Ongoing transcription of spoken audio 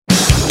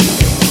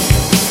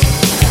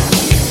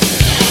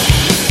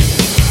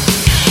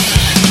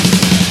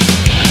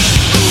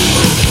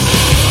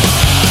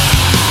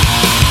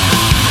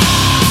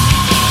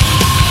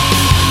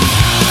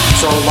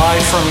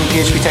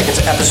PHP Tech.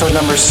 It's episode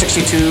number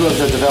 62 of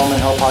the Development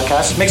Hell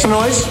podcast. Make some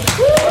noise.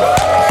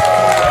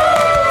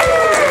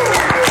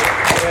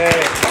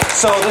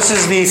 So this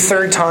is the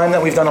third time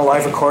that we've done a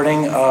live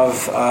recording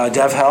of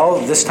Dev Hell.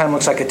 This time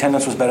looks like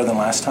attendance was better than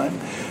last time.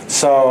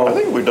 So I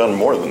think we've done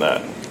more than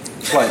that.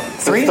 What?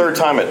 Three? Third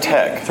time at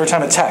Tech. Third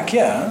time at Tech,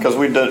 yeah. Because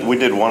we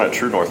did one at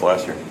True North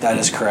last year. That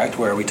is correct,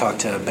 where we talked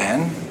to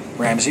Ben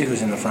Ramsey,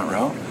 who's in the front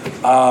row.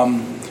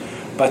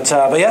 But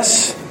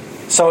yes,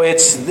 so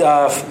it's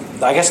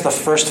I guess the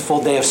first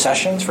full day of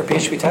sessions for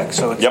PHP Tech.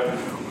 So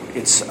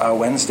it's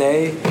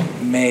Wednesday,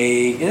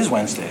 It is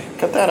Wednesday.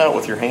 Cut that out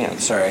with your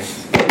hands. Sorry.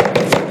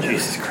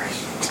 Jesus Christ.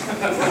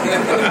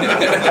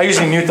 I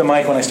usually mute the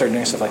mic when I start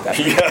doing stuff like that.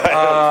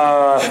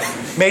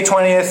 May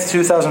 20th,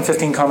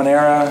 2015 Common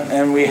Era,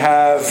 and we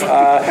have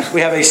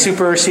a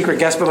super secret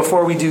guest. But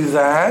before we do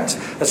that,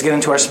 let's get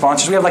into our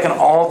sponsors. We have like an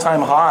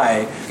all-time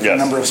high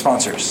number of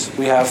sponsors.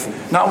 We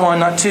have not one,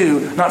 not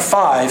two, not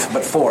five,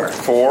 but four.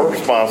 4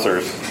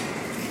 sponsors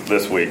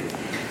this week.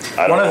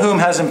 One of whom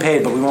hasn't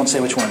paid, but we won't say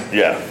which one.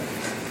 Yeah.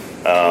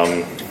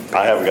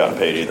 I haven't gotten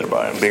paid either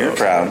by him. Bigger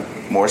crowd,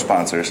 more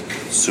sponsors,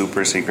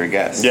 super secret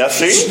guests. Yeah,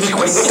 see?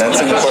 That's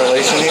in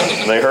correlation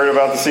here. They heard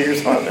about the secret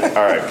sponsor.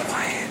 All right.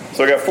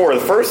 So we got 4.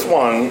 The first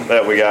one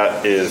that we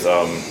got is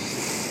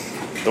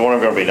the one I'm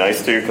going to be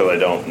nice to because I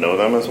don't know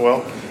them as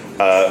well,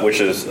 which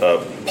is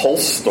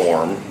Pulse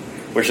Storm,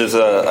 which is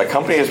a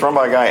company that's run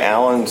by a guy,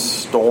 Alan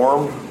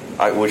Storm,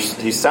 which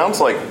he sounds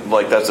like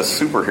that's a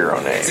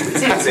superhero name.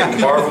 It's a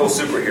Marvel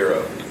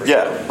superhero.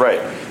 Yeah,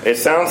 right. It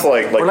sounds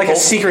like Or like a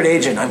secret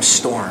agent. I'm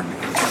Storm.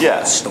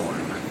 Yeah. Storm.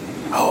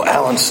 Oh,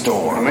 Alan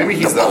Storm. Or maybe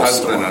he's the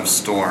husband Storm. of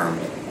Storm.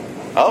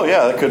 Oh,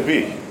 yeah, that could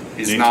be.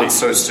 He's not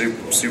so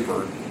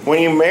super.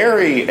 When you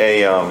marry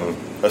a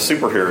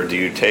superhero, do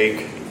you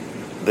take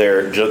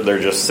their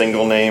just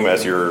single name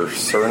as your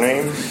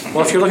surname?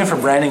 Well, if you're looking for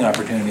branding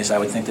opportunities, I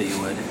would think that you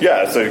would.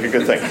 Yeah, it's a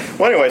good thing.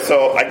 Well, anyway,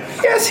 so I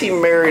guess he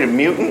married a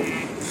mutant.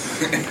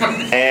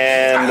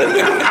 And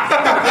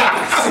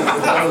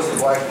That was the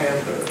Black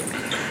Panther.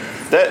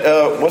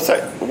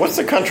 What's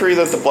the country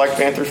that the Black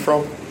Panther's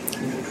from?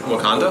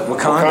 Wakanda.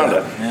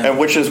 Wakanda. Yeah. And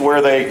which is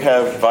where they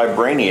have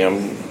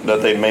vibranium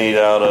that they made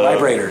out of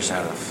Vibrators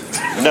out of.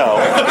 No.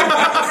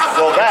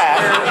 Well, that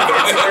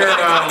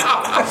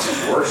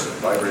Worst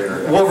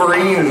vibrator.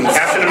 Wolverine,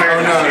 Captain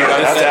America.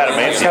 that's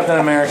adamantium. Captain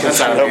America.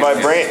 No,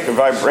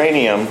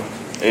 vibranium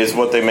is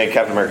what they made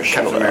Captain America's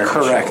shield out of.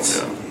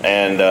 Correct.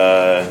 And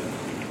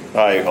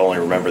I only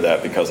remember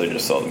that because I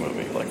just saw the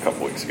movie like a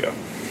couple weeks ago.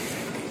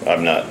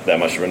 I'm not that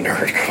much of a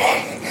nerd. Come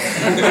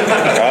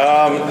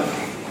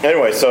on.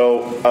 Anyway,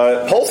 so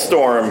Pulse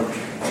Storm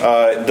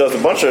does a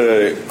bunch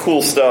of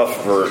cool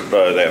stuff.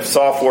 They have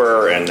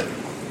software and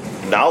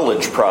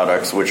knowledge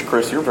products, which,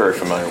 Chris, you're very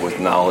familiar with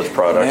knowledge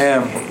products,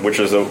 which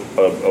is a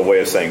way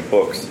of saying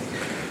books.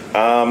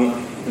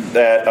 And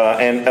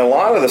a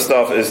lot of the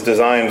stuff is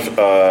designed,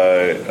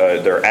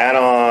 they're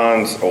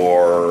add-ons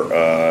or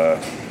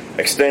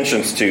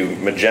extensions to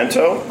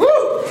Magento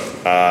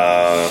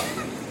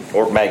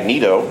or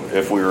Magneto,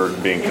 if we were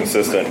being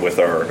consistent with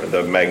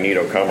the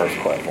Magneto Commerce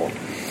platform.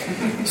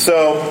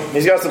 So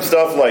he's got some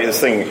stuff like this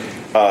thing,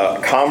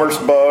 Commerce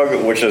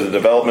Bug, which is a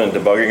development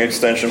and debugging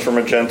extension for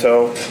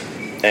Magento.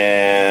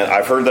 And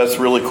I've heard that's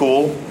really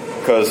cool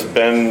because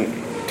Ben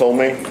told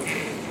me.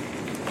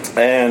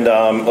 And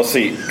let's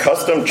see,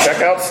 Custom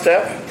Checkout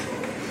Step,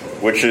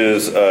 which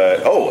is,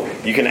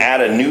 you can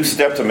add a new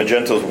step to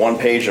Magento's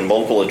one-page and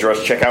multiple address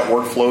checkout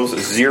workflows.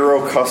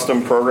 0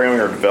 custom programming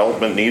or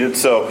development needed.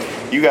 So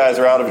you guys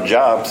are out of a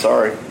job.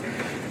 Sorry.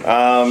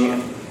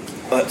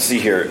 Let's see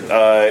here.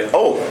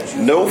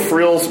 No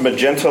Frills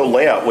Magento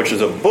Layout, which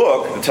is a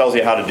book that tells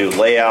you how to do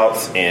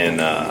layouts in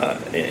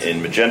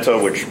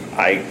Magento, which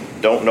I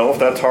don't know if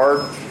that's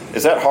hard.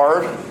 Is that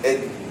hard?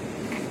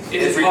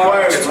 It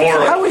requires more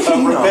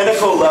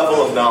rabbinical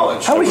level of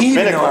knowledge. How would he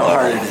know how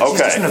hard it is? Okay. He's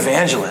just an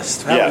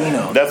evangelist. How would he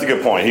know? That's a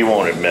good point. He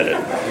won't admit it.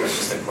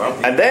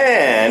 And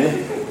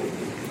then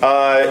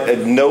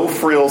No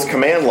Frills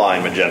Command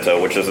Line Magento,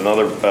 which is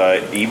another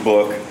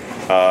ebook.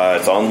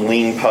 It's on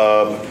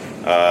LeanPub.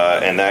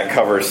 And that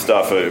covers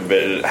stuff,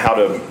 how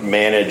to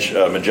manage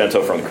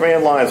Magento from the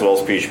command line as well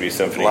as PHP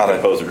Symfony. A lot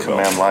Composer of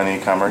command line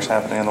e-commerce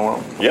happening in the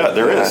world. Yeah,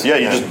 there is. Yeah,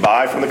 you just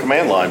buy from the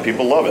command line.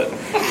 People love it.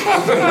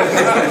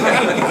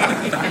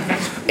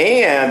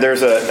 And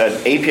there's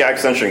an API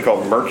extension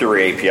called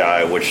Mercury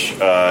API, which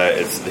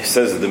it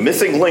says the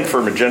missing link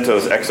for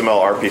Magento's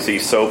XML, RPC,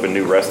 SOAP, and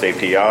new REST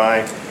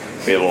API.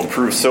 Be able to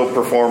improve SOAP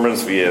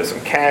performance via some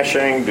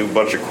caching, do a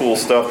bunch of cool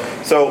stuff.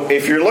 So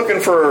if you're looking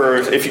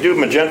if you do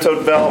Magento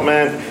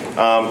development,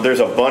 there's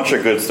a bunch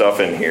of good stuff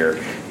in here.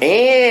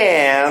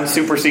 And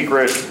super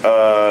secret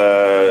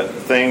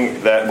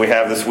thing that we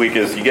have this week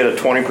is you get a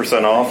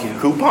 20% off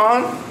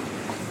coupon,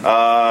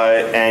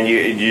 and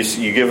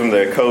you give them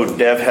the code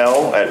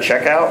DEVHELL at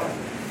checkout,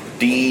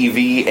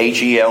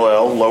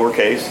 DEVHELL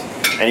lowercase,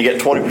 and you get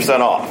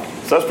 20% off.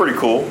 So that's pretty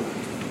cool.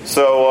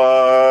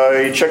 So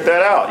you check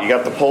that out. You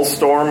got the Pulse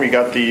Storm. You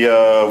got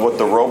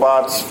the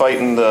robots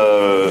fighting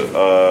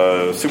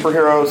the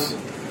superheroes.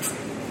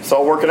 it's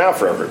all working out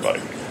for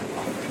everybody.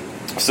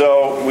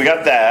 So we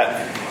got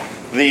that.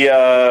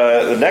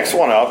 The next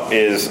one up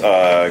is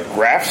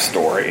Graph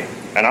Story,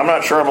 and I'm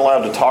not sure I'm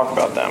allowed to talk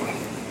about them.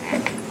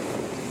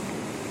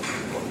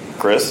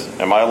 Chris,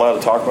 am I allowed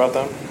to talk about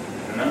them?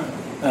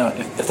 No.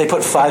 If they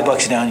put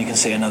 $5 down, you can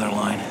say another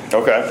line.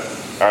 Okay.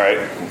 All right.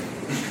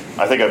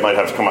 I think I might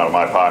have to come out of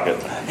my pocket.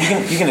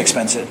 You can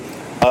expense it.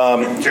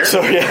 Sure.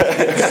 So yeah.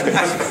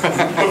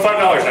 Put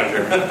 $5 down,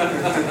 sure.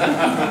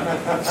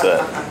 That's it.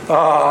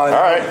 All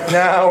right.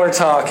 Now we're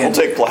talking. We'll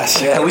take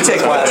plastic. Yeah, we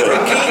take plastic.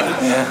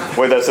 Yeah.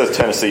 Wait, that says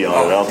Tennessee on it.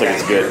 I don't think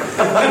it's good. It's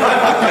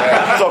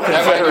all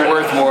That might be Confederate.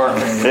 worth more.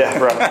 Yeah,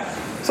 right.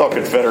 It's all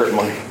Confederate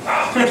money.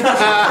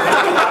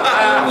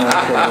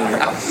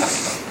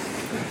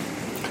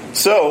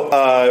 So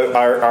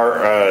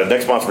our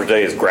next sponsor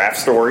today is Graph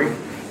Story,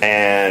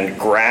 and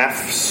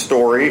Graph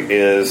Story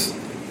is,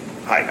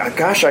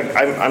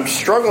 I'm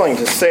struggling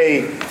to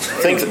say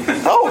things.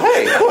 Oh,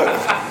 hey, look.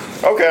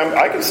 Okay,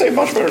 I can say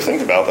much better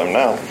things about them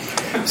now.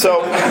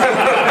 So,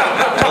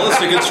 Tell us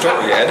a good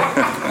story,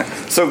 Ed.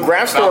 so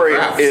Graph Story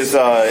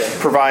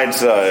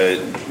provides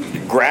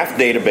graph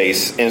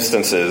database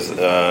instances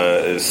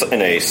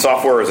in a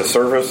software as a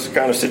service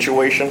kind of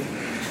situation.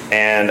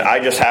 And I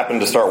just happened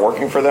to start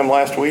working for them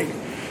last week.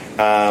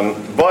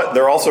 But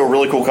they're also a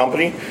really cool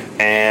company,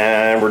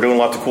 and we're doing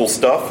lots of cool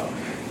stuff.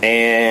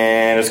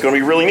 And it's going to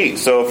be really neat.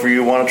 So if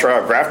you want to try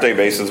out graph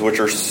databases, which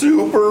are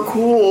super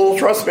cool,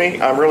 trust me,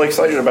 I'm really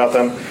excited about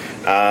them.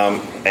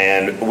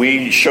 And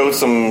we showed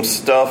some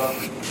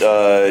stuff.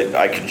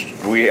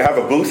 We have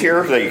a booth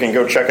here that you can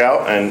go check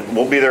out, and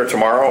we'll be there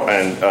tomorrow.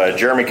 And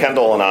Jeremy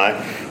Kendall and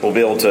I will be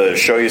able to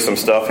show you some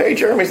stuff. Hey,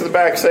 Jeremy's in the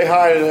back. Say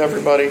hi to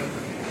everybody.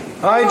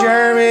 Hi,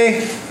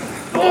 Jeremy.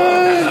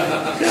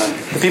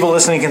 The people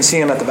listening can see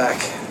him at the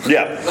back.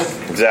 Yeah,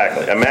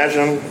 exactly.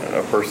 Imagine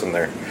a person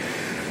there.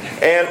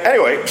 And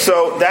anyway,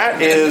 so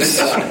that is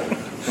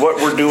what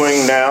we're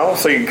doing now.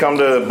 So you can come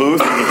to the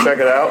booth, you can check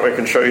it out. We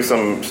can show you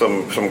some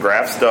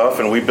graph stuff,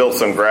 and we built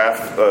some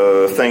graph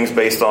things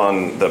based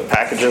on the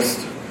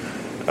Packagist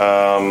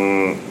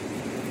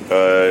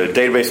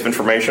database of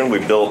information. We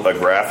built a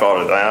graph out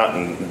of that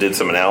and did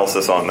some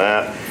analysis on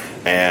that,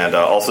 and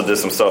also did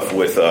some stuff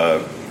with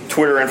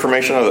Twitter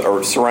information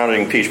or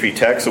surrounding PHP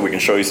text, so we can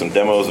show you some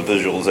demos and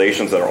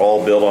visualizations that are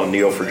all built on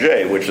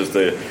Neo4j, which is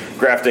the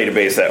graph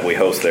database that we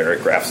host there at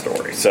Graph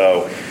Story.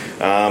 So,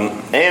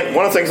 and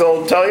one of the things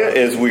I'll tell you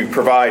is we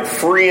provide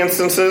free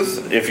instances.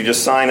 If you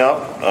just sign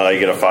up, you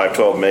get a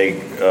 512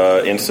 meg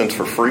instance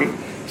for free.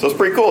 So it's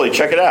pretty cool. You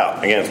check it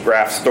out. Again, it's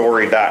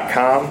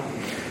graphstory.com.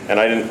 And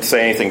I didn't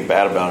say anything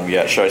bad about them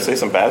yet. Should I say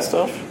some bad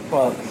stuff?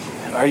 Well,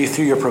 are you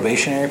through your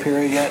probationary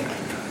period yet?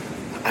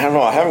 I don't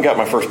know. I haven't got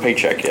my first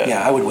paycheck yet.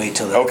 Yeah, I would wait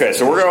till that. Okay,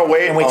 so we're going to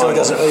wait. And wait till it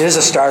doesn't. It is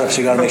a startup,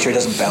 so you got to make sure it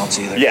doesn't bounce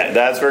either. Yeah,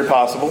 that's very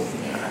possible.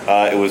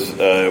 It was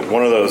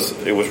one of those.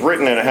 It was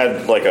written and it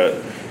had like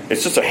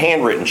it's just a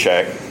handwritten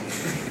check,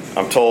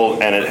 I'm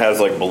told, and it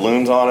has like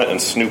balloons on it and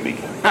Snoopy.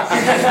 Hey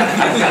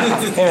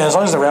man, as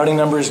long as the routing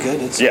number is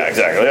good, it's Yeah,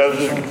 exactly.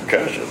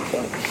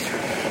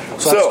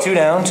 So that's two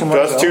down, two more.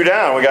 That's two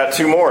down. We got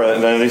two more,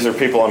 and then these are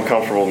people I'm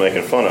comfortable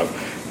making fun of.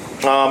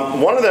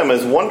 One of them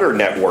is Wonder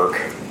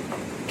Network.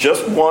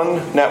 Just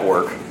one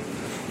network,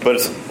 but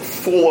it's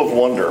full of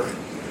wonder.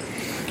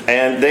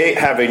 And they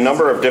have a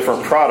number of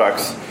different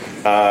products.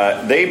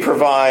 They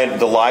provide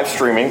the live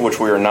streaming, which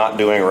we are not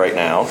doing right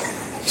now.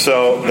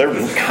 So they're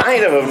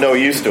kind of no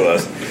use to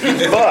us.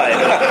 But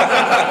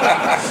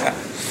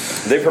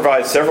they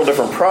provide several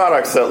different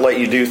products that let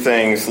you do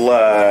things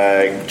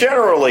like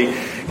generally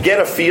get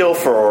a feel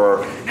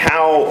for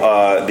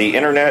how the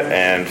internet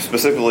and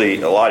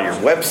specifically a lot of your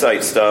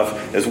website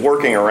stuff is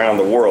working around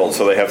the world.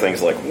 So they have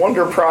things like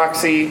Wonder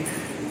Proxy,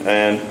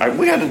 and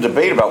we had a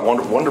debate about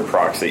what Wonder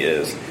Proxy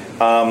is.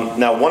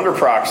 Now, Wonder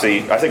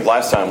Proxy, I think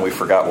last time we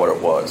forgot what it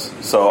was.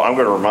 So I'm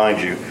going to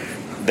remind you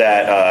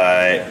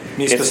that...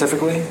 Me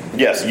specifically?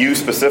 Yes, you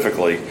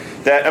specifically.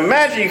 That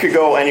imagine you could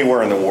go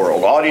anywhere in the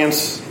world.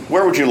 Audience,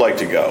 where would you like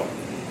to go?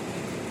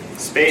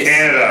 Space.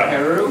 Canada.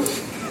 Peru?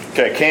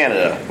 Okay,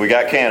 Canada. We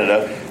got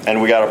Canada,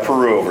 and we got a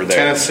Peru over there.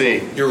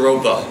 Tennessee.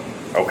 Europa.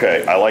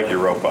 Okay, I like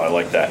Europa. I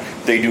like that.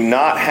 They do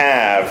not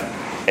have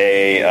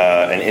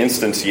an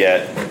instance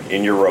yet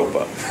in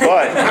Europa,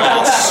 but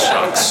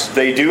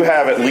they do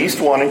have at least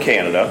one in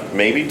Canada,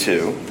 maybe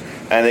two,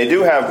 and they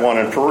do have one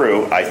in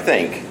Peru, I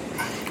think.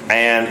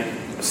 And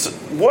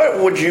what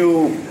would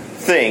you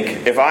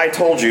think if I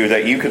told you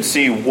that you could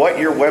see what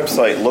your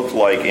website looked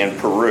like in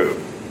Peru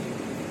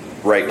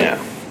right now?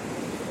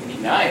 Be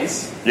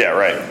nice. Yeah,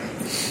 right.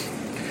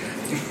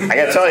 I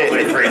gotta tell you,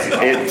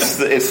 it's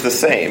the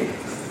same.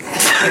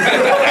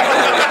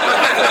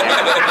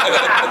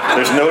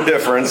 There's no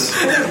difference.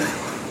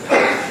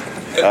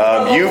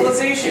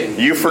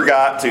 You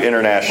forgot to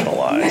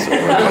internationalize.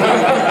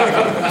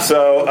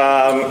 So,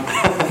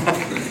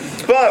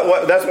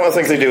 but that's one of the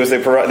things they do is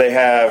they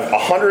have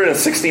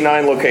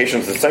 169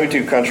 locations in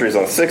 72 countries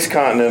on 6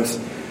 continents.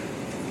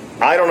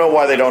 I don't know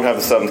why they don't have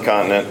the 7th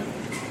continent.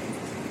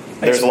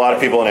 There's a lot of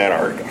people in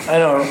Antarctica. I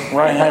know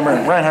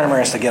Reinheimer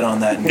has to get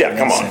on that. Yeah,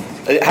 come on.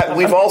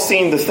 We've all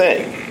seen the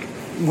thing.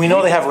 We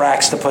know they have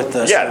racks to put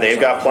this. Yeah, they've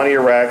got plenty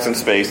of racks and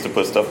space to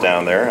put stuff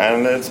down there,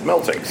 and it's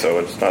melting, so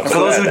it's not. For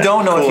those who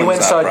don't know, if you went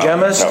and saw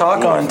Gemma's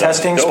talk on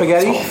testing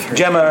spaghetti,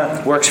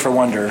 Gemma works for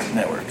Wonder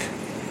Network.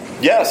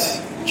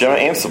 Yes, Gemma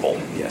Ansible.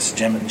 Yes,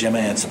 Gemma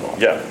Ansible.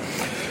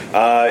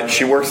 Yeah.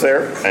 She works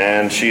there,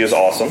 and she is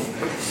awesome.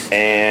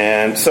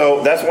 And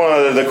so that's one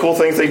of the cool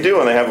things they do,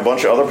 and they have a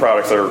bunch of other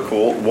products that are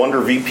cool. Wonder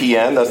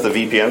VPN, that's the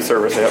VPN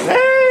service they have.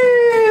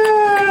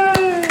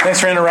 Thanks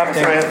for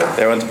interrupting.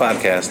 Everyone's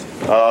podcast.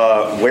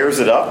 Where's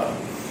It Up,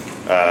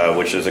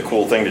 which is a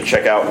cool thing to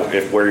check out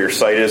where your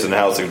site is and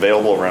how it's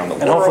available around the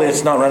world. And hopefully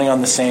it's not running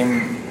on the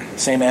same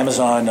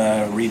Amazon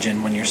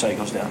region when your site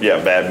goes down.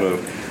 Yeah, bad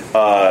move.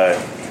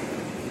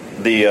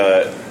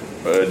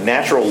 The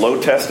natural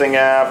load testing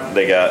app.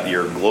 They got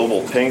your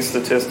global ping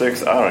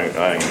statistics. I don't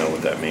even know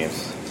what that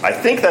means. I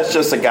think that's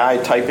just a guy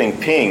typing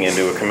ping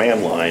into a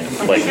command line,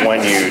 like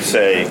when you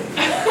say,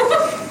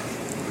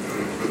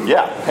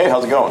 "Yeah, hey,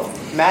 how's it going?"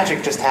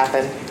 Magic just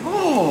happened.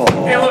 Oh.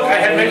 Hey, look, I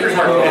had Maker's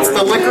Mark. It's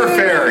the Liquor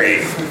Fairy.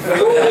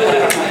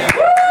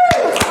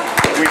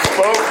 We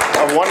spoke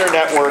of Wonder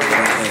Network,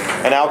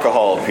 and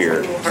alcohol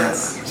appeared.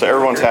 Yes. So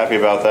everyone's happy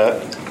about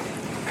that.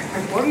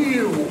 What are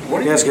you?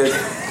 You guys good?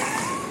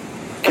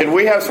 Can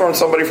we have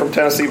somebody from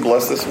Tennessee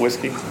bless this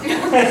whiskey?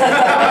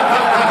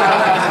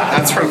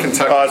 That's from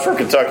Kentucky. It's from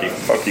Kentucky.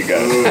 Fuck you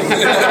guys.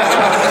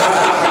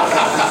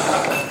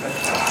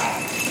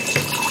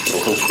 A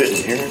little bit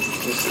in here.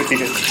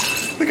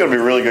 I think it'll be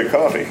really good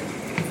coffee.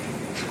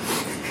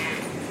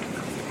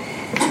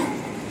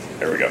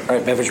 There we go. All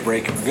right, beverage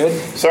break. We're good?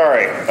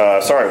 Sorry,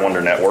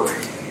 Wonder Network.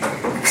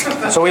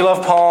 So we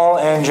love Paul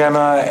and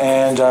Gemma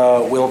and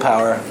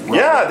Willpower.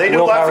 Yeah, they do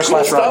Willpower lots of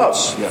cool stuff.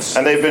 Roberts. Yes.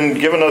 And they've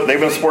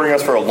been supporting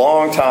us for a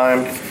long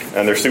time,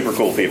 and they're super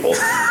cool people.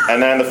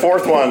 And then the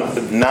fourth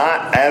one,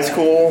 not as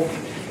cool.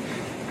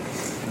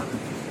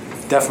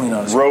 Definitely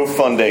not. Rove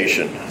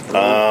Foundation.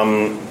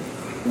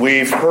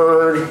 We've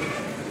heard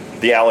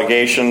the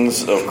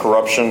allegations of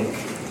corruption.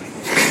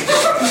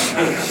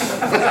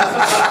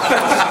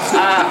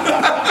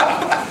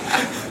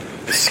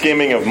 The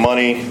skimming of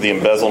money, the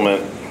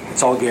embezzlement.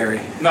 It's all Gary.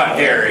 Not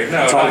Gary.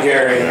 No, It's all not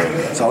Gary.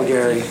 It's all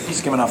Gary.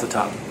 Skimming off the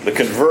top. The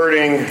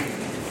converting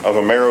of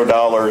Amero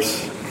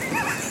dollars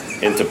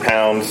into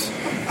pounds.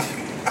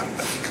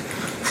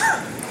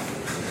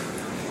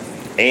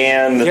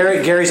 And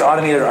Gary's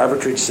automated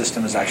arbitrage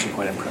system is actually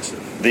quite impressive.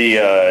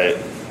 the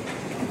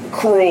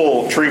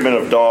cruel treatment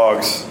of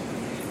dogs,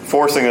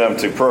 forcing them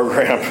to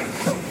program.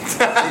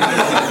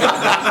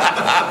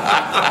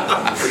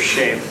 For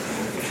shame.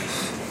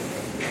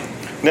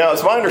 Now,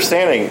 it's my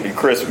understanding,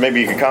 Chris, maybe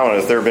you can comment,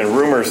 if there have been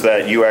rumors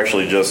that you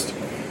actually just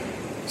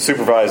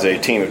supervise a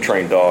team of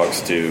trained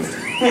dogs to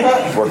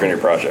work on your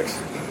projects.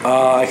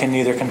 I can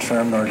neither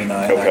confirm nor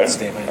deny that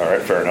statement. All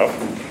right, fair enough.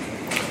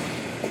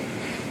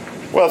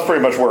 Well, that's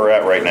pretty much where we're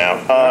at right now.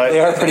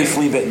 They are pretty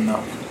flea-bitten,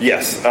 though.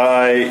 Yes.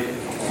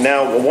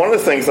 Now, one of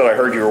the things that I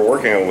heard you were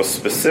working on was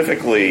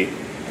specifically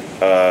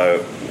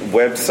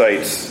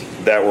websites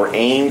that were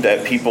aimed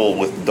at people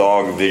with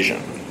dog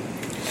vision.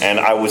 And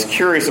I was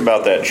curious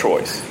about that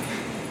choice.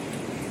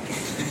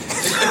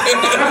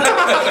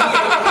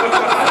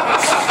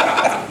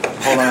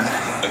 Hold on.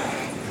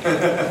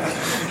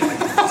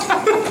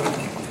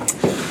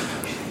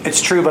 It's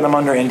true, but I'm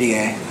under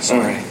NDA.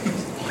 Sorry.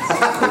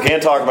 We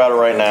can't talk about it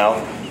right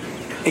now.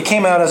 It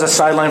came out as a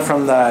sideline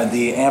from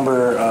the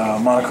Amber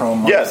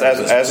monochrome. Yes,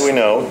 as we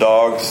know,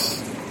 dogs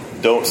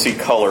don't see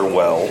color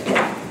well.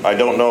 I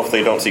don't know if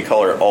they don't see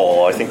color at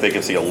all. I think they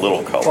can see a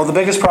little color. Well, the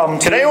biggest problem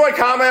too. Can anyone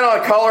comment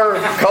on color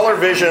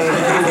vision?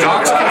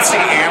 Dogs can see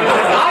amber.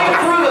 I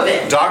approve of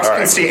it. Dogs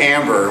can see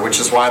amber, which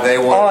is why they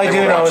want. All I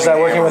do know is that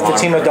working with the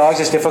team of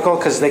dogs is difficult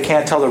because they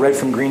can't tell the red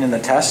from green in the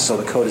test, so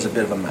the code is a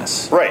bit of a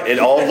mess. Right. It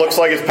all looks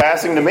like it's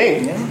passing to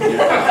me.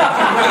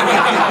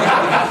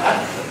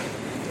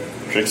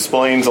 Which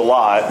explains a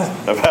lot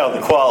about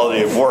the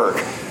quality of work.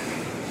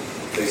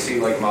 They see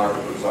like Mark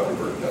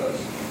Zuckerberg does.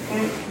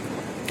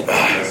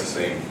 That's the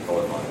same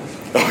color lines.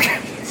 Okay.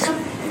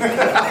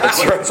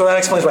 That's right. So that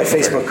explains why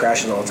Facebook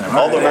crashes all the time.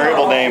 All the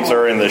variable names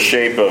are in the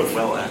shape of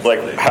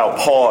like how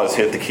paws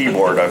hit the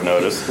keyboard, I've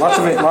noticed. Lots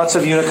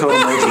of Unicode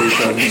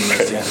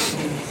emojis. Yeah.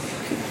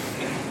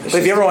 But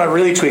if you ever want to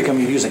really tweak them,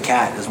 you use a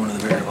cat as one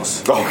of the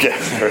variables. Okay.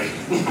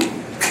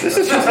 This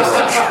is just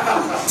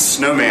a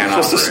snowman.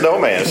 Just a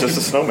snowman. It's just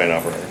a snowman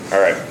operator. All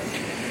right.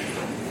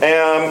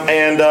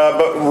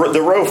 But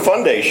the Rove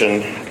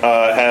Foundation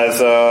has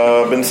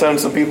been sending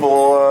some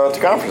people to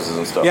conferences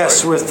and stuff.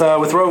 Yes, right?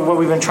 with Rove, what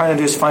we've been trying to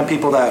do is find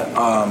people that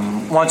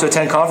want to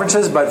attend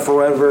conferences, but for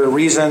whatever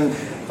reason,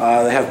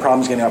 they have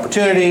problems getting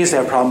opportunities, they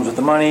have problems with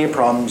the money,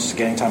 problems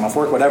getting time off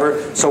work,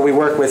 whatever. So we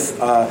work with,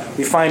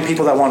 we find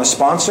people that want to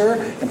sponsor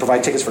and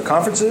provide tickets for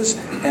conferences,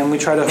 and we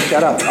try to hook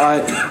that up.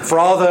 For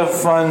all the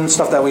fun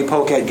stuff that we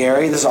poke at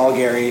Gary, this is all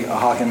Gary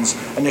Hawkins'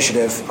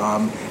 initiative,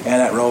 and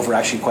at Rove, we're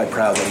actually quite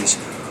proud that he's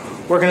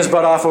working his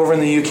butt off over in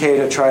the UK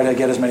to try to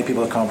get as many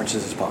people at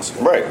conferences as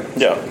possible. Right.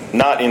 Yeah.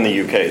 Not in the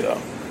UK though.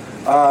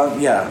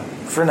 Yeah.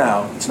 For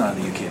now, it's not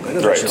in the UK,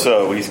 but Right.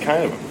 So he's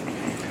kind of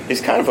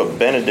a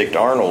Benedict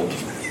Arnold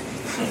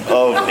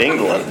of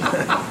England.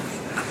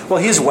 Well,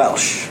 he's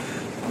Welsh.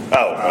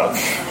 Oh, well,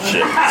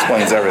 shit.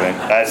 Explains everything.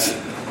 That's.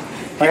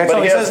 Like I told him,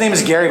 he he said has- his name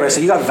is Gary, but I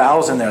said you got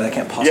vowels in there that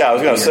can't possibly. Yeah, I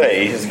was going be to Gary.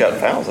 say he's got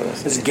vowels in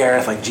this. This is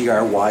Gareth, like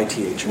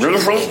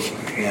Gryth.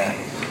 Yeah.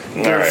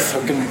 All right.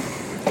 Fucking-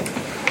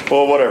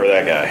 Well, whatever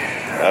that guy.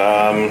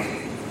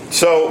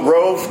 So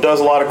Rove does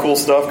a lot of cool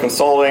stuff,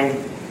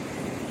 consulting.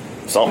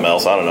 Something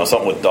else, I don't know.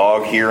 Something with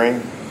dog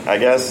hearing, I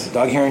guess.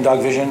 Dog hearing,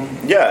 dog vision.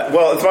 Yeah.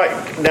 Well, it's like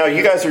now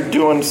you guys are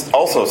doing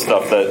also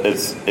stuff that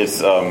it's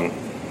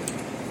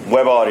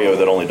web audio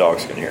that only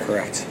dogs can hear.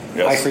 Correct.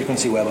 Yes. High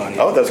frequency web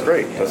audio. Oh, that's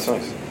great. That's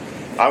nice.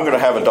 I'm going to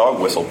have a dog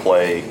whistle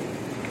play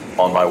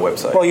on my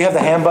website. Well, you have the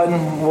hand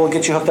button. We'll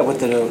get you hooked up with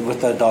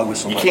the dog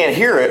whistle. You button. can't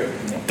hear it.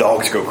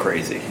 Dogs go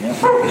crazy.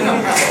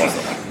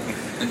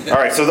 All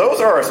right, so those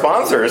are our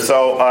sponsors.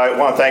 So I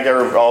want to thank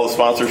all the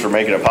sponsors for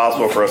making it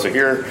possible for us to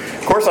hear.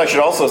 Of course, I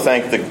should also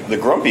thank the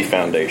Grumpy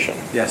Foundation,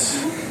 Yes.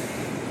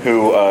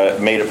 who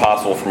made it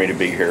possible for me to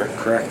be here.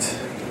 Correct.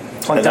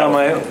 Plunk down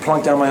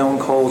my own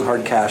cold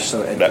hard cash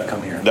so Ed could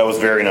come here. That was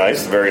very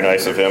nice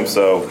of him.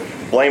 So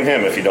blame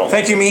him if you don't.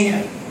 Thank you, me.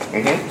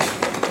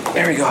 Mm-hmm.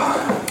 There we go.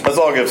 Let's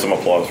all give some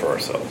applause for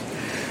ourselves.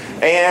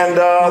 And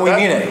We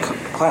mean it.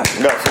 Clap.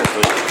 No,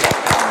 seriously.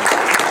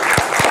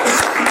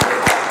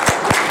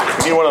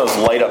 We need one of those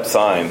light up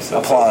signs.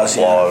 that says Applause.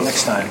 Yeah. applause.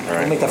 Next time. All right.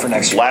 We'll make that for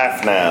next year.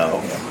 Laugh now.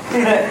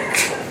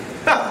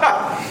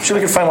 Sure,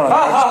 we can find one on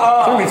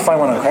Craigslist. Sure, we can find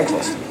one on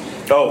Craigslist.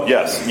 Oh,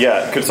 yes.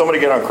 Yeah. Could somebody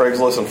get on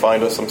Craigslist and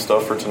find us some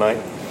stuff for tonight?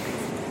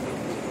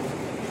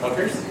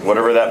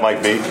 Whatever that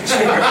might be.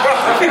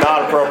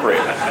 Not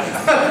appropriate.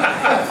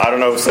 I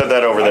don't know who said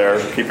that over there.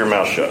 Keep your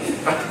mouth shut.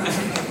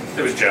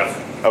 It was Jeff.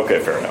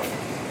 Okay, fair enough.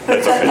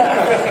 That's okay. All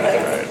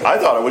right. I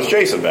thought it was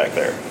Jason back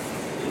there.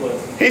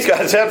 He's got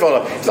his headphone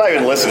on. He's not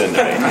even listening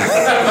to me.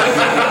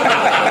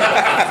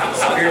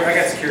 I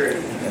got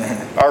security.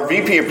 Our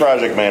VP of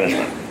Project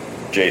Management,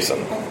 Jason.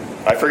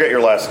 I forget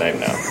your last name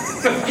now.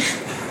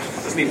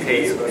 Doesn't he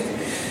pay you?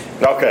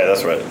 Okay,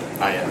 that's right.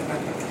 I am.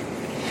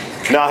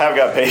 No, I haven't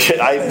got patient.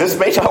 This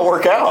may not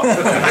work out.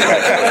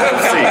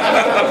 Let's see.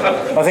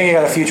 I think you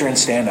got a future in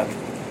stand-up.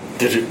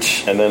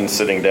 And then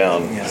sitting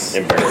down, Yes.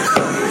 embarrassed.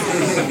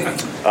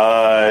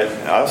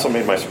 I also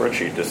made my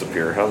spreadsheet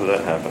disappear. How did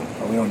that happen?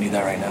 Oh, we don't need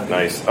that right now. do we?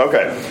 Nice.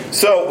 Okay,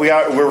 so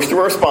we're through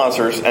our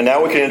sponsors, and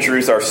now we can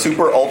introduce our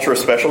super ultra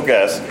special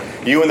guest.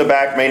 You in the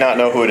back may not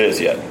know who it is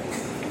yet,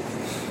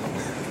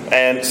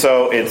 and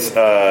so it's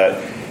I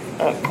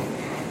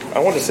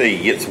want to say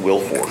Yitz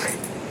Wilfork,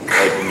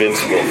 like Vince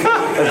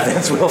Wilfork.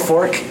 Vince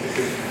Wilfork.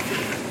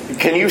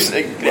 Can you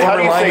say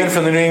Former lineman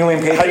from the New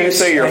England Patriots. how do you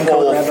say your and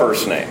Colt whole Rabbi.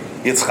 first name?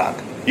 Yitzchak.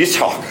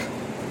 Yitzchak.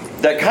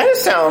 That kind of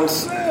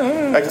sounds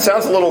like it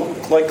sounds a little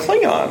like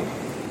Klingon.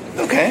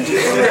 Okay.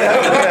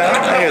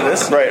 Yeah, I hear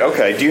this. Right.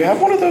 Okay. Do you have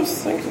one of those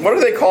things? What are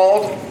they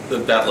called? The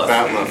bat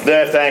left.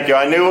 There, thank you.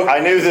 I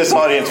knew this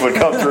audience would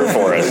come through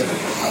for us.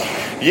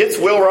 Yitz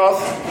Wilroth.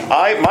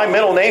 My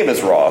middle name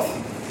is Roth.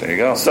 There you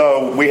go.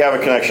 So we have a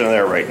connection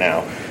there right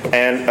now.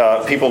 And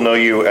people know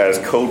you as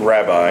Code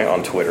Rabbi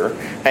on Twitter.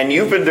 And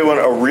you've been doing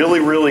a really,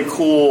 really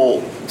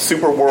cool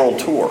Super World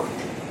tour.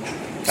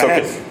 So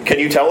can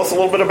you tell us a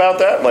little bit about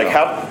that? Like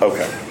how?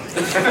 Okay.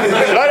 Good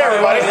night,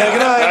 everybody. Yeah,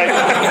 good night.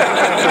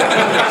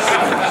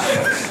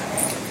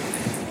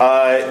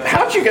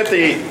 How'd you get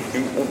the?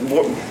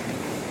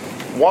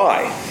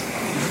 Why?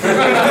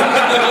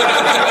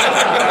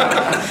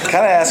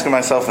 Kind of asking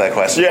myself that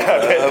question.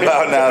 Yeah.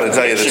 About now, to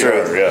tell you the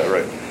Sure, truth. Yeah.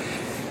 Right.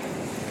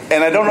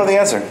 And I don't know the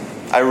answer.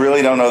 I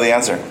really don't know the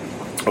answer.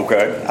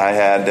 Okay.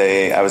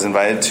 I was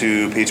invited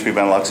to PHP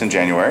Benelux in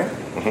January.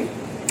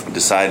 Mm-hmm.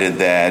 Decided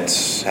that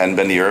hadn't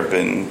been to Europe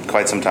in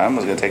quite some time.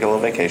 Was going to take a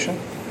little vacation,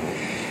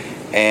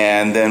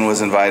 and then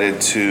was invited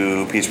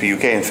to PHP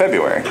UK in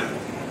February.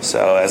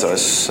 So as I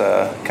was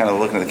kind of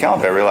looking at the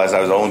calendar, I realized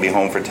I was only be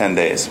home for 10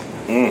 days.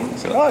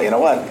 So, oh, you know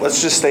what?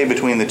 Let's just stay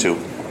between the two.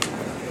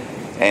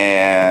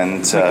 And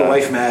Make the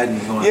wife mad. And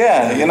go on.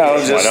 yeah, you know,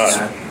 Why just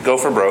not? go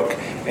for broke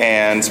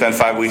and spend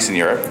 5 weeks in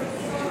Europe.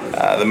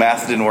 The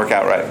math didn't work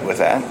out right with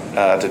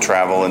that, to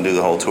travel and do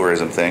the whole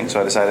tourism thing.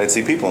 So I decided I'd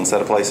see people instead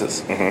of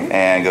places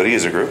and go to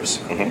user groups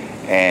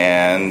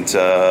and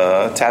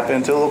tap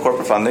into a little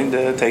corporate funding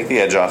to take the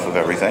edge off of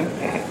everything.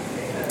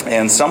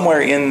 And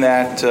somewhere in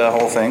that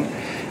whole thing,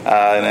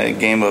 in a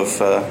game of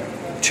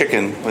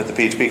chicken with the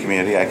PHP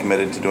community, I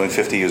committed to doing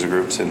 50 user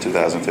groups in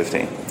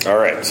 2015. All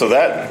right. So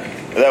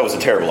that was a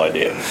terrible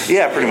idea.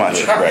 Yeah, pretty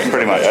much. Right.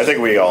 Pretty much. I think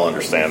we all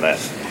understand that.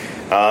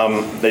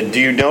 Do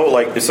you know,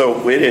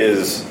 so it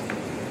is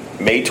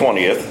May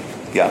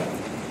 20th. Yeah.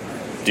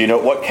 Do you know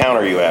what count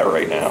are you at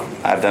right now?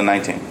 I've done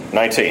 19.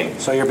 19.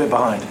 So you're a bit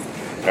behind.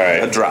 All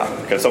right. A drop.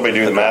 Can somebody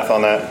do the math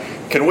on that?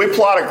 Can we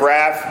plot a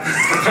graph?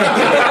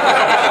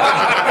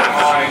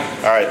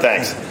 All right,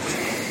 thanks.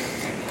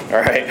 All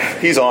right,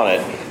 he's on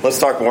it. Let's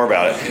talk more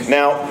about it.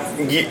 Now,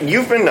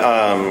 you've been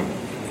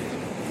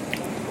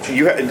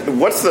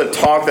what's the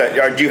talk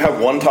that do you have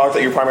one talk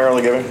that you're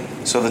primarily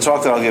giving? So the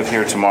talk that I'll give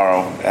here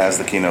tomorrow as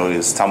the keynote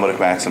is Talmudic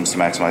Maxims to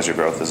Maximize Your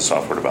Growth as a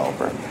Software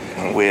Developer,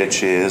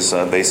 which is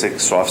basic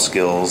soft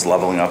skills,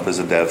 leveling up as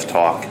a dev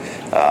talk,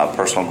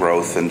 personal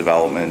growth and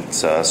development,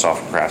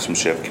 software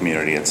craftsmanship,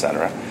 community,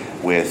 etc.,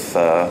 with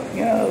a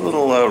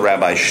little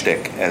rabbi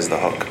shtick as the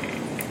hook.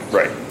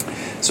 Right.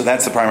 So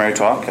that's the primary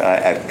talk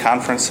at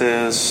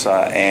conferences,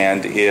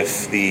 and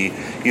if the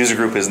user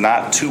group is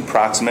not too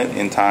proximate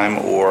in time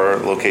or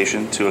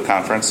location to a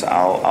conference,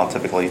 I'll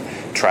typically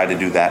try to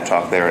do that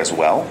talk there as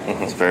well.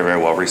 It's very,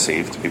 very well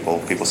received. People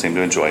seem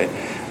to enjoy it.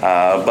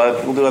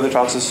 But we'll do other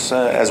talks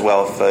as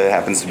well if it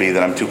happens to be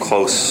that I'm too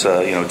close,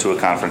 to a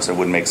conference. It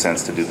wouldn't make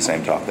sense to do the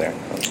same talk there.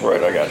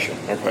 Right, I got you.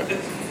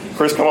 Okay.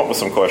 Chris, come up with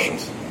some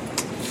questions.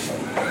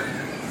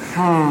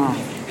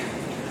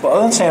 Well,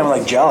 other than saying I'm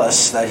like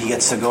jealous that he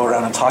gets to go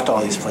around and talk to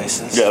all these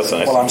places. Yeah, that's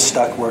nice. While I'm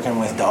stuck working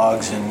with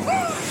dogs and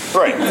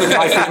right.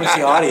 high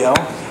frequency audio.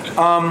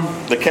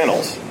 The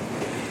kennels.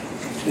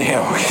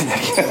 Yeah,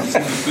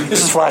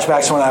 this is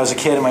flashbacks to when I was a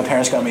kid and my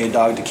parents got me a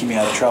dog to keep me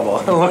out of trouble.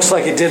 It looks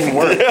like it didn't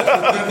work.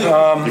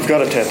 You've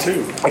got a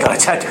tattoo. I got a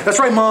tattoo. That's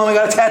right, Mom. I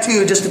got a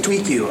tattoo just to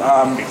tweak you.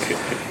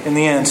 In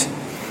the end,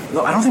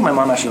 I don't think my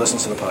mom actually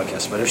listens to the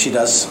podcast, but if she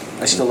does,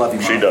 I still love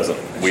you, Mom. She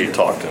doesn't. We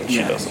talked and she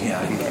doesn't. Yeah.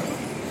 Okay.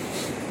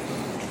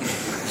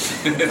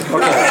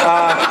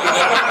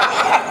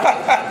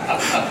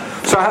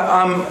 So,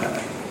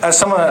 as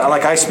someone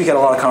like I speak at a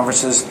lot of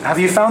conferences, have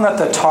you found that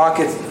the talk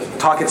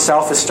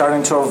itself is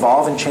starting to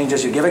evolve and change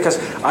as you give it? Because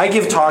I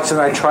give talks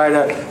and I try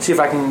to see if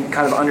I can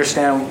kind of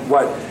understand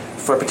what,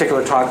 for a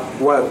particular talk,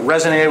 what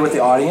resonated with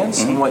the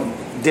audience and what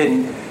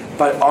didn't,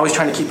 but always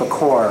trying to keep a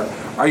core.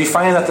 Are you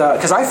finding that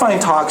because I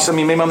find talks, I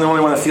mean, maybe I'm the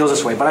only one that feels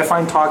this way, but I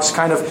find talks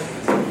kind of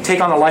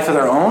take on a life of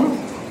their own,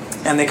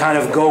 and they kind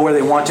of go where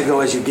they want to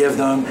go as you give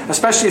them,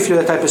 especially if you're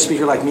the type of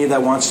speaker like me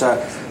that wants to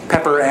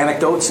pepper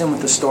anecdotes in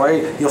with the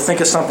story. You'll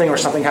think of something or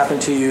something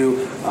happened to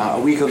you a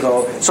week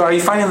ago. So are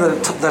you finding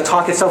the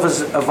talk itself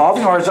is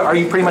evolving, or are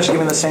you pretty much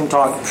giving the same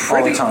talk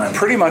all the time?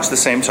 Pretty much the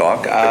same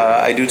talk.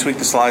 I do tweak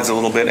the slides a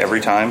little bit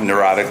every time,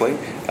 neurotically,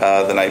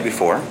 the night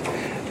before.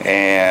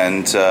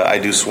 And I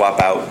do swap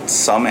out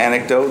some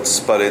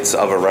anecdotes, but it's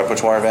of a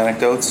repertoire of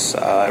anecdotes.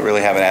 I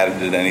really haven't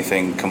added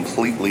anything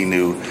completely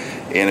new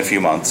in a few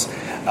months.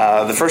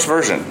 The first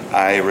version,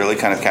 I really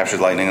kind of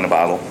captured lightning in a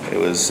bottle. It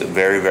was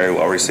very, very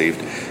well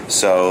received.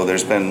 So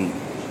there's been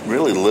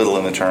really little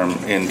in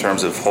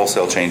terms of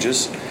wholesale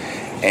changes.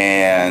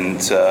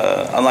 And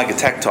unlike a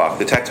tech talk,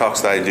 the tech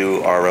talks that I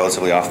do are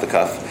relatively off the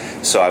cuff.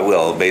 So I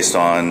will, based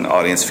on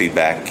audience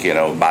feedback,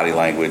 body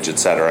language,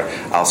 etc.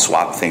 I'll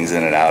swap things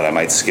in and out. I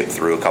might skip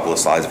through a couple of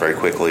slides very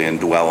quickly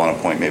and dwell on a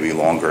point maybe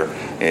longer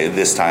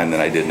this time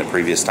than I did in a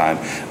previous time.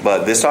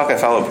 But this talk, I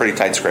follow a pretty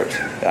tight script.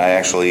 I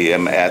actually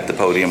am at the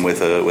podium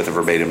with a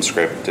verbatim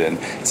script, and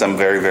so I'm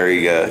very,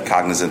 very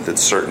cognizant that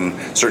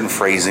certain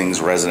phrasings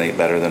resonate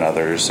better than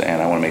others,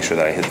 and I want to make sure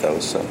that I hit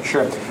those. So.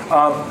 Sure.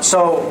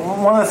 So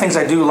one of the things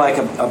I do like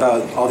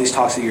about all these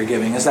talks that you're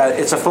giving is that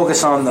it's a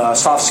focus on the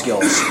soft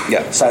skills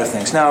side of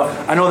things. Now,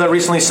 I know that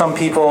recently some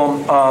people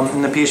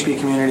in the PHP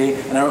community,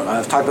 and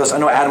I've talked about this, I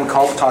know Adam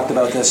Culp talked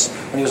about this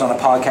when he was on a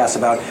podcast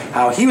about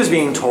how he was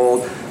being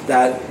told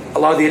that a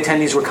lot of the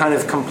attendees were kind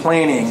of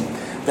complaining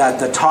that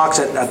the talks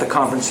at the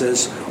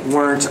conferences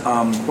weren't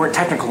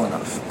technical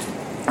enough,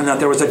 and that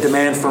there was a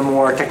demand for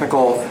more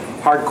technical,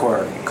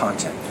 hardcore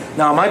content.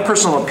 Now, my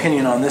personal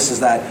opinion on this is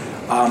that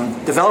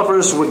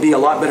developers would be a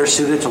lot better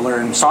suited to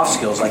learn soft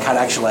skills, like how to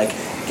actually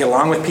get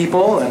along with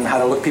people and how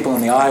to look people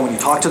in the eye when you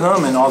talk to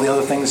them, and all the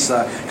other things,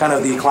 kind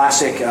of the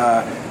classic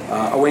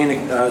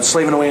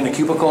slaving away in a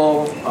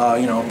cubicle,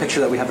 picture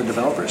that we have of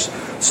developers.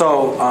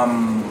 So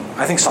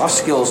I think soft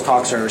skills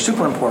talks are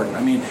super important.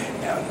 I mean,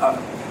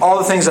 all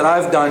the things that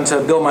I've done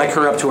to build my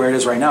career up to where it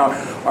is right now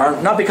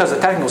are not because of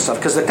technical stuff,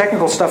 because the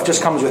technical stuff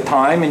just comes with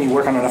time and you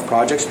work on enough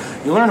projects,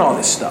 you learn all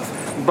this stuff.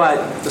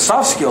 But the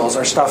soft skills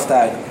are stuff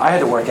that I had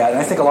to work at, and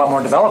I think a lot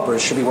more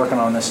developers should be working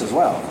on this as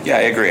well. Yeah,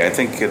 I agree. I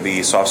think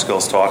the soft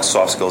skills talks,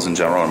 soft skills in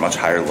general, are much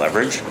higher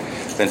leverage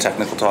than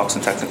technical talks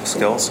and technical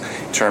skills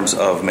in terms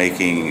of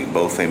making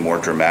both a more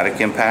dramatic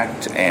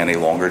impact and a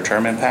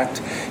longer-term impact.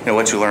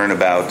 What you learn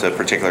about a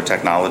particular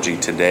technology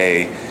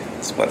today,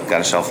 it's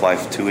got a shelf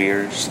life 2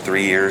 years,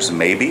 3 years,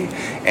 maybe,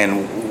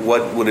 and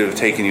what would it have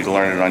taken you to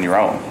learn it on your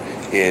own?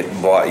 It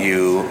bought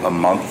you a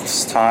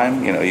month's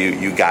time.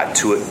 You got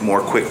to it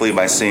more quickly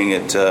by seeing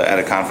it at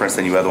a conference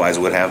than you otherwise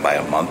would have by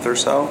a month or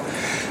so.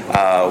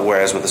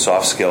 Whereas with the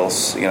soft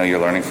skills, you're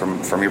learning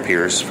from your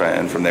peers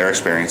and from their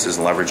experiences,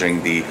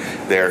 leveraging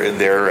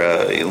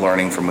their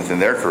learning from within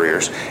their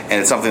careers, and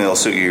it's something that'll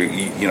suit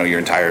your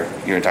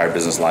entire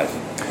business life.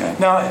 Yeah.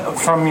 Now,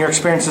 from your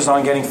experiences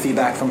on getting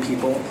feedback from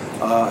people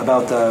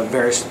about the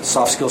various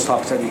soft skills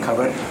topics that you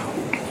covered,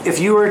 if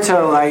you were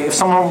to if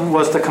someone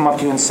was to come up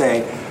to you and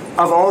say,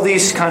 of all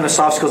these kind of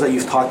soft skills that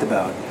you've talked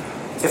about,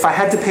 if I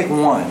had to pick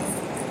one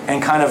and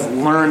kind of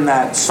learn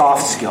that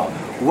soft skill,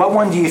 what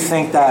one do you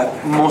think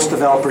that most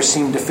developers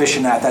seem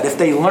deficient at, that if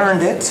they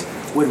learned it,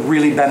 would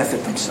really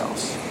benefit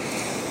themselves?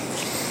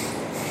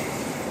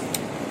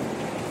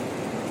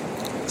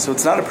 So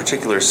it's not a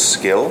particular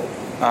skill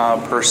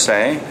per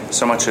se,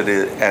 so much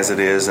as it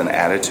is an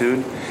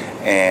attitude.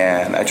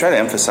 And I try to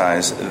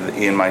emphasize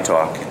in my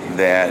talk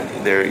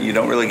that you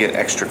don't really get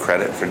extra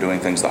credit for doing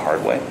things the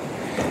hard way,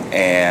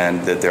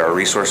 and that there are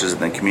resources in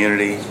the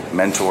community,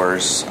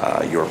 mentors,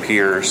 your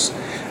peers,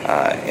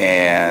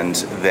 and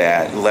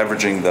that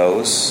leveraging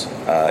those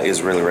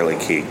is really, really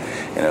key.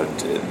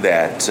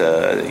 That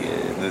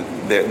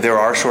there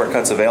are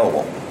shortcuts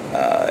available,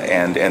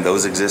 and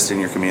those exist in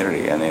your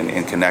community and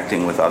in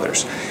connecting with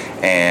others.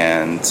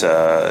 And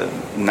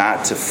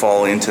not to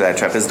fall into that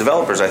trap. As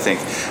developers, I think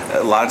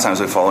a lot of times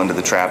we fall into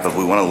the trap of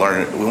we want to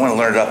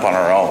learn it up on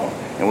our own,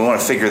 and we want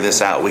to figure this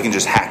out. We can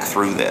just hack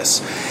through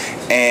this.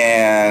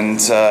 And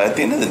at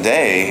the end of the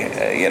day,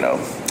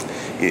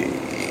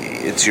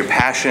 it's your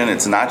passion.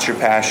 It's not your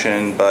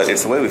passion, but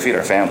it's the way we feed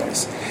our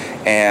families.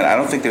 And I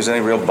don't think there's any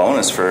real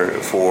bonus for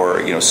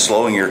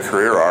slowing your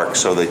career arc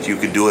so that you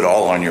could do it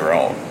all on your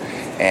own.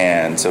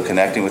 And so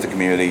connecting with the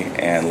community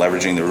and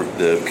leveraging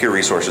the peer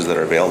resources that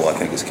are available, I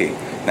think, is key.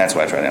 And that's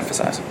what I try to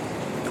emphasize.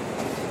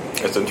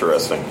 It's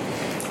interesting.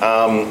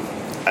 A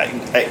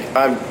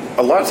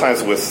lot of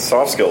times with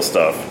soft skill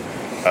stuff,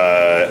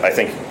 I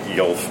think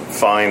you'll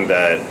find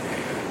that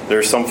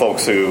there's some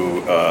folks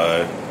who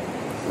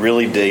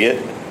really dig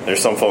it. There's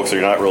some folks that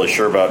you're not really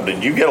sure about.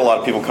 Did you get a lot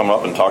of people coming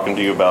up and talking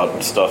to you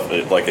about stuff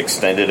that, like,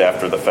 extended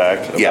after the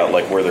fact? About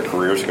like where their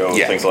careers go and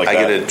things like that? I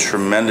get a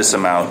tremendous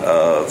amount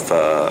of,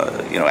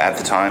 at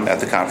the time, at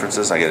the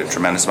conferences, I get a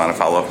tremendous amount of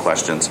follow-up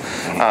questions.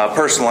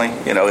 Personally,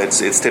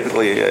 it's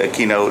typically a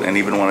keynote, and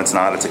even when it's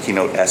not, it's a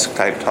keynote-esque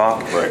type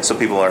talk. Right. So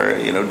people are,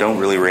 don't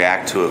really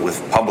react to it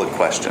with public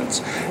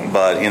questions.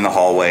 But in the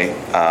hallway,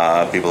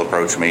 people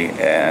approach me,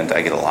 and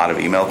I get a lot of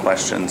email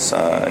questions,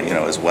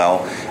 as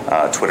well,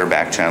 Twitter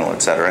back channel,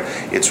 etc.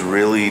 It's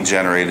really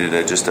generated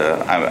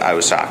I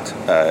was shocked,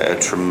 a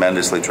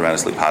tremendously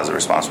positive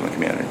response from the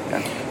community.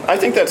 Yeah. I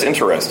think that's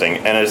interesting,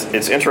 and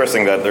it's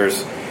interesting that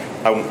there's,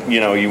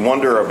 you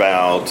wonder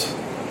about.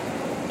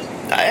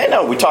 I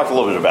know we talked a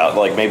little bit about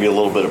like maybe a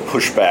little bit of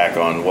pushback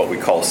on what we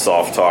call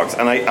soft talks,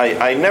 and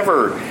I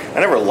never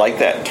liked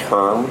that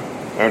term.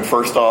 I mean,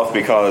 first off,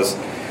 because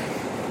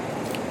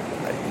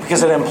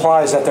it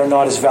implies that they're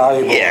not as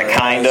valuable. Yeah,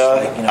 kind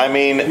of.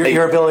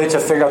 Your ability to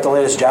figure out the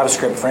latest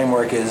JavaScript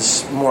framework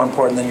is more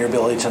important than your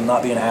ability to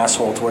not be an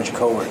asshole towards your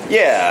coworker.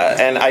 Yeah,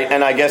 and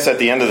I guess at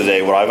the end of the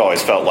day, what I've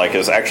always felt like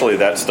is actually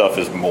that stuff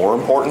is more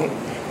important.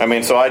 I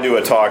mean, so I do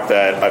a talk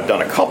that I've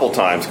done a couple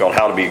times called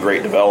How to Be a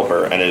Great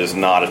Developer, and it is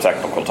not a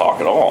technical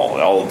talk at all.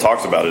 All it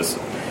talks about is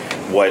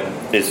what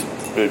is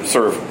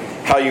sort of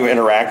how you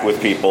interact with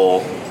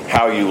people,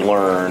 how you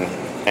learn,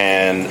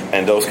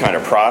 and those kind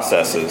of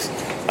processes.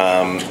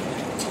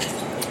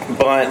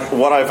 But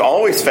what I've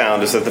always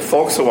found is that the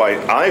folks who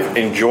I've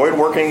enjoyed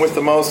working with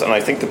the most, and I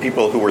think the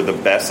people who were the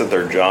best at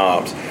their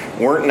jobs,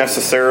 weren't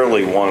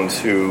necessarily ones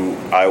who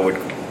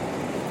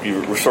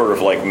you were sort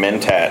of like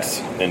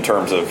mentats in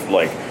terms of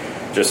like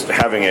just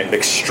having an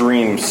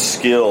extreme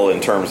skill in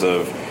terms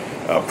of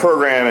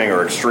programming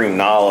or extreme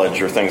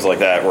knowledge or things like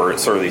that, where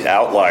it's sort of these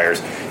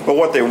outliers. But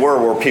what they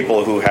were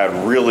people who had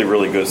really,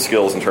 really good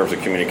skills in terms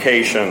of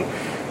communication,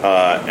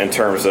 in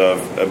terms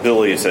of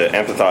ability to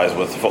empathize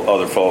with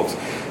other folks,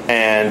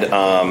 and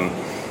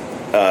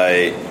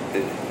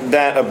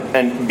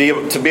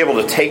to be able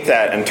to take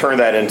that and turn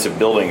that into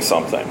building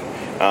something.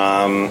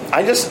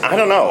 I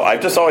don't know.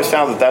 I've just always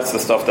found that that's the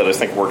stuff that I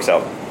think works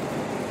out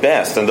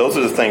best, and those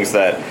are the things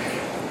that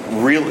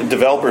real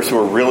developers who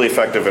are really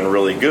effective and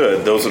really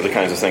good. Those are the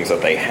kinds of things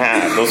that they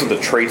have. Those are the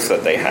traits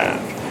that they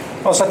have.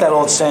 Well, it's like that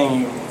old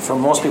saying, for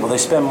most people, they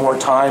spend more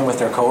time with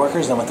their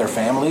coworkers than with their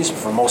families,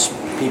 for most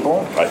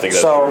people. I think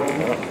that's so. True.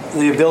 Yeah.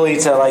 The ability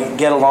to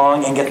get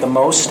along and get the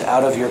most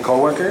out of your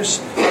coworkers,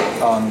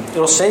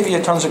 it'll save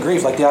you tons of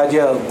grief. Like the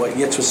idea of what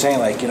Yitz was saying,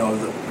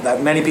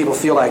 that many people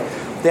feel like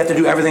they have to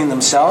do everything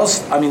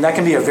themselves. I mean, that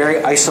can be a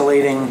very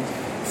isolating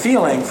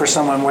feeling for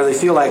someone where they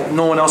feel like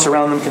no one else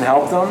around them can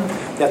help them.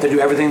 They have to do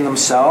everything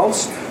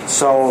themselves.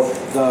 So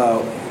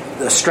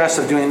the stress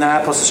of doing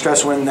that, plus the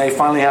stress when they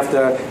finally have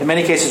to, in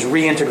many cases,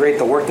 reintegrate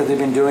the work that they've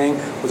been doing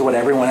with what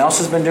everyone else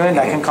has been doing,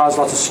 that can cause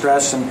lots of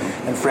stress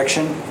and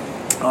friction.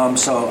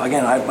 So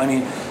again, I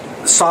mean,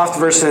 soft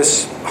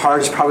versus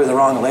hard is probably the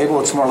wrong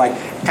label. It's more like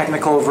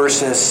technical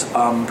versus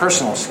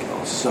personal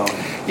skills. So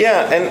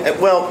yeah, and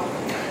well,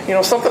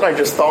 something I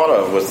just thought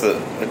of was that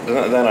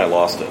then I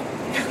lost it.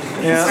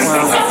 Yeah.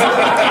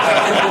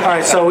 Well. All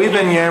right. So we've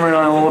been yammering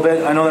on a little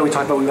bit. I know that we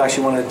talked about we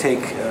actually want to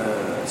take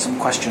some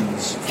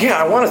questions. Yeah,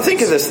 I want to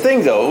think of this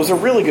thing though. It was a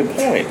really good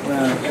point.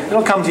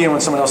 It'll come to you when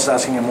someone else is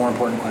asking a more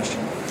important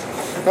question.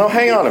 Oh,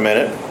 hang on a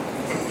minute.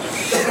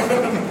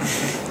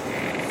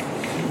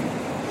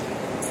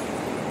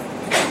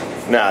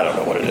 No, I don't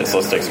know what it is.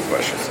 Let's take some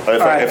questions.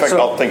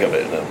 I'll think of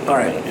it in a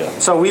minute. Yeah.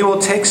 So we will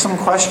take some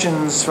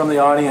questions from the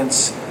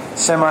audience.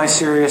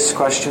 Semi-serious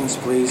questions,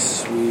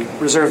 please. We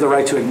reserve the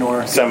right to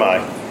ignore.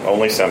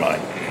 Only semi.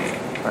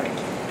 All right.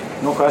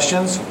 No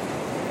questions?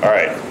 All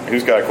right.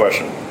 Who's got a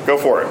question? Go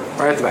for it.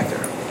 Right at the back there.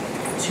 Do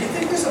you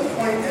think there's a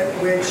point at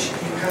which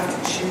you have to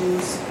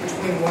choose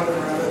between one or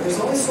another, there's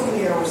only so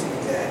many hours in the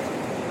day.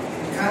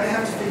 You kind of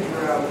have to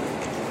figure out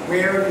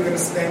where you're going to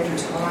spend your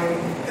time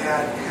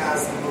that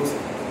has the most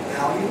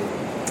value. I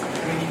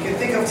mean, you can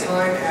think of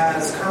time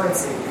as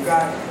currency. You've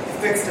got a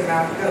fixed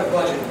amount, you've got a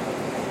budget,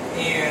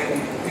 and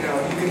you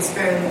can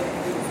spend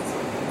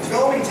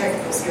developing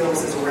technical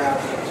skills is a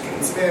rabbit hole. You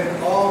can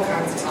spend all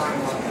kinds of time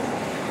on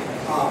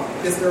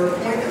that. Is there a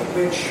point at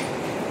which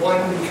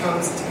one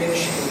becomes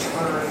diminishing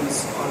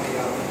returns on the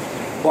other?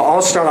 Well,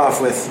 I'll start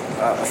off with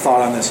a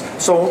thought on this.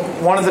 So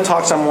one of the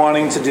talks I'm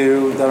wanting to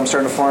do, that I'm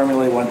starting to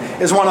formulate one,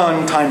 is one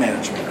on time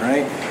management,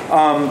 right?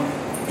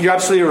 You're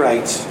absolutely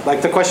right.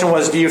 Like the question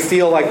was, do you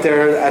feel like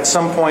there at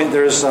some point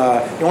there's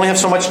you only have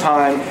so much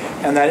time,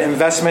 and that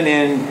investment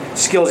in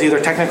skills,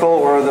 either technical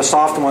or the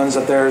soft ones,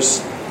 that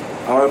there's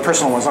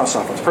personal ones, not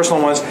soft ones,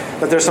 personal ones,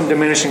 that there's some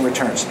diminishing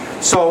returns.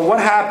 So what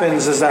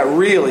happens is that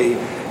really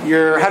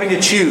you're having to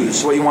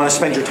choose what you want to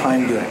spend your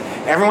time doing.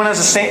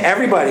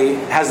 Everybody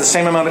has the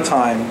same amount of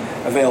time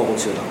available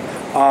to them.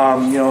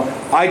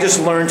 I just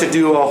learned to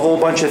do a whole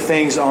bunch of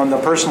things on the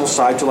personal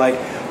side to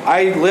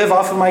I live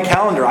off of my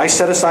calendar. I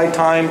set aside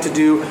time to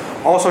do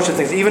all sorts of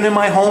things, even in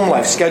my home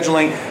life,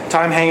 scheduling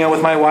time hanging out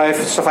with my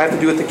wife, stuff I have to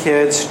do with the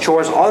kids,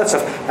 chores, all that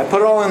stuff. I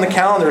put it all in the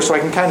calendar so I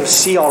can kind of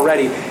see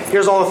already,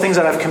 here's all the things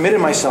that I've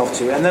committed myself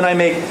to. And then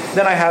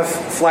I have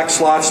flex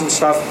slots and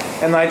stuff,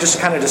 and I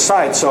just kind of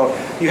decide. So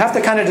you have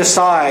to kind of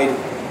decide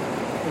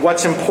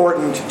what's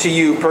important to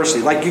you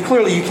personally. You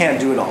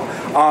can't do it all.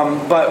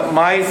 But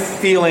my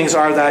feelings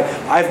are that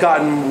I've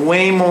gotten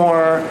way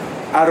more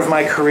out of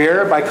my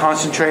career by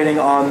concentrating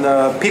on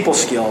the people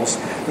skills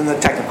than the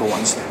technical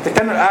ones.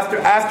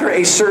 After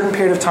a certain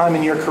period of time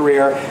in your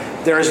career,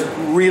 there is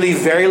really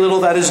very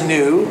little that is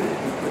new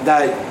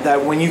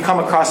that when you come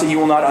across it, you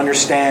will not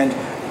understand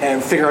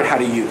and figure out how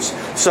to use.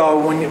 So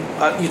when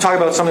you talk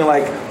about something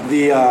like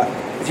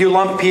if you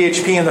lump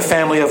PHP in the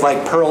family of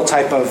Perl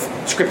type of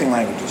scripting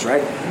languages,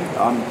 right?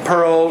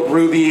 Perl,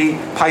 Ruby,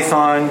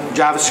 Python,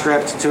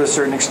 JavaScript to a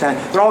certain extent,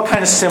 they're all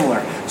kind of similar.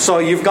 So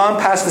you've gone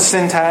past the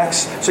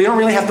syntax, so you don't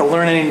really have to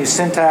learn any new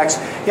syntax.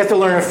 You have to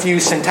learn a few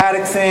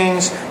syntactic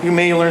things. You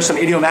may learn some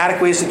idiomatic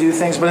ways to do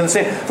things, but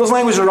those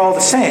languages are all the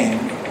same.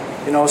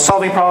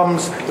 Solving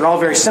problems, they're all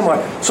very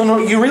similar. So no,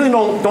 you really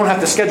don't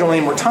have to schedule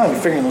any more time in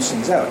figuring those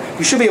things out.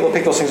 You should be able to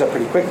pick those things up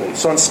pretty quickly.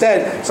 So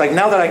instead, it's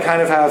now that I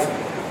kind of have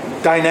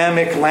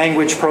dynamic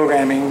language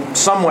programming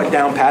somewhat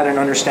down pat and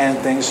understand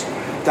things,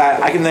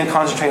 that I can then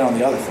concentrate on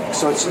the other things.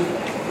 So it's. Would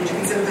you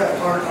consider that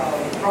part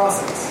of the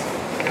process?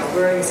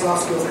 Learning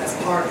soft skills as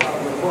part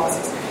of the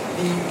process.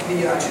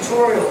 The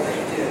tutorial that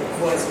you did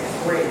was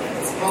great.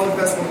 It's probably the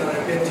best one that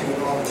I've been to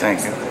in all the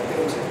times that I've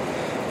been to.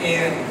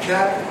 And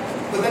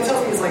what that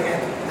tells me is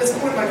at this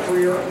point in my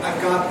career, I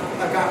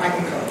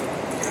can code.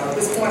 At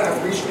this point,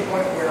 I've reached the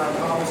point where I'm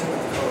competent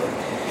with code.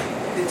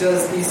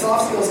 Does the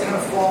soft skills kind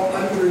of fall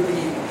under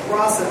the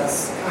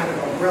process kind of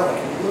umbrella?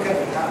 Can you look at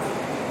it that way?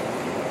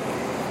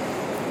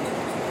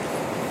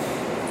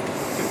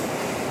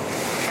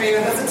 I mean,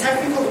 that's a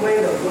technical way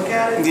to look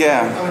at it.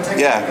 Yeah. I'm a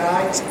technical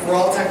guy. We're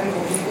all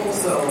technical people,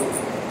 so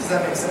does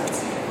that make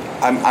sense?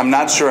 I'm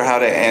not sure how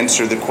to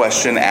answer the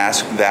question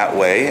asked that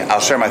way.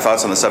 I'll share my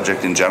thoughts on the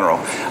subject in general.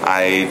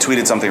 I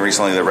tweeted something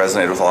recently that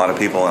resonated with a lot of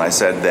people, and I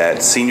said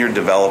that senior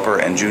developer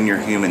and junior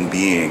human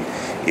being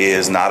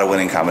is not a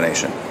winning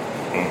combination.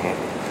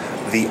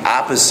 Mm-hmm. The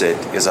opposite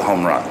is a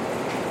home run.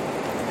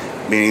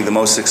 Meaning the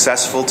most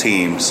successful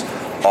teams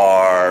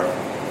are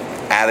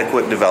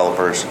adequate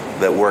developers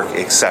that work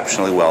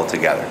exceptionally well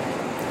together.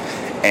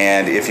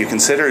 And if you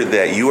consider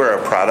that you are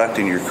a product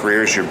and your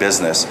career is your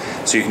business,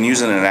 so you can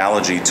use an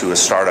analogy to a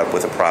startup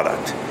with a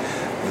product.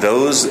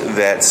 Those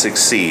that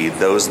succeed,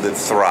 those that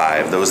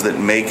thrive, those that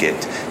make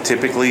it,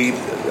 typically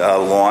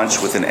launch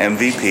with an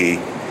MVP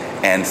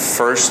and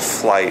first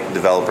flight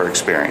developer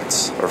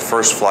experience or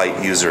first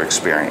flight user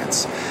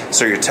experience.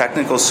 So your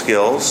technical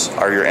skills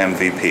are your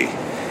MVP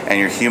and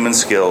your human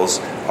skills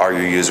are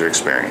your user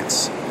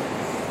experience.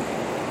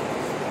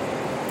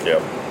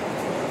 Yep.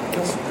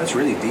 That's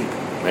really deep.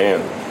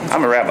 Man.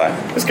 I'm a rabbi.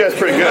 This guy's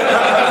pretty good.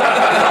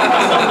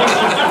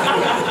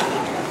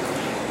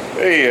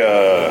 Hey,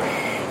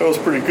 that was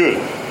pretty good.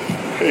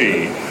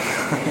 Hey.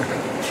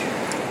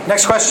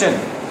 Next question.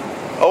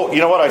 Oh, you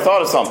know what? I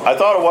thought of something. I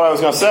thought of what I was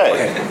going to say.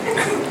 Okay.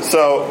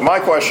 So my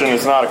question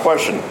is not a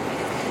question.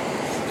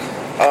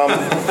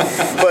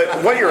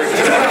 But what you're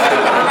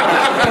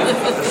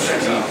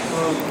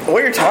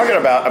talking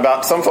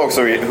about some folks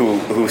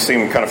who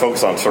seem kind of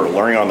focused on sort of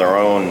learning on their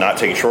own, not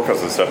taking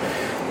shortcuts and stuff.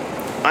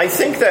 I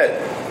think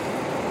that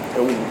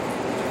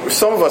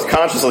some of us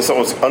consciously, some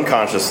of us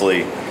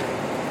unconsciously,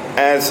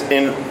 as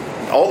in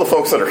all the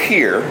folks that are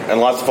here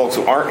and lots of folks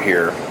who aren't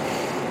here,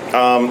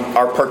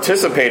 are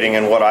participating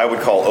in what I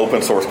would call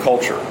open source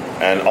culture.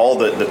 And all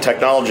the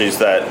technologies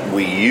that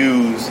we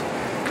use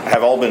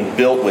have all been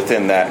built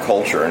within that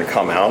culture and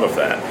come out of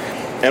that.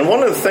 And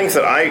one of the things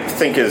that I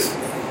think is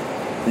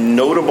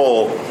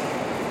notable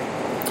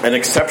and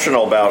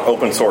exceptional about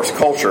open source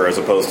culture, as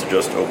opposed to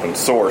just open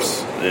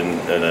source in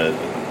a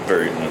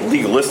very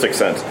legalistic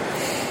sense,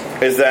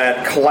 is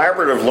that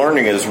collaborative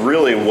learning is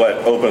really what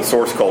open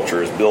source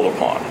culture is built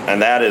upon,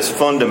 and that is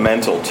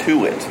fundamental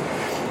to it.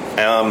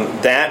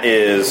 That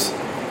is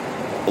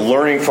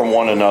learning from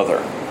one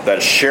another. That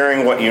is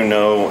sharing what you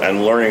know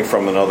and learning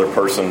from another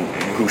person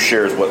who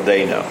shares what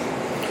they know.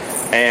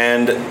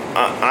 And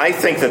I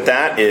think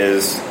that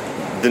is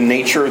the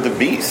nature of the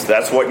beast.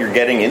 That's what you're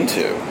getting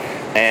into.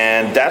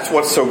 And that's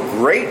what's so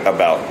great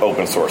about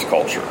open source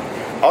culture.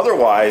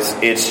 Otherwise,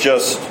 it's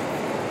just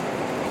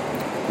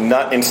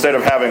not, instead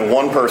of having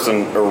one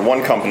person or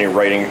one company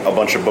writing a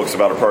bunch of books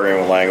about a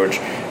programming language,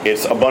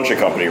 it's a bunch of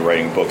companies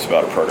writing books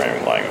about a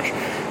programming language.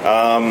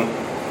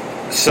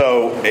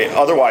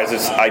 Otherwise,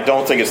 I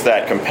don't think it's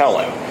that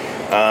compelling.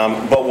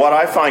 But what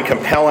I find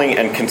compelling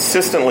and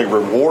consistently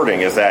rewarding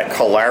is that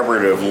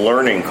collaborative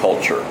learning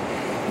culture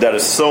that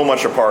is so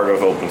much a part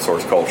of open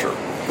source culture.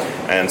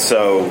 And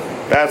so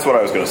that's what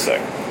I was going to say.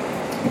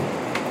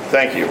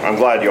 Thank you. I'm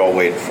glad you all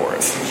waited for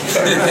it.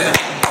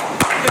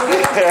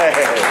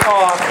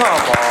 Oh,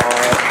 come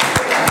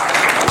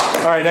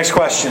on. All right, next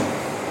question.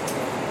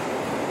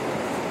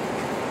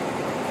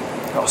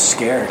 Oh,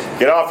 scared.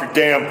 Get off your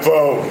damn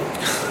phone.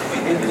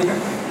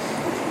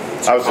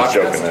 I was just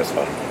joking. That's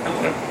fine.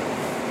 Yeah.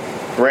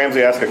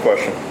 Ramsey, ask a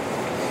question.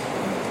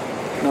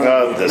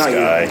 This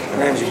guy.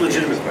 Ramsey.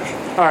 Legitimate question.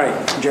 All right,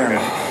 Jeremy.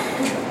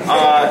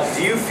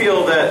 Do you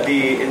feel that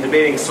in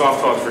debating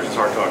soft talks versus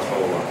hard talks,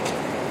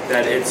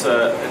 that it's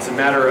a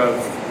matter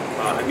of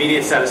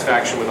immediate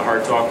satisfaction with a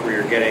hard talk where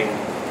you're getting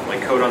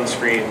like code on the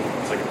screen,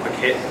 it's like a quick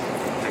hit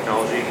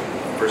technology,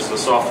 versus a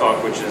soft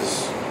talk which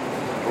is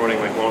promoting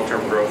like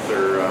long-term growth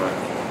or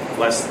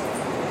less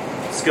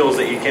skills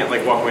that you can't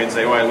like walk away and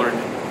say, oh, I learned.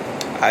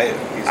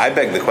 I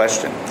beg the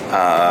question.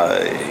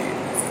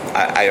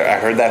 I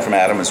heard that from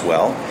Adam as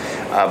well,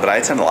 but I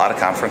attend a lot of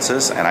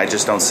conferences and I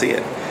just don't see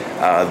it.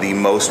 The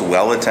most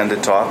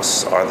well-attended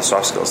talks are the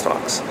soft skills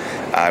talks.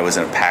 I was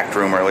in a packed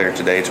room earlier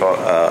today, a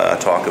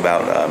talk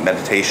about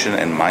meditation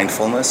and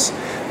mindfulness,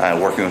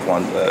 working with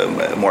one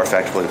more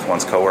effectively with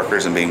one's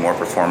coworkers and being more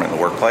performant in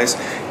the workplace.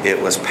 It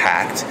was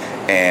packed,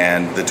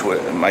 and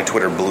my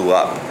Twitter blew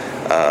up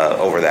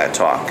over that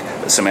talk.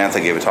 Samantha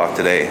gave a talk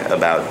today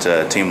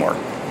about teamwork.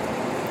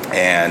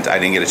 And I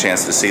didn't get a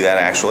chance to see that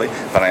actually,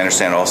 but I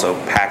understand also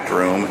packed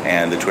room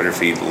and the Twitter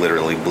feed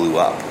literally blew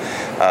up.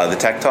 The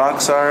tech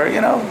talks are,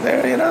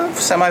 they're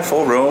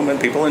semi-full room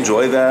and people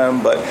enjoy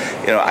them, but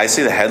I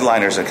see the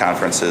headliners at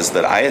conferences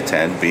that I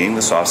attend being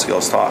the soft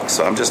skills talks.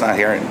 So I'm just not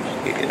hearing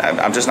it.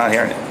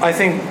 I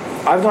think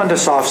I've gone to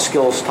soft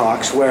skills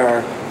talks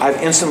where I've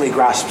instantly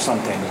grasped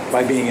something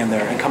by being in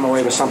there and come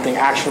away with something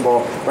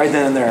actionable right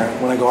then and there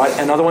when I go out.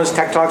 And other ones,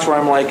 tech talks, where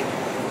I'm like,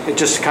 it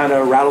just kind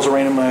of rattles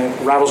around in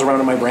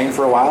my brain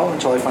for a while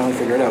until I finally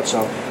figure it out.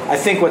 So I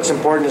think what's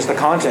important is the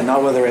content,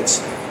 not whether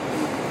it's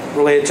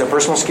related to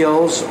personal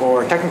skills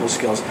or technical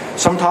skills.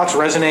 Some talks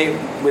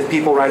resonate with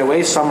people right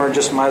away. Some are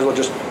just they might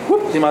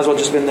as well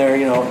just been there,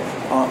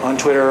 on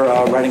Twitter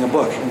writing a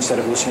book instead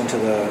of listening to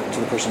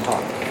the person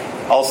talk.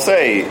 I'll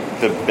say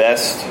the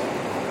best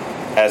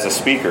as a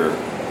speaker,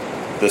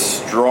 the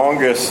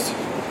strongest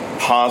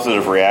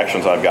positive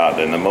reactions I've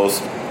gotten and the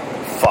most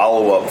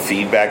follow-up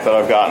feedback that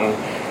I've gotten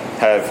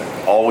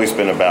have always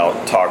been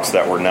about talks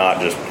that were not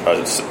just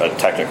a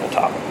technical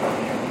topic.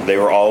 They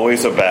were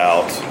always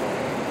about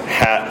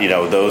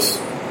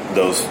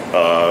those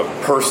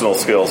personal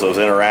skills, those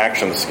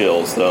interaction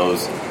skills,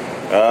 those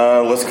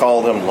let's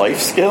call them life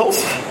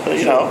skills.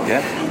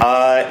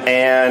 Yeah.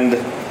 And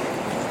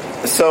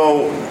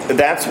so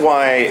that's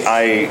why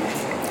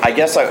I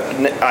guess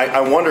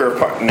I wonder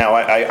if now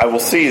I will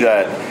see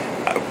that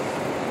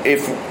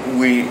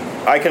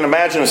I can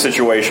imagine a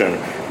situation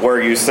where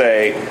you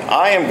say,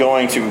 I am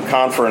going to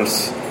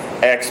conference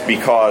X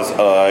because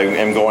I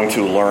am going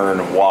to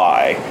learn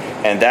Y,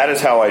 and that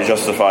is how I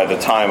justify the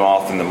time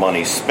off and the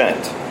money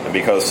spent,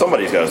 because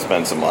somebody's got to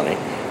spend some money,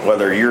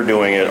 whether you're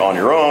doing it on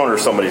your own or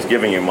somebody's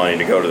giving you money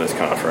to go to this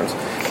conference.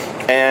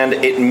 And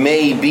it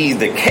may be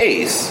the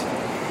case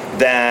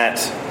that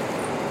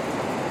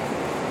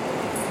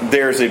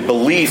there's a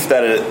belief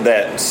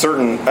that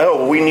certain,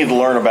 we need to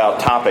learn about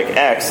topic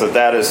X,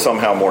 that is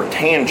somehow more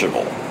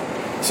tangible.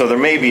 So there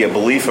may be a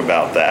belief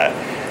about that.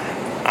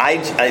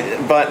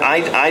 But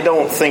I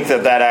don't think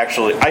that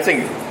actually, I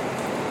think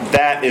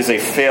that is a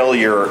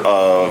failure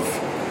of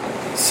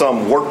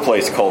some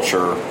workplace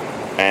culture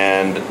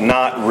and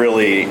not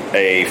really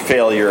a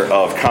failure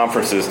of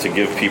conferences to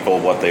give people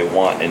what they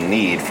want and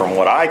need from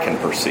what I can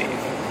perceive.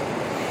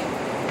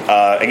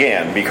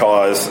 Again,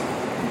 because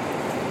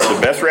the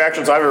best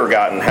reactions I've ever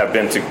gotten have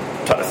been to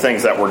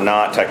things that were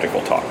not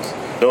technical talks.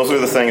 Those are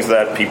the things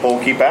that people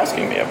keep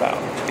asking me about.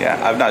 Yeah,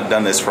 I've not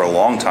done this for a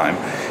long time,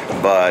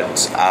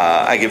 but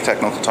I give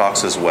technical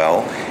talks as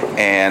well,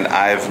 and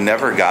I've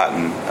never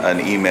gotten an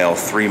email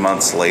 3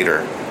 months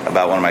later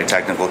about one of my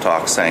technical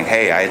talks saying,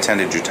 hey, I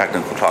attended your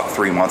technical talk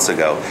 3 months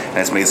ago, and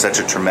it's made such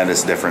a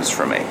tremendous difference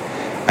for me.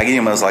 I get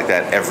emails like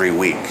that every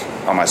week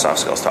on my soft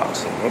skills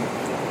talks.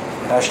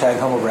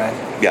 #humblebrag.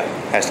 Yeah,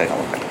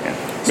 #humblebrag, yeah.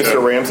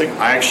 Mr. Ramsey?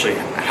 I actually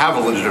have a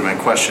legitimate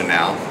question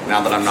now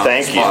that I'm not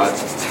Thank on the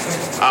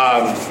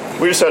spot.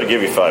 We just had to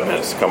give you 5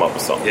 minutes to come up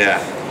with something. Yeah.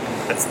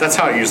 That's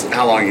how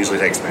long it usually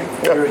takes me.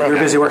 You're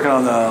busy working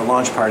on the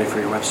launch party for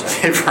your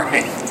website.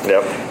 Right.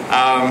 Yep.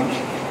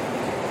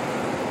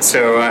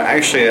 So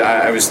actually,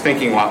 I was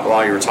thinking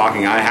while you were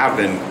talking, I have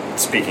been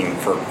speaking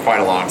for quite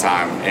a long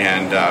time,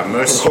 and I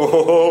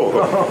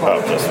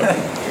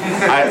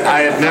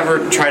had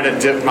never tried to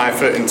dip my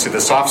foot into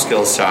the soft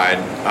skills side.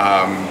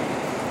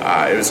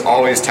 It was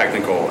always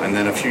technical, and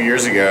then a few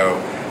years ago,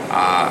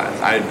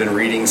 I had been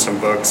reading some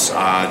books.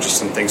 Just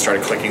some things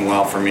started clicking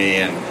well for me,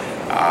 and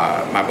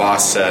my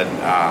boss said,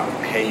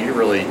 "Hey, you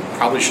really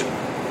probably should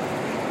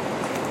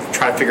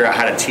try to figure out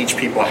how to teach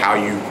people how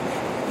you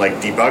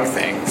debug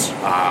things."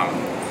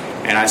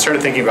 And I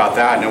started thinking about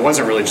that, and it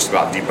wasn't really just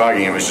about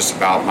debugging. It was just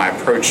about my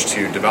approach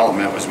to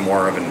development was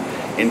more of an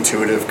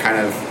intuitive kind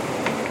of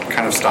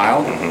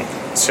style. Mm-hmm.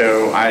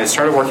 So I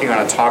started working on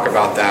a talk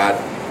about that,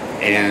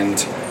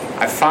 and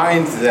I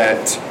find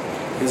that.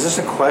 Is this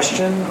a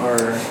question or?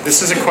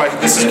 This is a question.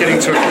 This is getting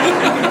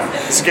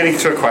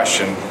to a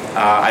question.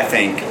 I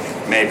think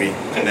maybe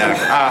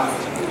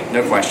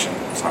no question.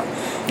 Sorry.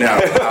 No.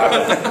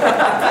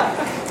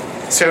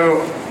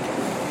 So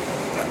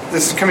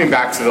this is coming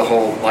back to the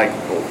whole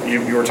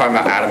you were talking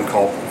about Adam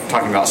Culp,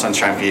 talking about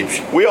Sunshine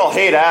PHP. We all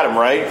hate Adam,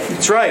 right?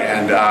 That's right.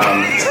 And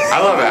I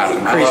love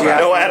Adam.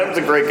 No, Adam's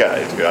a great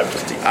guy. He's good.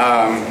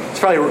 I'm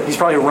just he's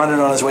probably running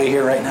on his way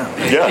here right now.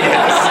 Yeah.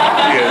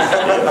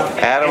 Yes.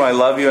 Adam, I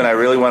love you, and I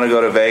really want to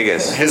go to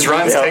Vegas. His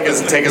runs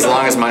take as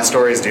long as my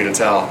stories do to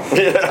tell.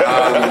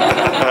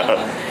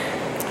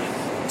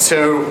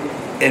 So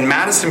in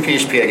Madison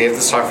PHP, I gave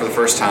this talk for the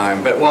first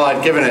time, but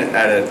I'd given it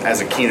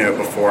as a keynote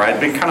before. I'd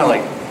been kind of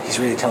he's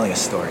really telling a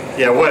story.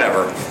 Yeah,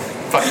 whatever.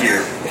 Fuck you. All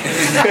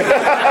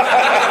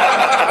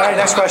right,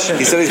 next question.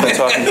 He said he's been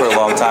talking for a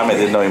long time. I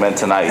didn't know he meant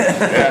tonight.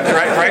 Yeah,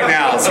 right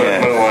now is what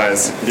it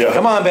was. Yeah.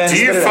 Come on, Ben. Do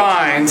you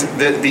find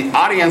that the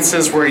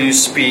audiences where you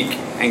speak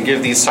and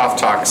give these soft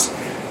talks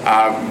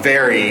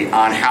vary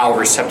on how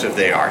receptive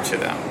they are to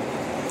them?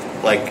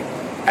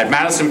 At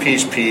Madison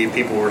PHP,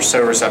 people were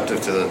so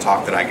receptive to the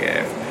talk that I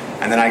gave.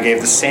 And then I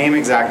gave the same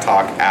exact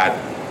talk at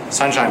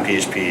Sunshine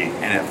PHP,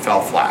 and it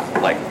fell flat,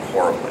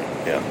 horribly.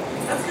 Yeah.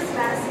 That's because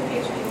Madison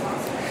PHP is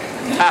awesome.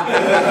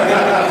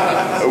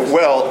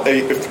 Well,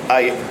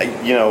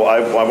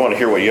 I want to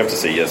hear what you have to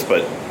say, yes,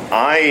 but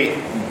I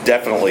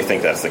definitely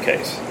think that's the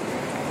case.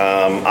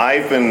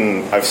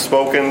 I've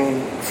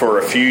spoken for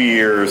a few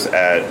years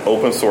at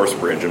Open Source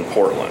Bridge in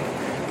Portland,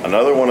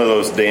 another one of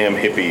those damn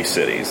hippie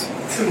cities,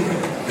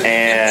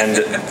 and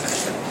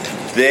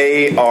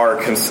they are.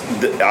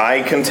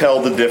 I can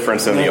tell the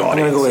difference in the audience. I'm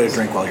going to go get a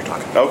drink while you're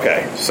talking.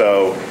 Okay,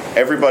 so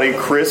everybody,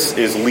 Chris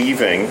is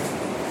leaving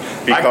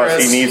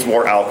because he needs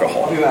more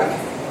alcohol. I'll be back.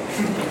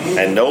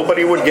 And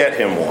nobody would get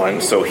him one,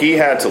 so he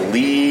had to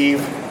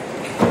leave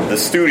the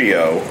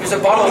studio. There's a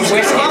bottle of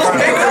whiskey from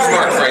Baker's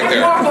Mark right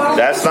there.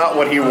 That's not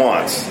what he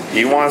wants.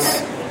 He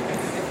wants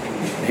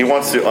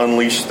to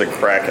unleash the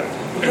Kraken.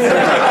 You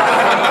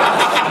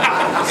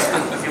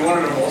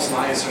wanted a Molson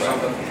Ice or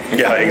something?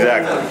 Yeah,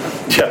 exactly.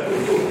 Yeah.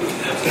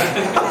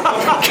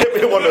 Get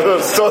me one of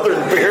those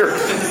Southern beers.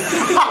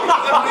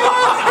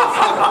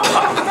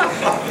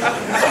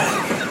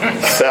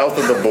 South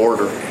of the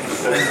border.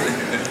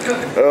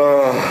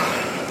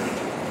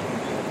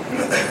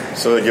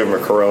 So they give him a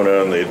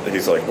Corona, and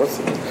he's like, "What's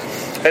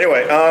this?"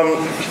 Anyway,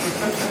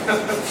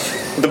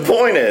 the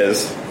point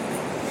is,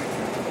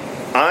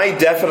 I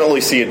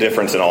definitely see a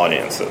difference in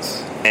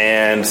audiences.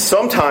 And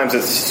sometimes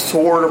it's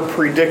sort of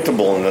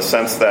predictable in the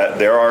sense that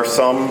there are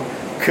some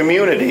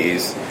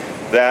communities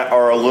that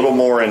are a little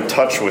more in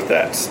touch with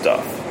that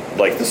stuff.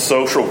 Like the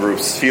social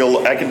groups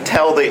I can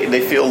tell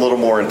they feel a little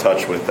more in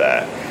touch with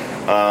that.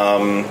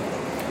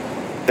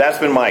 That's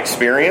been my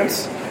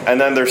experience. And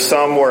then there's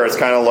some where it's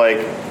kind of like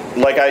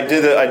I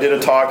did a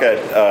talk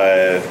at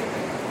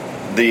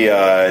the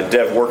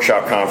Dev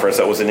Workshop Conference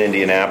that was in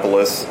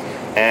Indianapolis.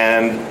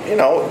 And,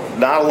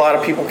 not a lot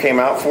of people came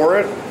out for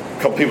it. A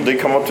couple people did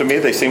come up to me.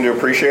 They seem to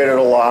appreciate it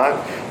a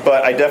lot.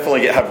 But I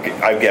definitely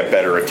get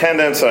better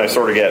attendance, and I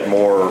sort of get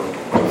more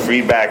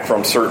feedback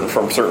from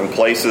certain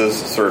places,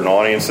 certain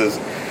audiences.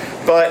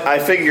 But I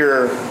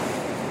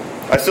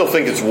still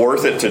think it's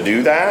worth it to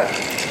do that.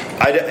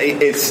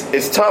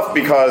 It's tough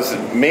because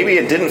maybe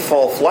it didn't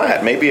fall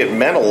flat. Maybe it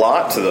meant a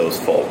lot to those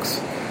folks.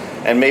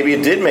 And maybe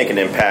it did make an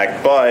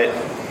impact, but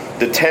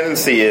the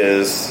tendency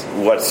is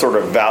what's sort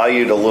of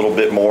valued a little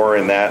bit more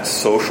in that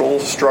social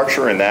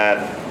structure, in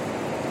that,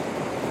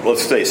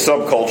 let's say,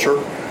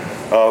 subculture,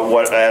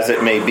 as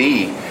it may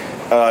be,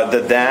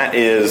 that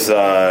is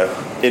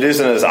it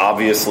isn't as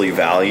obviously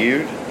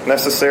valued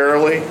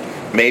necessarily.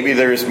 Maybe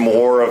there's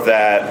more of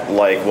that,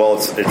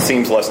 it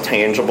seems less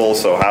tangible,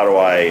 so how do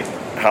I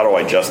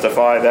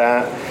justify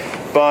that?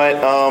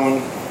 But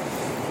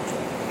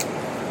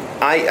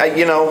I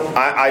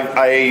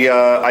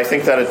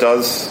think that it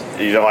does.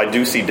 I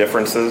do see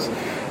differences.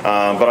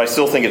 But I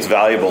still think it's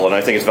valuable, and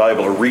I think it's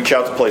valuable to reach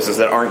out to places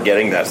that aren't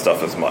getting that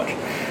stuff as much.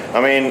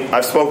 I mean,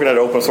 I've spoken at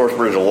Open Source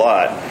Bridge a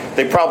lot.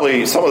 They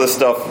probably, some of the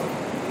stuff,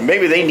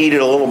 maybe they need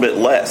it a little bit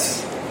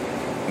less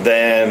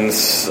than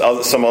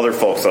some other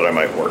folks that I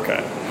might work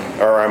at,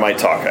 or I might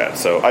talk at.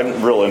 So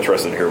I'm real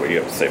interested to hear what you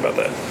have to say about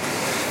that.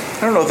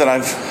 I don't know that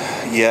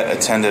I've yet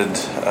attended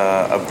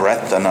a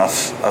breadth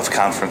enough of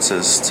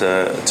conferences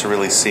to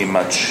really see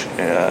much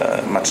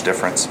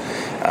difference.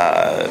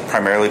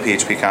 Primarily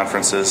PHP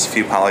conferences,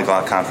 few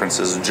polyglot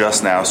conferences,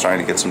 just now starting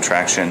to get some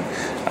traction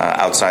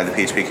outside the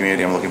PHP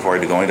community. I'm looking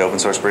forward to going to Open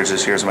Source Bridge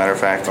this year, as a matter of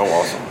fact. Oh,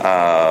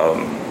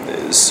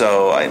 awesome.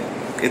 So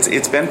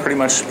it's been pretty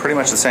much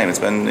the same. It's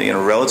been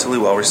relatively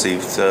well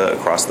received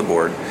across the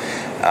board.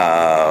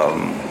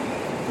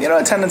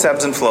 Attendance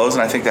ebbs and flows,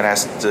 and I think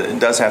that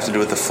does have to do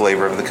with the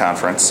flavor of the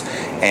conference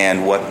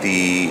and what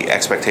the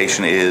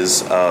expectation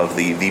is of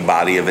the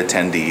body of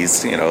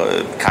attendees.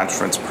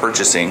 Conference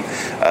purchasing,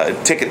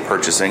 ticket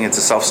purchasing, it's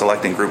a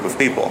self-selecting group of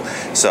people.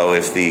 So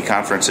if the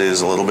conference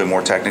is a little bit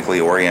more technically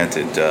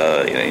oriented,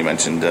 you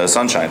mentioned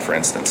Sunshine, for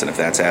instance, and if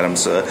that's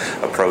Adam's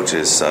approach,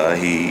 is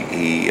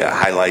he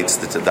highlights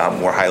the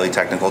more highly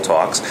technical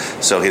talks,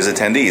 so his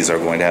attendees are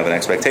going to have an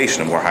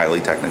expectation of more highly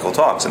technical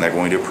talks, and they're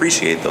going to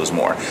appreciate those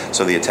more.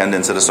 So the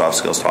attendance at a soft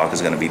skills talk is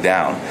going to be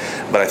down.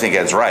 But I think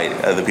Ed's right.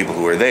 The people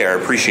who are there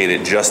appreciate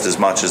it just as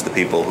much as the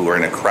people who are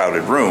in a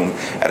crowded room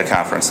at a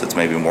conference that's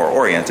maybe more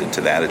oriented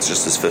to that. It's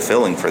just as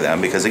fulfilling for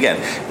them because, again,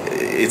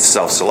 it's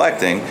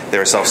self-selecting.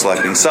 They're a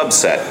self-selecting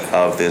subset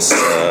of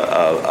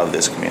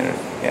this community.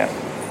 Yeah.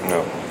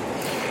 No.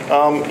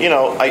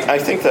 I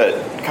think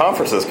that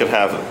conferences can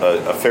have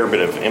a fair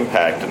bit of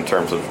impact in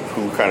terms of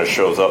who kind of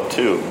shows up,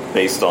 too,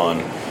 based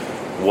on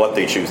what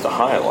they choose to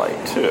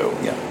highlight, too.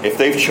 Yeah. If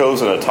they've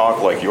chosen a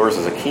talk like yours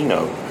as a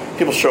keynote,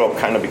 people show up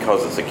kind of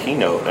because it's a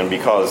keynote and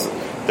because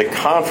the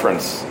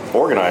conference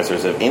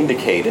organizers have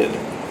indicated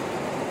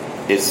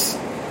it's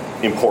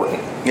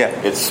important. Yeah.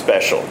 It's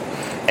special.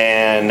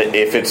 And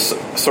if it's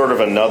sort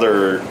of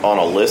another on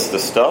a list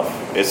of stuff,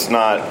 it's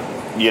not,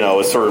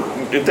 it's sort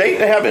of, they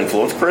have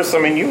influence. Chris, I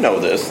mean, you know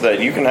this, that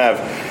you can have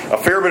a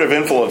fair bit of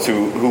influence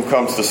who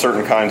comes to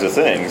certain kinds of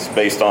things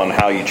based on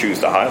how you choose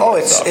to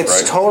highlight stuff, it's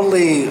right?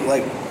 Totally,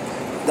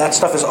 that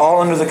stuff is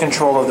all under the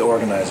control of the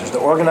organizers. The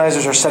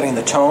organizers are setting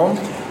the tone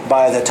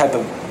by the type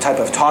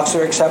of talks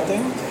they're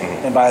accepting,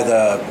 and by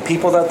the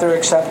people that they're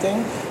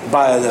accepting,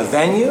 by the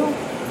venue,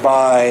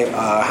 by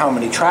how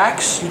many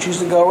tracks you choose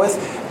to go with,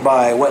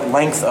 by what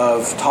length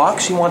of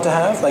talks you want to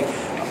have.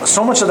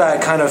 So much of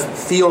that kind of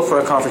feel for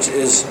a conference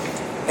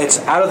it's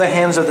out of the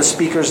hands of the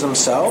speakers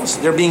themselves.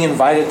 They're being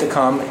invited to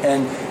come,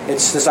 and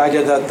it's this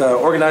idea that the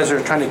organizers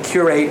are trying to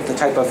curate the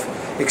type of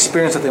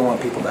experience that they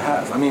want people to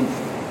have. I mean,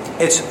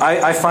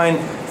 I find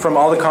from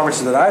all the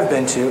conferences that I've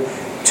been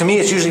to me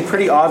it's usually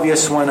pretty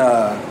obvious when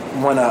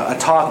a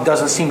talk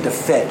doesn't seem to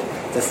fit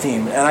the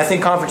theme. And I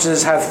think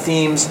conferences have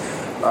themes.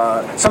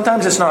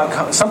 Sometimes it's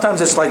not. Sometimes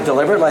it's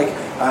deliberate.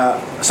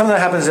 Something that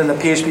happens in the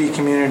PHP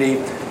community.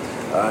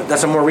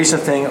 That's a more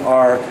recent thing.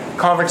 Are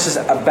conferences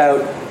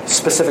about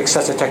specific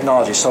sets of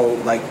technology? So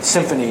like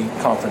Symfony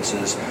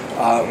conferences,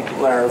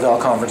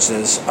 Laravel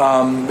conferences,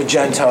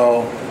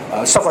 Magento,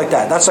 stuff like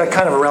that. That's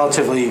kind of a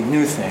relatively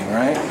new thing,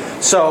 right?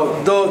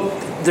 So though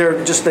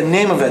they're just the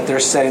name of it, they're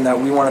saying that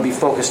we want to be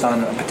focused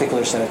on a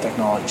particular set of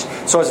technologies.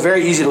 So it's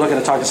very easy to look at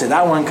a talk and say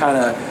that one kind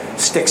of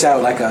sticks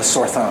out like a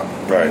sore thumb.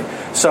 Right.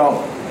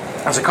 So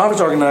as a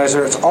conference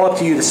organizer, it's all up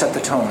to you to set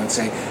the tone and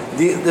say,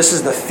 this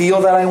is the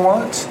feel that I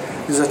want.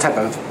 These are the type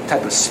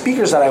of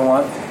speakers that I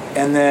want,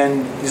 and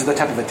then these are the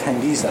type of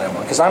attendees that I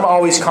want. Because I'm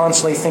always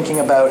constantly thinking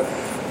about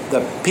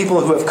the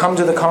people who have come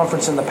to the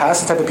conference in the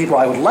past, the type of people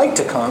I would like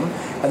to come,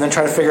 and then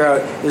try to figure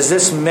out, is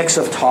this mix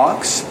of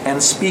talks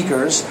and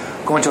speakers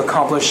going to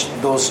accomplish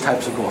those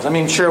types of goals? I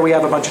mean, sure, we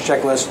have a bunch of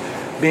checklists.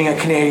 Being a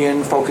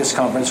Canadian-focused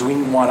conference, we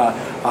want a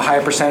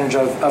higher percentage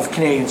of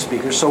Canadian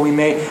speakers. So we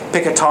may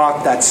pick a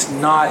talk that's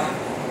not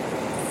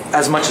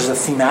as much as a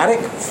thematic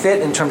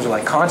fit in terms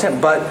of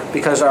content, but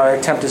because our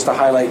attempt is to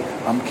highlight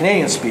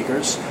Canadian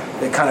speakers,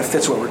 it kind of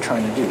fits what we're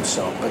trying to do.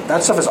 So, but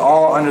that stuff is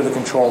all under the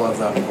control of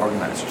the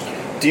organizers.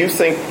 Do you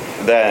think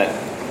that,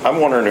 I'm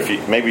wondering if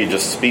you maybe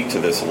just speak to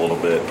this a little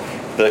bit,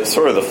 that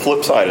sort of the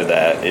flip side of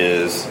that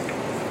is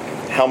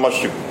how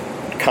much do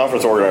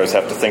conference organizers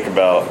have to think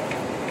about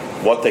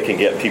what they can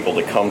get people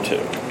to come to?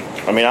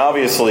 I mean,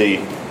 obviously,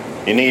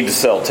 you need to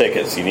sell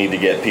tickets. You need to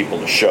get people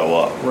to show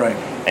up. Right.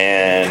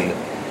 And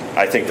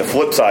I think the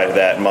flip side of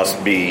that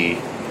must be,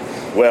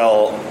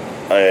 what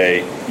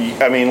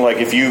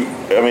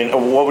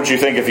would you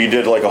think if you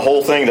did a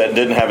whole thing that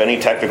didn't have any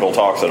technical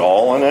talks at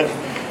all in it?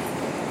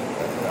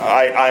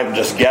 I'm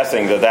just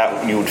guessing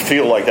that you would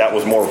feel like that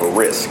was more of a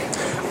risk.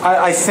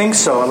 I think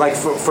so.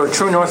 For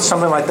True North,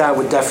 something like that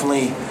would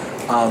definitely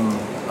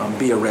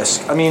be a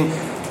risk. I mean,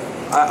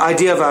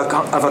 idea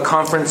of a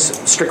conference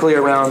strictly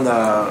around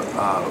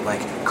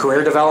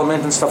career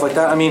development and stuff like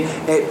that. I mean,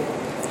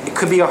 it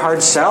could be a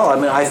hard sell. I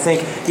mean, I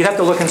think you'd have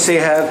to look and see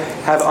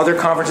have other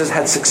conferences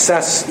had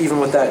success even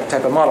with that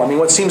type of model. I mean,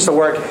 what seems to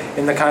work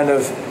in the kind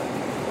of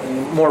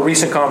more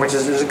recent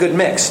conferences, there's a good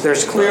mix.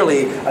 There's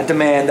clearly a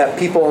demand that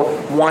people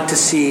want to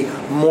see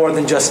more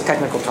than just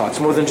technical talks,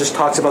 more than just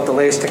talks about the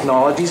latest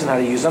technologies and how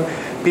to use them.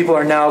 People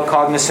are now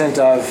cognizant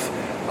of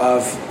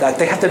that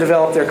they have to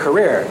develop their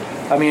career.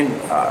 I mean,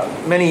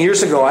 many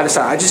years ago, I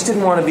decided I just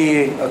didn't want to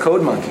be a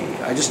code monkey.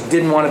 I just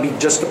didn't want to be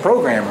just a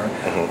programmer.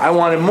 I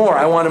wanted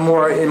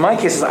more. In my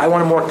cases, I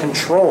wanted more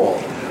control.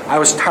 I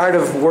was tired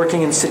of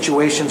working in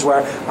situations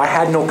where I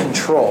had no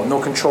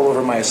control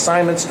over my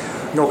assignments,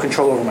 no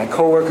control over my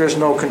coworkers,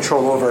 no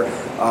control over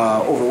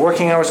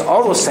working hours,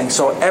 all those things.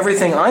 So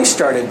everything I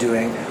started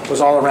doing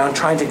was all around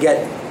trying to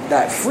get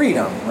that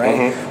freedom,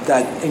 right?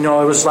 That, it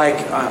was like,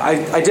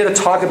 I did a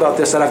talk about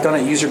this that I've done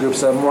at user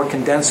groups, a more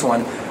condensed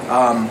one,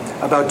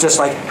 about just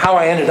like how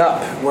I ended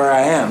up where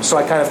I am. So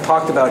I kind of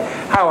talked about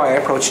how I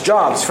approach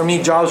jobs. For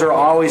me, jobs are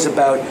always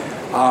about,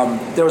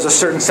 there was a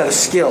certain set of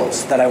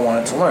skills that I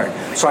wanted to learn.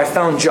 So I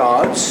found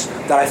jobs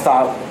that I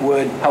thought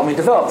would help me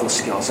develop those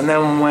skills. And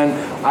then when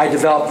I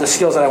developed the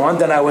skills that I wanted,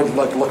 then I would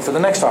look for the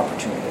next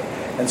opportunity.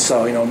 And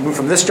so, moved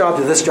from this job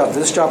to this job to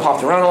this job,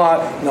 hopped around a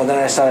lot. Then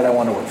I decided I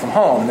want to work from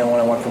home. And then when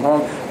I work from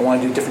home, I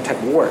want to do a different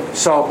type of work.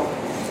 So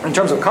in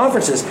terms of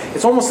conferences,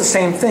 it's almost the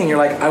same thing. You're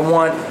like, I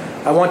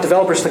want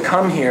developers to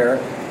come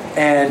here,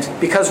 and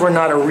because we're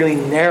not a really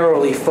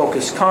narrowly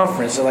focused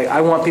conference, so like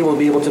I want people to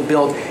be able to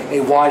build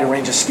a wider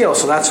range of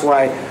skills. So that's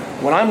why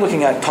when I'm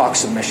looking at talk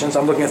submissions,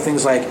 I'm looking at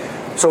things like,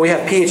 so we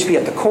have PHP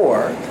at the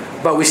core,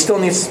 but we still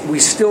need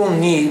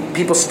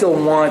people still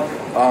want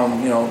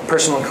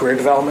personal and career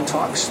development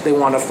talks. They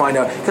want to find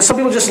out, because some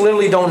people just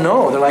literally don't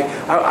know. They're like,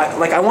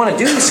 I want to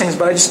do these things,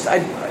 but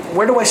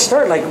where do I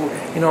start? Like,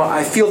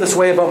 I feel this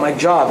way about my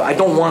job. I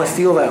don't want to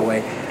feel that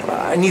way.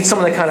 I need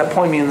someone to kind of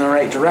point me in the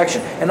right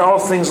direction. And all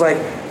things like,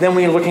 then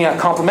we're looking at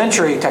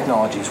complementary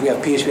technologies. We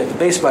have PHP at the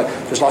base, but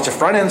there's lots of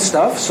front-end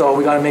stuff, so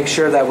we got to make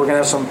sure that we're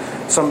going to have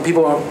some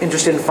people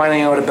interested in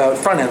finding out about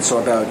front-end, so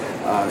about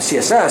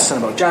CSS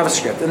and about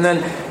JavaScript. And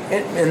then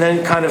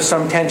kind of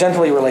some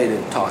tangentially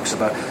related talks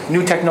about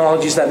new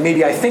technologies that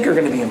maybe I think are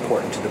going to be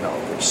important to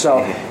developers.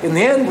 So in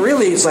the end,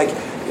 really, it's like,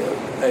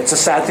 it's a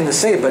sad thing to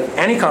say, but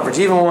any conference,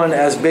 even one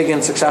as big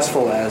and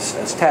successful as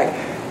tech,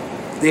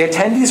 the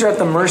attendees are at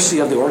the mercy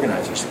of the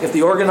organizers. If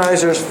the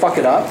organizers fuck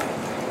it up,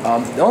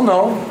 they'll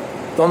know.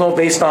 They'll know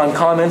based on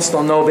comments.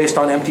 They'll know based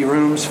on empty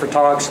rooms for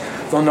talks.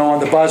 They'll know on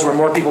the buzz where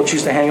more people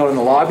choose to hang out in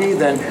the lobby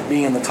than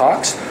being in the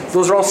talks.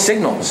 Those are all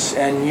signals,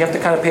 and you have to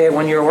kind of pay,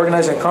 when you're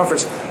organizing a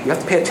conference, you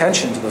have to pay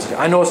attention to those.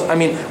 I notice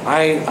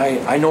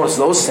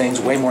those things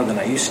way more than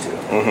I used to.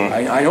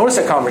 I notice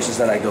at conferences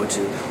that I go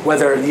to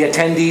whether the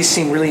attendees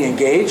seem really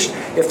engaged,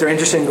 if they're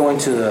interested in going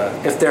to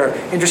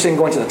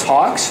the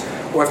talks,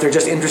 or if they're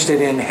just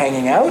interested in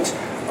hanging out.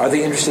 Are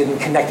they interested in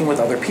connecting with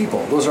other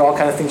people? Those are all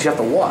kind of things you have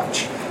to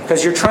watch.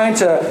 Because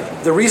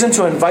the reason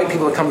to invite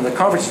people to come to the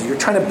conferences, you're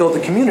trying to build the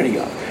community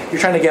up.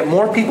 You're trying to get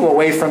more people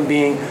away from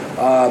being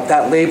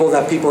that label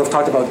that people have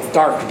talked about,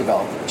 dark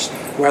developers,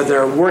 where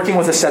they're working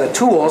with a set of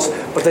tools,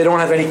 but they don't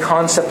have any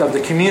concept of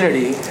the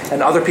community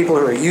and other people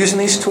who are using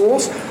these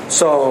tools.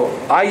 So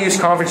I use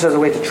conferences as a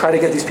way to try to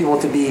get these people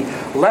to be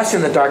less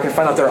in the dark and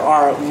find out there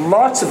are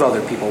lots of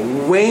other people,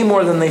 way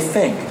more than they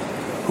think,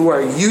 who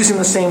are using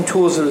the same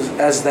tools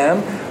as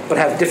them, but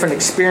have different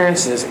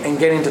experiences, and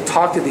getting to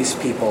talk to these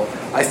people,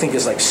 I think,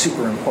 is like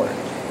super important.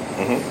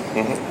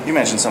 You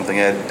mentioned something,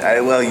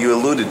 Ed. You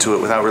alluded to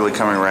it without really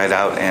coming right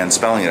out and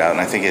spelling it out,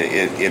 and I think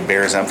it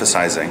bears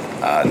emphasizing.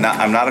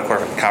 I'm not a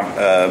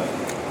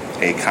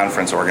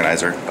conference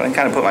organizer, but I can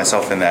kind of put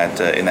myself in that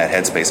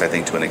headspace, I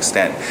think, to an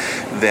extent,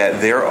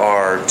 that there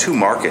are two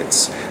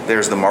markets.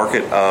 There's the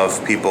market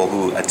of people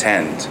who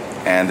attend,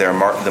 and there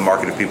are the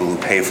market of people who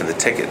pay for the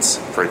tickets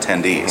for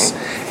attendees.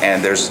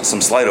 And there's some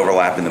slight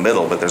overlap in the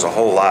middle, but there's a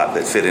whole lot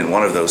that fit in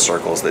one of those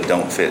circles that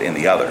don't fit in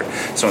the other.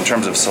 So in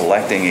terms of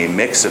selecting a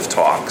mix of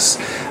talks,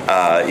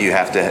 you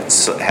have to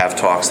have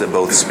talks that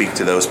both speak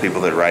to those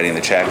people that are writing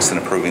the checks and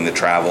approving the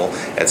travel,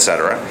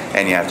 etc.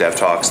 And you have to have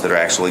talks that are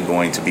actually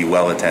going to be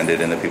well attended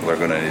and that people are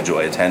going to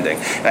enjoy attending.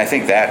 And I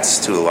think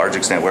that's, to a large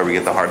extent, where we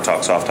get the hard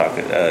talk, soft talk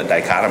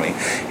dichotomy,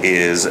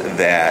 is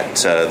that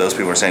those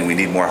people are saying we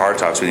need more hard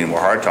talks, we need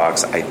more hard talks.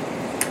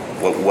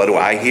 What do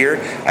I hear?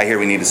 I hear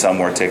we need to sell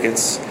more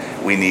tickets.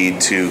 We need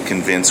to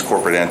convince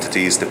corporate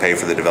entities to pay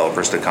for the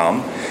developers to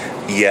come.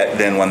 Yet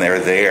then when they're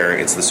there,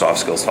 it's the soft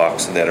skills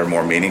talks that are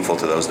more meaningful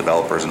to those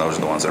developers, and those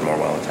are the ones that are more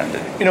well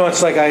attended.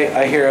 It's like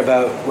I hear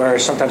about where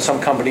sometimes some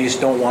companies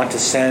don't want to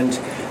send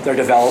their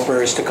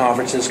developers to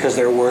conferences because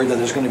they're worried that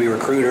there's going to be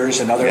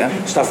recruiters and other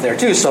stuff there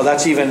too. So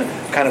that's even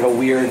kind of a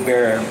weird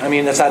barrier. I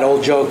mean, that's that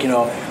old joke,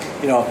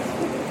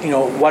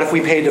 what if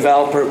we pay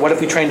what if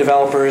we train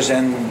developers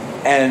and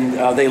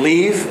they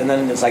leave, and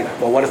then it's like,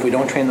 well, what if we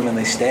don't train them and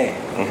they stay?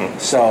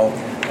 So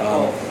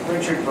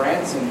Richard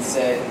Branson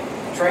said,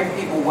 train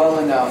people well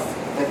enough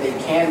that they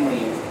can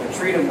leave, but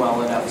treat them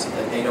well enough so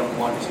that they don't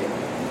want to.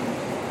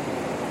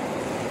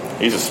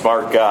 He's a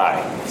smart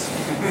guy.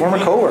 Former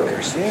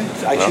coworkers.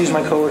 I choose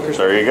my coworkers.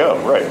 There you go.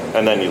 Right,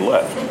 and then you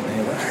left.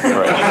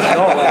 Right.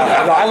 No,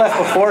 I left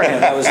before him.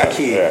 That was the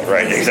key. Yeah,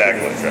 right.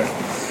 Exactly.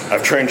 Right.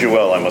 I've trained you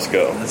well. I must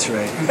go. That's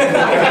right.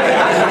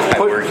 My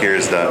work here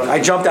is done. I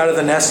jumped out of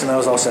the nest and I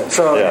was all set.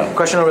 So,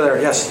 question over there.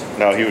 Yes.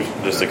 No, he was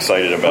just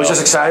excited about. He was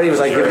just excited. He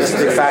was like giving us a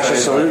big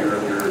fascist salute.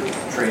 You're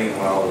training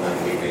well and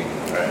then leaving.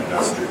 Right?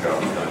 That's your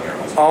job done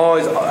here.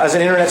 Always, as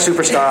an internet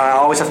superstar, I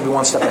always have to be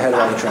one step ahead of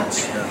all the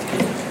trends.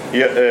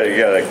 Yeah,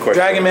 that question.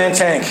 Dragon Man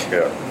Tank.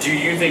 Yeah. Do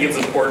you think it's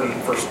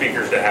important for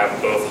speakers to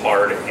have both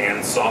hard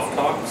and soft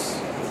talks,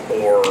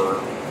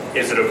 or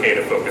is it okay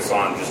to focus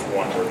on just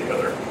one or the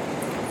other?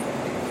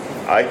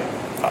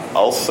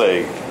 I'll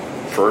say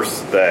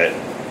first that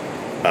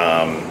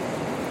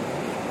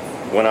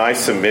when I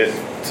submit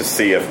to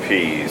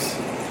CFPs,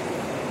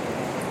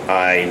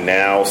 I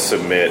now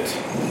submit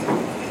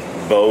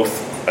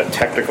both a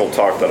technical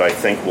talk that I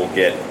think will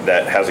get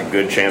that has a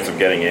good chance of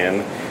getting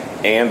in,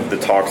 and the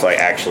talks I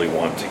actually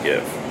want to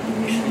give.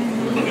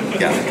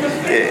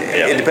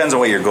 It depends on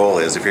what your goal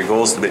is. If your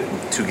goal is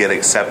to get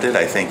accepted,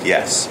 I think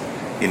yes,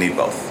 you need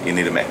both. You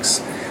need a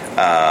mix.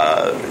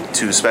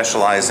 To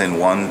specialize in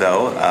one,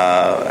 though,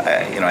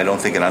 I don't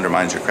think it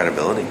undermines your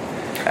credibility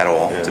at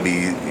all. To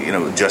be,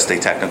 just a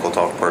technical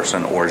talk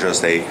person or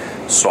just a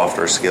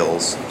softer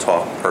skills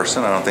talk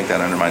person, I don't think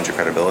that undermines your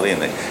credibility,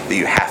 and that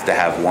you have to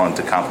have one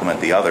to complement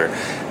the other.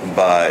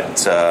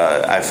 But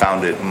I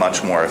found it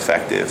much more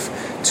effective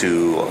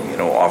to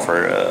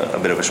offer a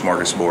bit of a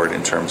smorgasbord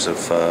in terms of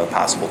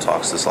possible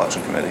talks to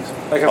selection committees.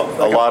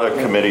 A lot of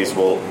committees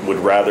would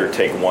rather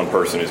take one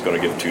person who's going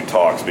to give 2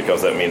 talks,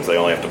 because that means they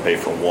only have to pay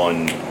for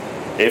one.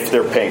 If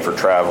they're paying for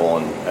travel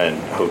and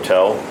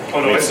hotel. Oh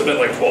no, I submit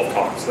like 12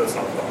 talks. That's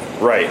not a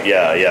problem. Right?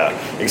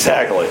 Yeah,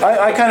 exactly.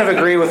 I kind of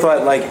agree with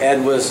what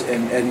Ed was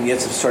and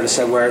Yitz sort of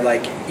said, where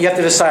you have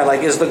to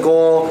decide is the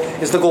goal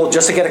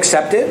just to get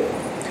accepted,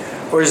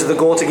 or is the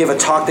goal to give a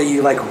talk that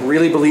you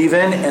really believe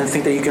in and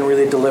think that you can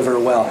really deliver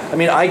well? I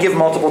mean, I give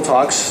multiple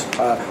talks,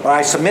 or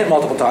I submit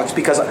multiple talks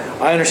because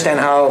I understand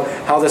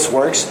how this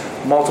works.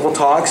 Multiple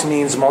talks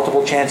means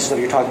multiple chances of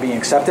your talk being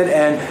accepted,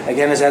 and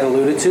again, as Ed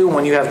alluded to,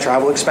 when you have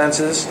travel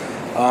expenses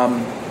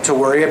to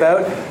worry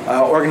about,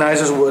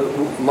 organizers would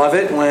love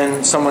it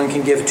when someone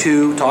can give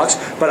 2 talks,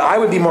 but I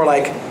would be more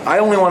I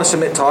only want to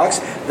submit talks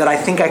that I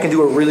think I can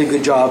do a really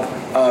good job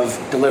of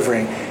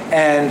delivering,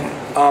 and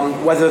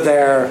whether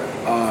they're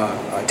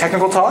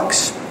technical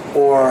talks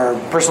or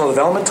personal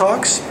development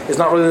talks is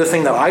not really the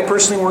thing that I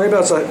personally worry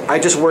about. So I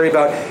just worry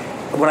about,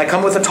 when I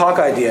come with a talk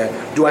idea,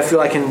 do I feel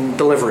I can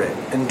deliver it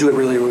and do it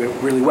really,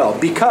 really well?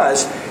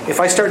 Because if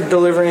I start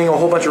delivering a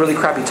whole bunch of really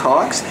crappy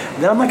talks,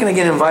 then I'm not going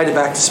to get invited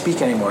back to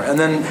speak anymore. And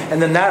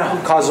then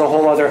that causes a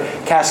whole other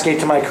cascade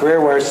to my career,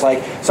 where it's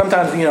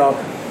sometimes,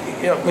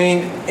 I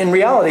mean, in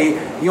reality,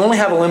 you only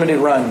have a limited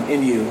run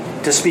in you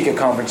to speak at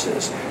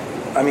conferences.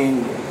 I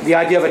mean, the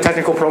idea of a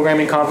technical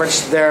programming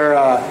conference,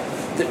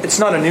 it's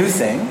not a new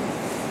thing,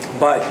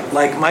 but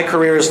my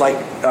career is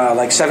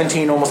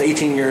 17, almost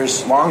 18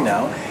 years long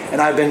now,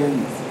 and I've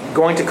been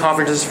going to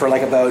conferences for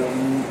about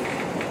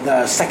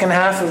the second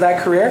half of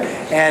that career,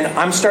 and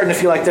I'm starting to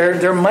feel like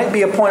there might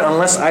be a point,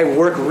 unless I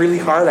work really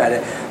hard at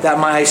it, that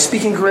my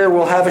speaking career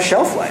will have a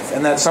shelf life,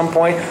 and at some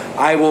point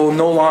I will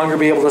no longer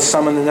be able to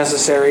summon the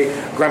necessary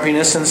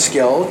grumpiness and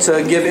skill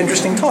to give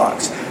interesting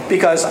talks.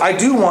 Because I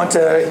do want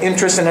to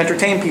interest and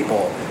entertain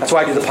people. That's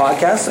why I do the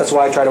podcast. That's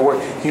why I try to work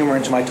humor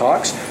into my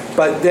talks.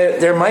 But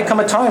there might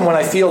come a time when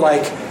I feel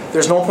like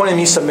there's no point in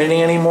me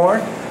submitting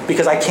anymore,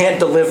 because I can't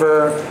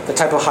deliver the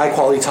type of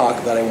high-quality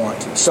talk that I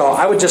want to. So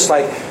I would just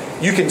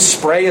you can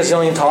spray a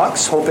zillion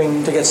talks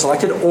hoping to get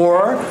selected,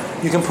 or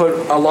you can put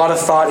a lot of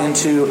thought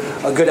into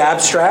a good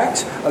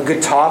abstract, a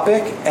good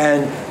topic,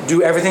 and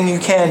do everything you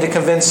can to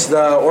convince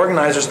the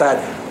organizers that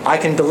I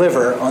can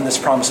deliver on this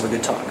promise of a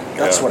good talk.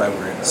 That's what I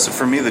worry about. So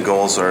for me, the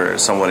goals are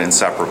somewhat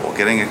inseparable.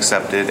 Getting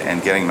accepted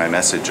and getting my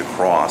message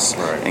across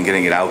and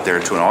getting it out there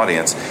to an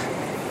audience.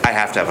 I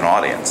have to have an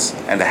audience,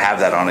 and to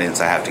have that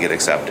audience, I have to get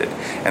accepted.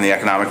 And the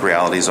economic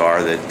realities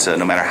are that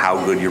no matter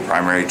how good your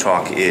primary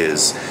talk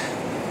is,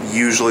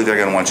 usually they're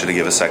going to want you to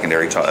give a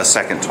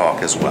second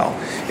talk as well.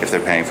 If they're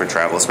paying for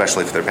travel,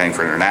 especially if they're paying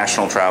for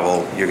international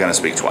travel, you're going to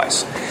speak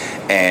twice.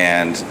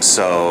 And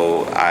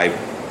so I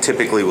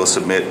typically will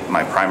submit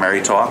my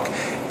primary talk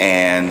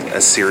and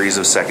a series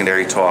of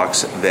secondary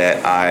talks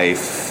that I'm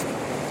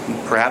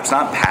perhaps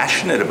not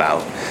passionate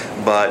about,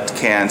 but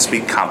can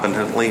speak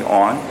competently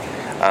on,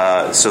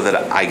 so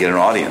that I get an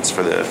audience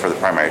for the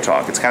primary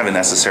talk. It's kind of a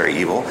necessary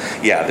evil.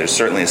 Yeah, there's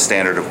certainly a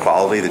standard of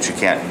quality that you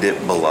can't dip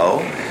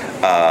below,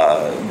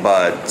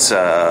 but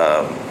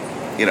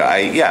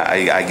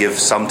I give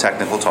some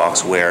technical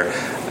talks where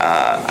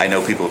I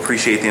know people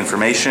appreciate the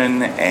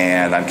information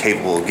and I'm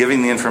capable of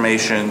giving the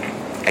information.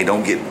 I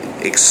don't get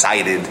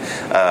excited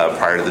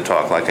prior to the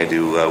talk like I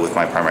do with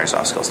my primary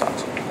soft skills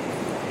talks.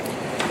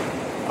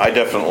 I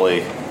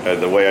definitely,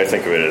 the way I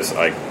think of it is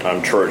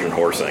I'm Trojan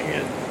horsing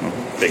it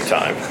big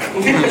time.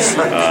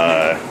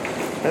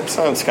 That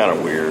sounds kind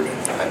of weird.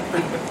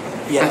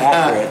 Yeah,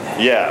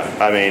 accurate. Yeah,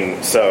 I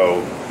mean,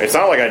 so it's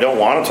not like I don't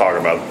want to talk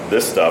about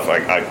this stuff.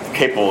 I'm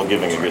capable of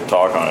giving a good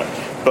talk on it.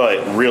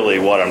 But really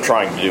what I'm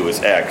trying to do is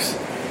X.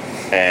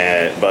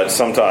 But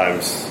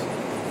sometimes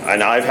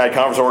and I've had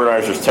conference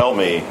organizers tell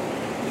me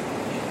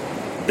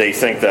they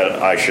think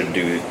that I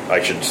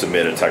should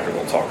submit a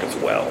technical talk as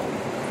well,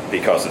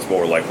 because it's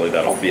more likely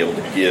that I'll be able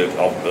to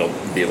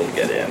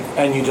get in.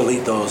 And you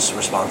delete those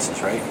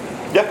responses, right?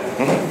 Yep,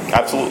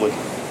 absolutely.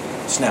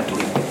 Snap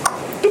delete.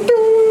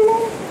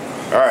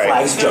 All right.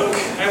 Flags joke.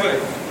 I have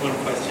one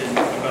question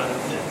about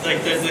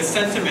there's this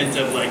sentiment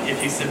of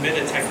if you submit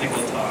a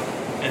technical talk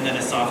and then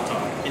a soft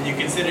talk, and you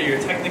consider your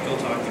technical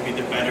talk to be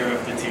the better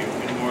of the two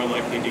and more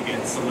likely to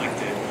get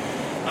selected.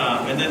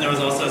 And then there was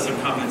also some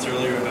comments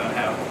earlier about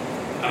how,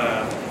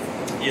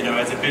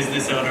 as a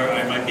business owner,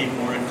 I might be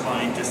more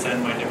inclined to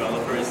send my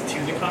developers to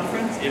the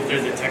conference if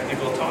there's a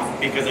technical talk,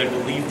 because I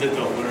believe that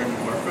they'll learn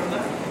more from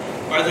that.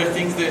 Are there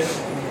things that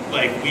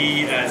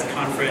we as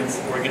conference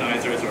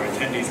organizers or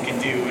attendees can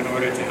do in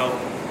order to help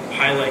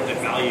highlight the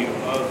value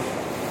of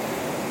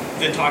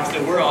the talks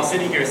that we're all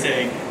sitting here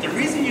saying, the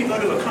reason you go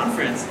to a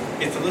conference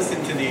is to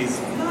listen to these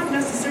not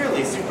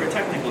necessarily super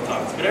technical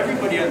talks, but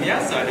everybody on the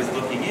outside is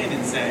looking in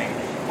and saying,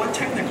 what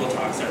technical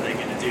talks are they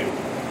going to do?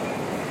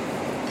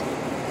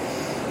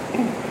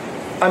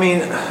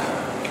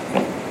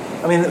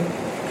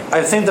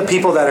 I think the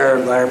people that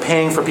are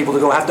paying for people to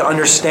go have to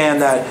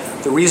understand that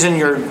the reason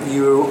you're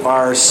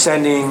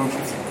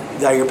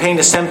paying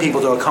to send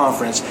people to a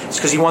conference is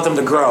because you want them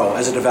to grow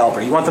as a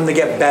developer. You want them to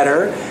get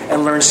better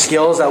and learn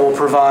skills that will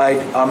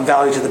provide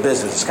value to the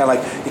business. It's kind of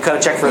like you cut a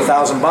check for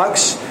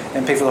 $1,000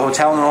 and pay for the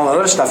hotel and all that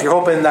other stuff. You're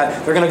hoping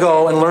that they're going to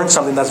go and learn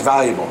something that's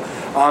valuable.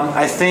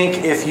 I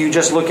think if you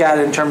just look at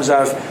it in terms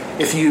of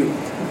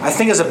I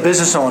think as a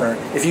business owner,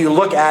 if you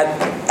look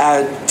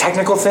at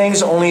technical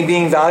things only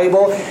being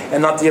valuable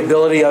and not the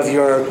ability of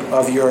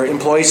your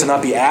employees to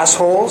not be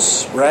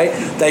assholes, right?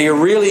 That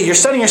you're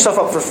setting yourself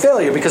up for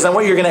failure, because then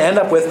what you're going to end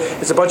up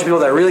with is a bunch of people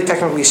that are really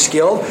technically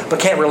skilled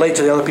but can't relate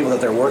to the other people that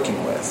they're working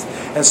with.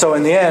 And so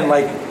in the end,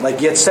 like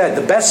Git said,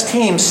 the best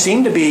teams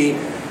seem to be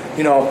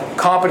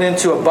competent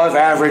to above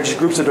average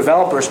groups of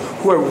developers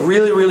who are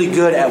really, really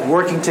good at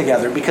working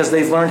together because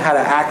they've learned how to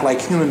act like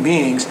human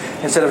beings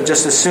instead of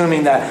just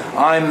assuming that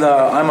I'm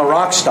a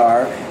rock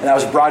star and I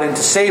was brought in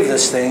to save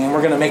this thing and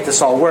we're going to make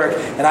this all work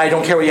and I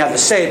don't care what you have to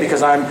say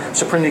because I'm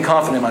supremely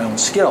confident in my own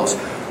skills.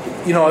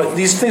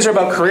 These things are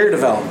about career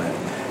development.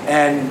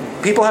 And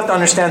people have to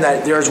understand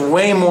that there's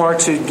way more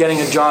to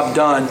getting a job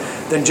done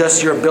than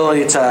just your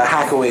ability to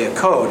hack away at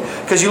code.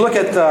 Because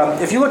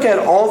if you look at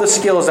all the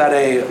skills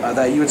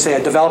that you would say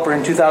a developer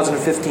in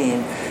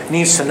 2015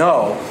 needs to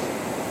know,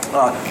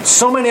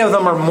 so many of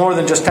them are more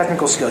than just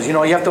technical skills. You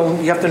have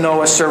to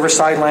know a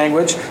server-side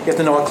language. You have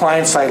to know a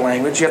client-side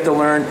language. You have to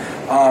learn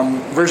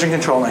version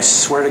control. And I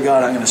swear to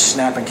God, I'm going to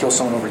snap and kill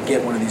someone over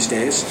Git one of these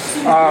days.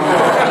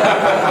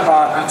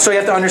 So you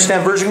have to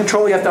understand version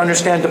control. You have to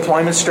understand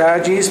deployment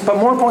strategies. But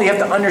more importantly, you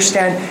have to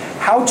understand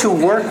how to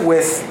work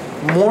with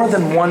more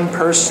than one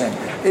person.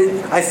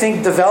 I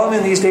think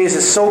development these days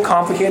is so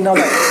complicated now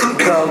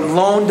that the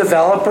lone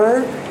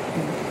developer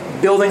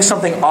building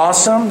something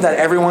awesome that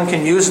everyone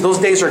can use, those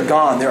days are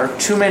gone. There are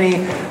too many.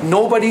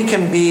 Nobody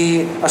can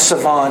be a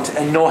savant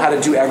and know how to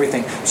do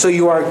everything. So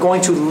you are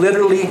going to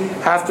literally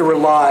have to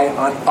rely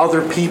on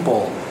other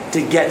people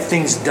to get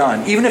things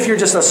done. Even if you're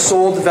just a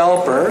sole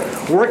developer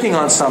working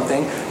on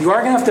something, you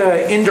are going to have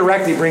to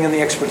indirectly bring in the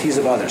expertise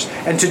of others.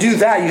 And to do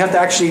that, you have to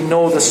actually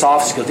know the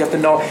soft skills. You have to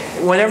know,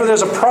 whenever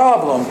there's a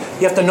problem,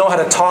 you have to know how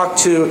to talk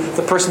to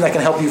the person that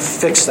can help you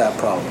fix that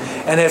problem.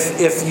 And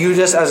if you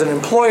just, as an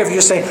employer, if you're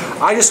just saying,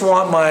 I just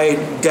want my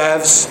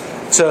devs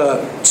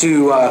to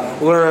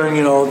learn,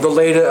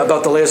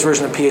 about the latest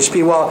version of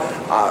PHP, well,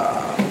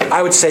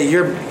 I would say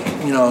you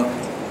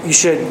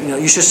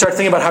should start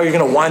thinking about how you're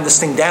going to wind this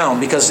thing down,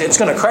 because it's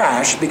going to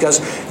crash because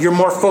you're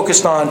more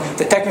focused on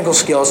the technical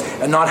skills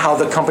and not how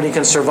the company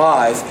can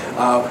survive.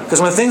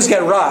 Because when things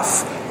get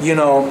rough,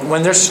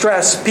 when there's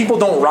stress, people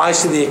don't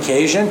rise to the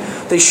occasion.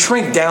 They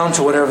shrink down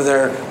to whatever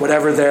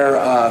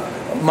their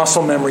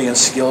muscle memory and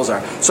skills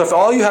are. So if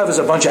all you have is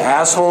a bunch of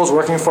assholes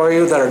working for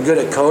you that are good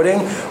at coding,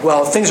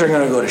 well, things are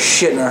going to go to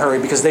shit in a hurry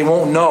because they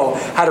won't know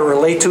how to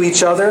relate to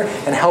each other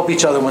and help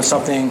each other when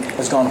something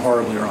has gone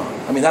horribly wrong.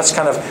 That's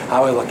kind of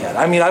how I look at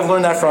it. I've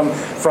learned that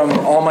from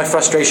all my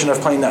frustration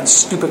of playing that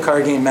stupid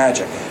card game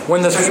Magic.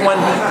 When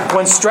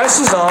stress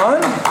is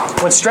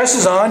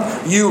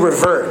on, you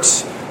revert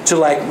to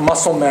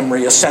muscle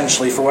memory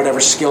essentially for whatever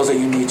skills that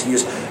you need to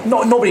use.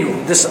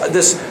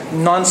 This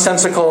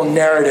nonsensical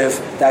narrative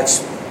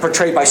that's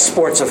portrayed by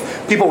sports of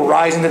people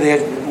rising to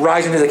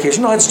the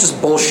occasion. No, it's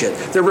just bullshit.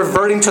 They're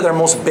reverting to their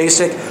most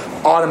basic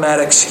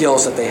automatic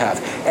skills that they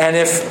have. And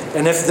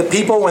if the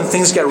people, when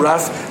things get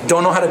rough,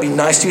 don't know how to be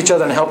nice to each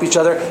other and help each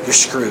other, you're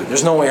screwed.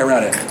 There's no way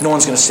around it. No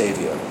one's going to save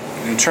you.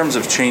 In terms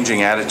of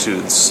changing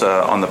attitudes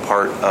on the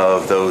part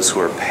of those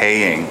who are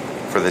paying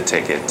for the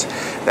ticket,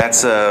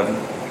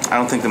 I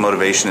don't think the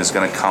motivation is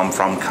going to come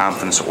from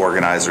conference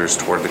organizers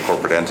toward the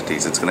corporate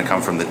entities. It's going to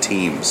come from the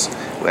teams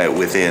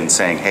within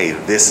saying, hey,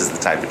 this is the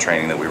type of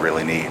training that we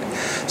really need.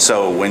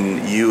 So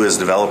when you as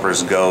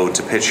developers go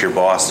to pitch your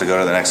boss to go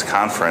to the next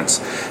conference,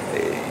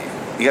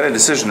 you got a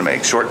decision to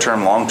make,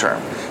 short-term,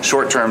 long-term.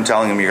 short term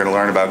telling them you're going to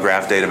learn about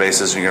graph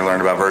databases and you're going to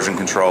learn about version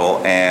control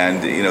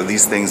and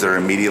these things that are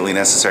immediately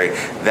necessary.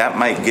 That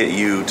might get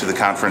you to the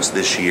conference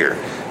this year,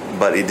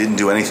 but it didn't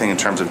do anything in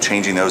terms of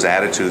changing those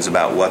attitudes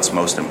about what's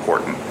most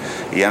important.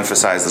 He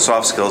emphasized the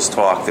soft skills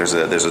talk. There's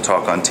a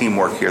talk on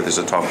teamwork here. There's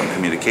a talk on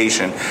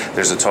communication.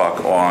 There's a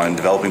talk on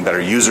developing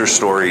better user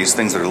stories,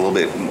 things that are a little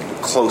bit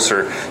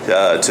closer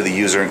to the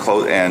user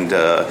and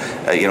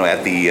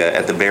at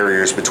the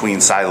barriers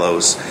between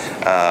silos.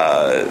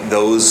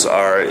 Those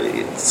are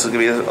it's going to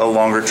be a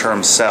longer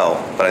term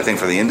sell, but I think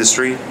for the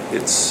industry,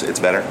 it's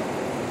better.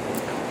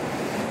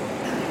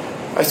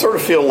 I sort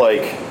of feel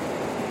like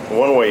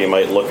one way you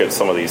might look at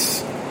some of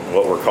these,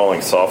 what we're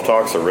calling soft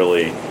talks, are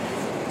really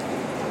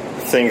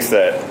things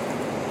that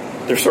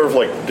they're sort of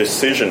like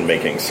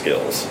decision-making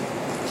skills.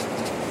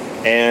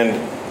 And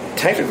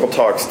technical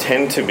talks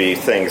tend to be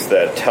things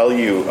that tell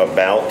you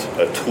about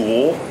a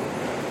tool.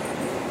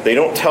 They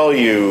don't tell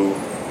you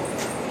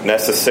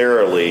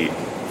necessarily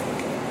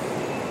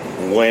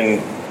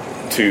when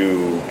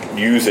to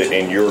use it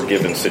in your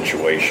given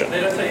situation.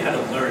 They don't tell you how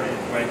to learn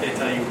it, right? They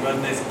tell you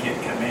run this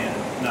git command.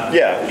 Not,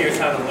 here's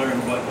how to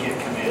learn what git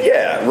command.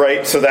 Yeah,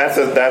 right. So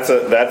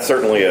that's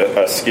certainly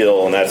a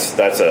skill, and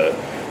that's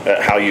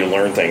how you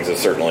learn things is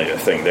certainly a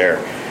thing there.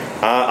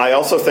 I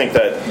also think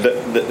that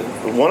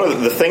one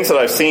of the things that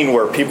I've seen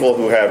where people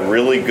who had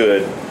really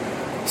good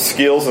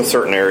skills in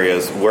certain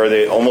areas where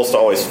they almost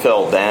always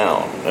fell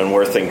down and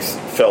where things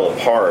fell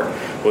apart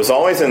was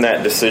always in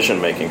that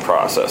decision-making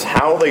process,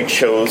 how they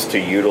chose to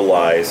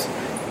utilize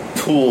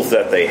tools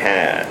that they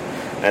had.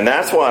 And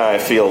that's why I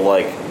feel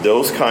like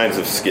those kinds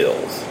of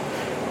skills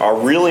are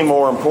really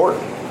more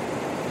important.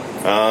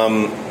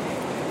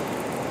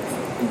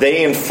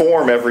 They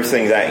inform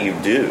everything that you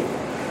do.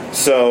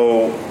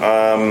 So,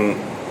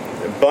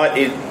 but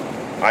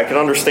I can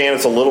understand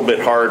it's a little bit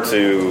hard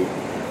to,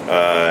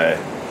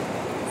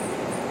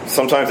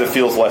 sometimes it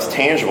feels less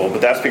tangible,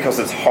 but that's because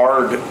it's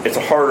hard. It's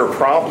a harder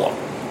problem.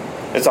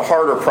 It's a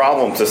harder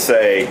problem to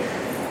say,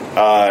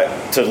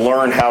 to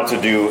learn how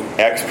to do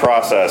X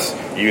process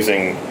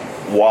using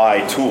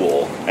Y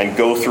tool and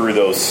go through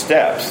those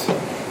steps.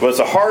 But it's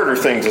a harder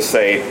thing to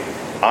say,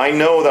 I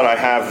know that I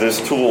have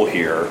this tool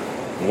here.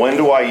 When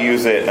do I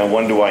use it and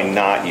when do I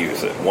not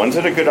use it? When's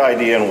it a good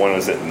idea and when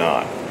is it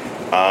not?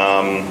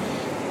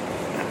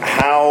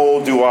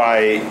 How do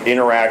I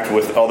interact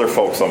with other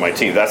folks on my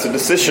team? That's a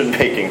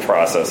decision-making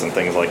process and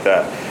things like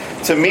that.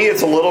 To me,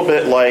 it's a little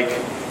bit like,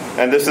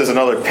 and this is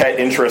another pet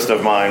interest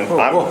of mine.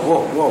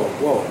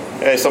 Whoa.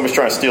 Hey, somebody's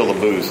trying to steal the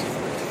booze.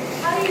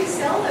 How do you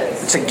sell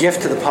those? It's a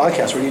gift to the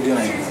podcast. What are you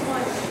doing?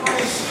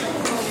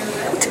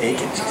 Take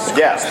it.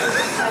 Yeah.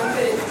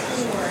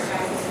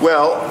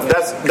 Well,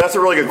 that's a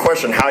really good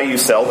question. How you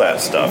sell that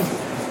stuff?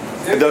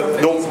 We'll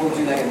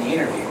do that in the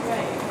interview.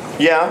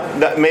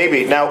 Yeah,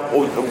 maybe. Now,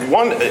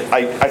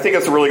 I think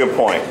it's a really good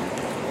point.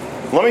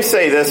 Let me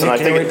say this,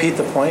 Can you repeat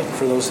the point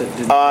for those that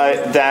didn't?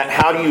 That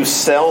how do you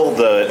sell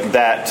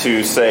that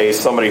to, say,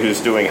 somebody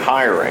who's doing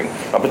hiring,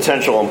 a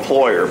potential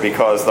employer,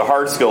 because the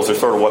hard skills are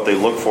sort of what they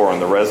look for on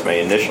the resume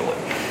initially.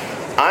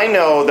 I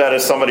know that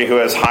as somebody who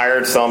has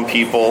hired some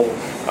people.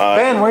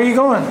 Ben, where are you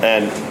going?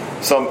 And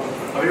some.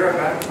 I'll be right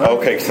back.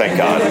 Okay, thank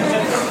God.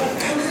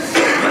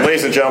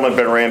 Ladies and gentlemen,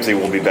 Ben Ramsey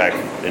will be back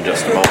in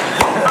just a moment.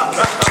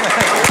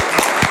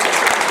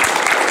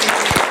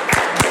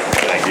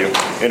 Thank you.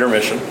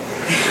 Intermission.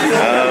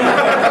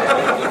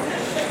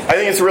 I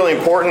think it's really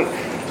important.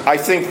 I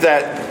think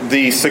that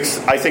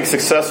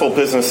successful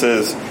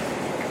businesses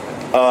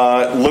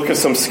look at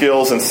some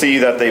skills and see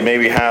that they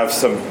maybe have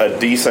a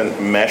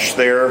decent mesh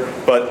there,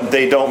 but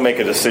they don't make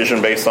a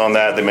decision based on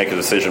that. They make a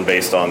decision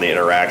based on the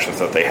interactions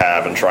that they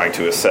have and trying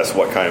to assess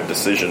what kind of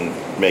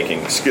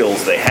decision-making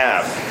skills they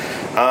have.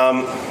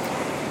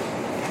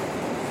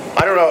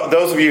 I don't know,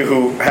 those of you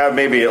who have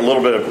maybe a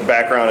little bit of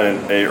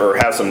background or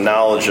have some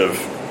knowledge of,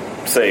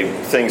 say,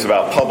 things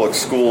about public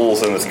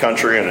schools in this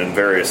country and in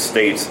various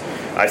states,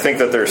 I think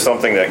that there's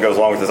something that goes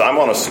along with this. I'm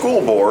on a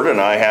school board, and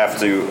I have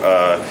to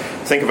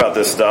think about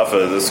this stuff.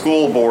 The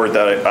school board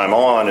that I'm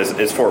on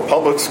is for a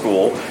public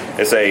school.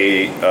 It's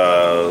a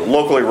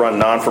locally run,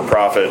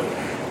 non-for-profit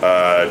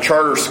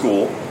charter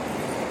school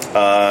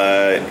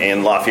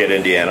in Lafayette,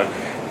 Indiana.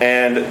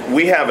 And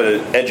we have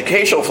an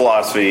educational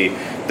philosophy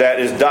that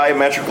is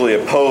diametrically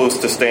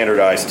opposed to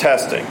standardized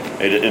testing.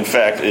 In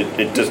fact,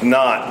 it does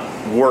not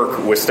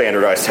work with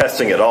standardized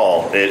testing at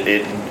all.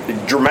 It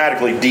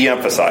dramatically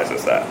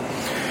de-emphasizes that.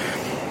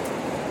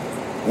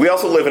 We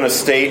also live in a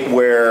state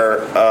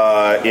where,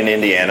 in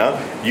Indiana,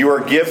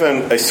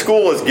 a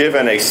school is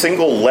given a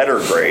single letter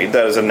grade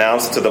that is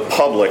announced to the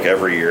public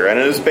every year, and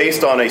it is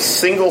based on a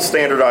single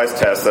standardized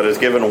test that is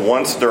given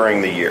once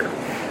during the year.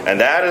 And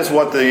that is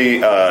what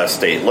the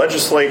state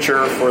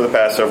legislature for the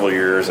past several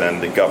years and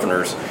the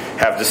governors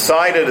have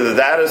decided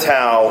that is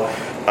how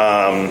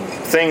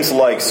things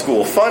like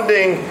school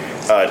funding,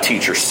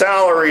 teacher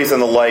salaries,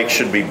 and the like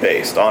should be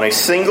based on a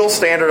single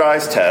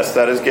standardized test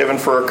that is given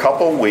for a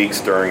couple weeks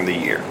during the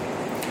year.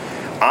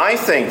 I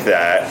think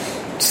that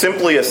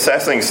simply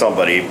assessing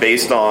somebody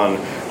based on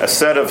a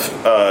set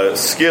of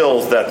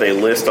skills that they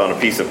list on a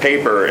piece of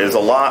paper is a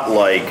lot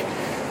like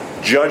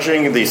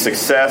judging the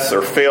success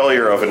or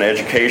failure of an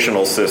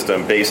educational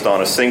system based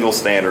on a single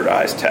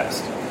standardized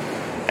test.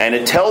 And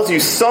it tells you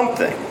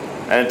something.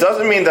 And it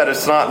doesn't mean that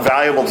it's not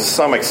valuable to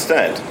some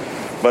extent,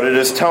 but it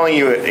is telling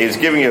you, it is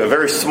giving you a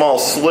very small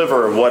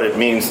sliver of what it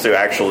means to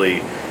actually,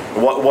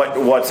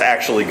 what's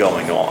actually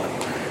going on.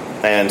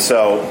 And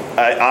so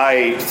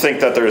I think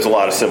that there's a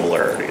lot of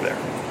similarity there.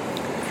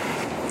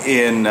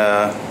 In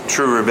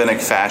true rabbinic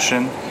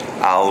fashion,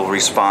 I'll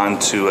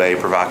respond to a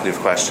provocative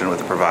question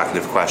with a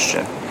provocative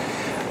question.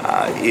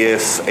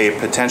 If a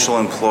potential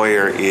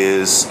employer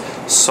is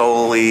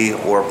solely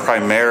or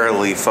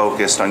primarily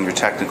focused on your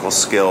technical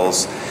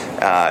skills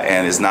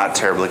and is not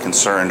terribly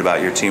concerned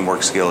about your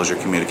teamwork skills, your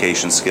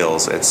communication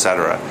skills,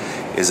 etc.,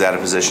 is that a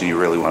position you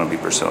really want to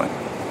be pursuing?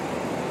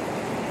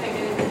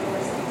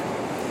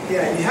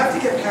 Yeah, you have to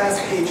get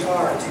past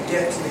HR to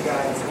get to the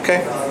guidance.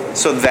 Okay,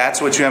 so that's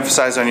what you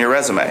emphasize on your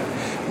resume.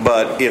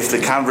 But if the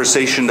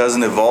conversation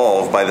doesn't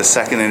evolve by the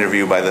second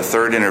interview, by the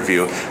third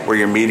interview, where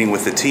you're meeting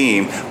with the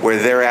team, where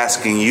they're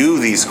asking you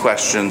these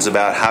questions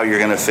about how you're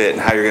going to fit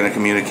and how you're going to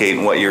communicate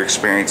and what your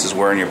experiences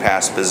were in your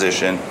past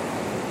position,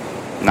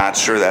 not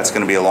sure that's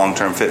going to be a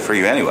long-term fit for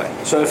you anyway.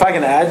 So if I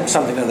can add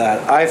something to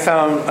that, I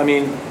found,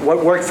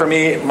 what worked for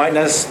me might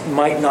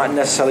not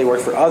necessarily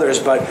work for others,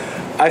 but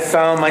I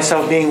found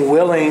myself being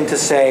willing to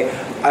say,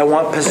 I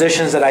want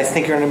positions that I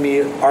think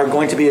are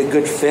going to be a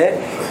good fit,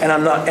 and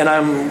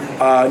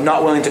I'm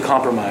not willing to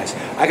compromise.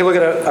 I can look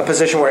at a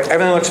position where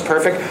everything looks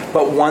perfect,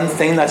 but one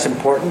thing that's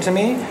important to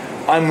me,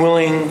 I'm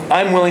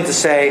willing to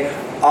say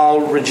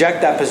I'll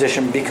reject that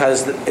position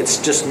because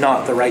it's just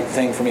not the right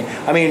thing for me.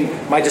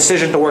 My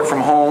decision to work from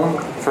home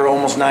for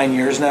almost 9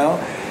 years now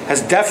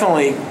has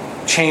definitely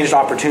changed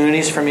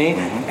opportunities for me,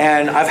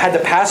 and I've had to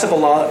pass up a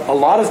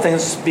lot of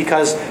things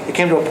because it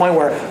came to a point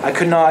where I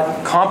could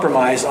not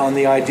compromise on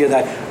the idea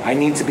that I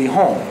need to be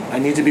home, I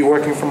need to be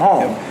working from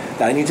home,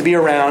 that I need to be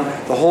around.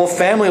 The whole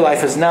family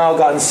life has now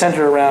gotten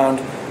centered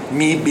around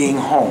me being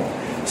home.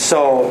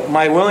 So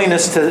my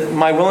willingness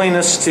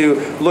to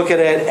look at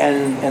it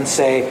and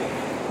say,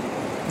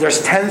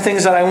 there's 10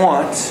 things that I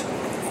want,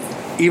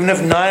 even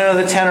if 9 out of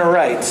the 10 are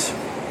right,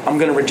 I'm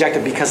going to reject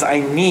it because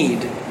I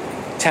need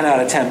 10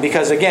 out of 10.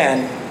 Because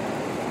again,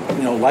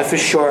 life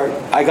is short.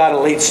 I got a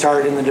late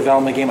start in the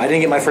development game. I didn't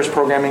get my first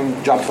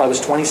programming job until I was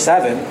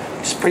 27,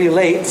 which is pretty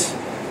late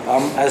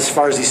as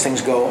far as these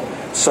things go.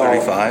 So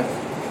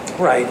 35?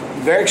 Right.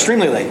 Very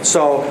extremely late.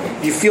 So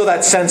you feel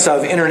that sense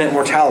of internet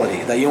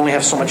mortality, that you only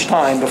have so much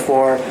time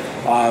before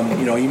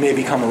you may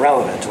become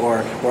irrelevant,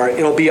 or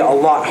it'll be a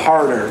lot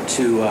harder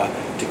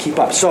to keep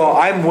up. So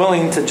I'm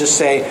willing to just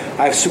say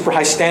I have super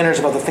high standards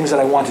about the things that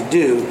I want to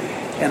do,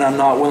 and I'm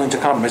not willing to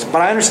compromise.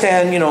 But I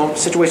understand,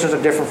 situations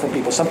are different from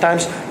people.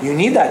 Sometimes you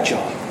need that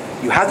job.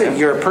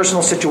 Your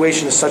personal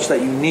situation is such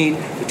that you need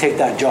to take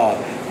that job,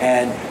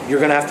 and you're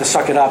going to have to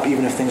suck it up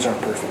even if things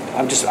aren't perfect.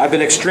 I've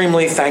been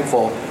extremely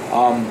thankful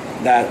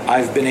that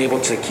I've been able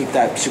to keep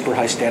that super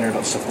high standard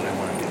about stuff that I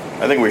want to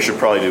do. I think we should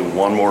probably do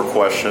one more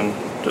question,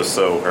 just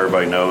so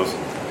everybody knows.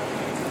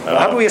 How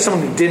about we have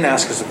someone who didn't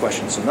ask us a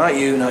question? So not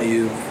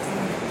you.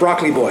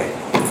 Broccoli boy.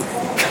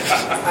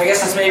 I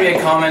guess it's maybe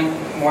a comment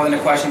more than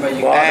a question, but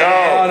you. No.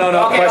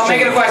 Okay, question. I'll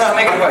make it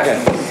a question.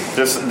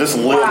 Okay. Just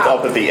lived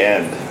up at the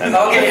end, and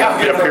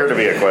it appeared to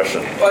be a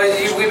question.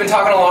 Well, we've been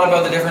talking a lot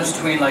about the difference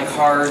between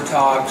hard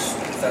talks,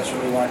 if that's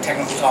what we want,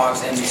 technical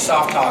talks, and these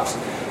soft talks.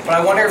 But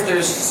I wonder if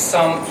there's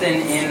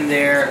something in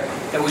there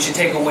that we should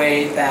take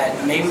away,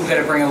 that maybe we've got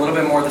to bring a little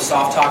bit more of the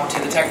soft talk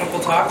to the technical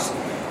talks.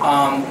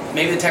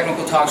 Maybe the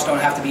technical talks don't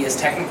have to be as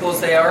technical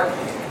as they are.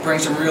 Bring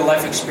some real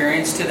life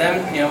experience to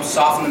them,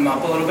 soften them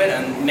up a little bit,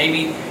 and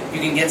maybe you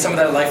can get some of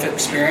that life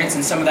experience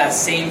and some of that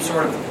same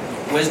sort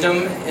of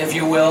wisdom, if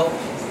you will,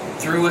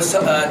 through a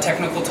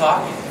technical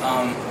talk,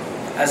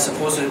 as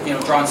opposed to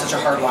drawing such a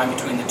hard line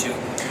between the two.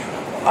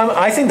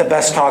 I think the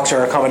best talks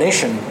are a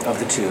combination of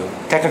the two.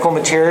 Technical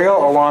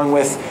material along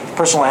with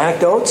personal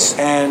anecdotes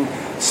and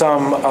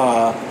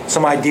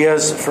some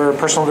ideas for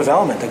personal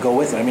development that go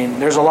with it.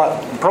 There's a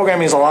lot.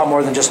 Programming is a lot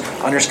more than just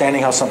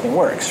understanding how something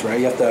works, right?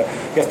 You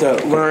have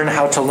to learn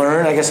how to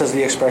learn, I guess, as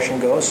the expression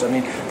goes.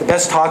 The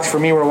best talks for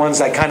me were ones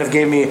that kind of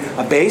gave me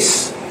a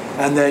base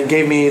and then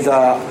gave me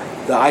the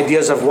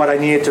ideas of what I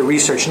needed to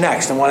research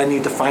next and what I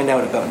needed to find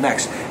out about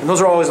next. And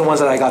those are always the ones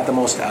that I got the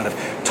most out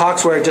of.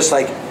 Talks where just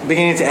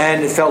beginning to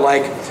end, it felt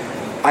like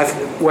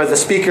where the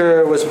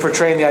speaker was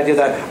portraying the idea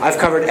that I've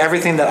covered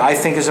everything that I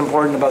think is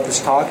important about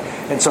this talk,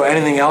 and so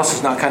anything else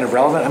is not kind of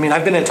relevant.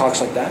 I've been in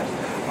talks like that,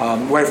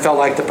 where it felt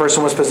like the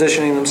person was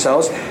positioning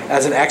themselves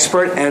as an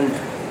expert, and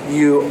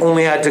you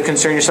only had to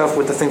concern yourself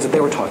with the things that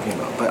they were talking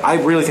about. But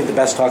I really think the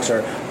best talks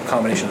are a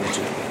combination of the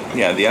two.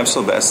 Yeah, the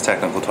absolute best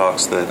technical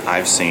talks that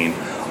I've seen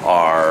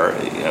are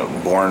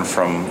born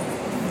from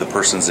the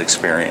person's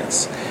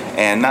experience.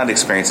 and not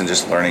experience in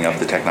just learning of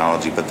the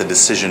technology, but the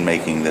decision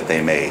making that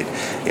they made.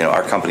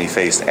 Our company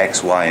faced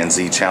X, Y, and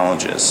Z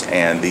challenges,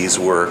 and these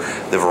were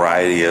the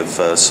variety of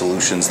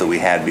solutions that we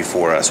had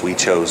before us. We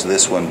chose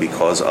this one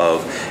because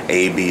of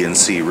A, B, and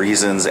C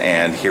reasons,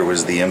 and here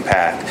was the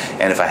impact.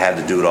 And if I had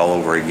to do it all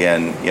over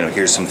again,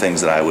 here's some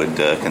things that I would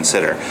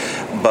consider.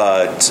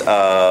 But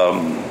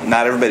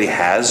not everybody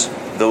has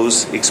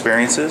those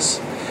experiences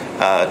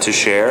to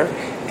share,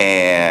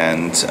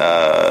 and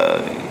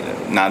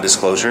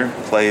non-disclosure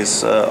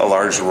plays a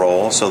large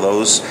role. So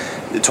those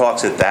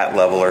talks at that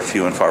level are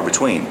few and far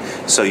between.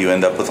 So you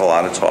end up with a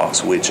lot of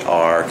talks which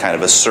are kind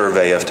of a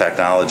survey of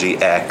technology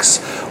X,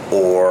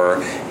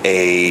 or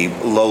a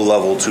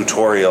low-level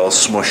tutorial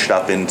smushed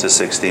up into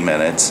 60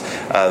 minutes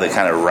that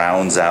kind of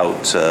rounds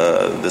out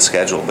the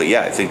schedule. But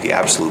yeah, I think the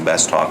absolute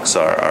best talks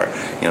are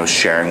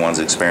sharing one's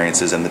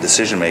experiences and the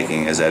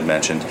decision-making, as Ed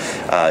mentioned,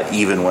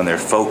 even when they're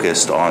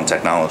focused on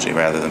technology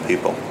rather than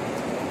people.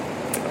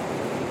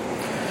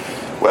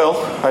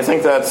 Well, I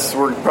think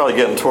we're probably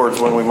getting towards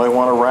when we might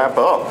want to wrap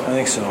up. I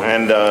think so.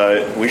 And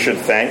we should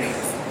thank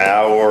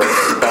our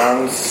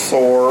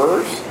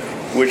sponsors,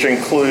 which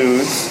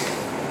includes,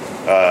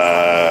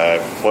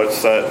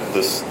 what's that?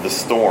 The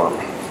Storm.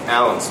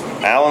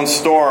 Alan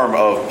Storm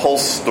of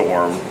Pulse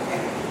Storm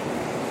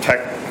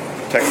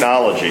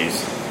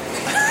Technologies.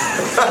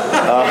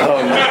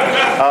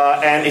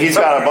 And he's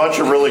got a bunch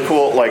of really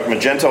cool, like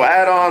Magento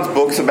add-ons,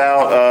 books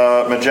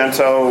about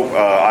Magento.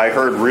 I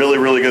heard really,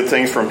 really good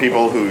things from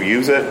people who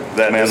use it.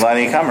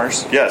 Mainline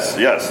e-commerce. Yes.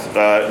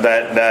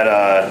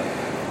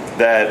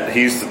 That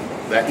he's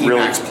that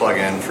Emacs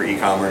plugin for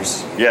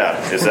e-commerce.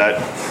 Yeah, is that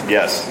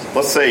yes?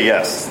 Let's say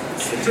yes.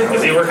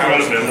 Is he working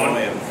on a Vim one?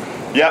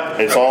 Yeah,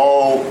 it's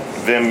all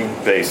Vim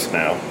based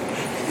now.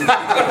 You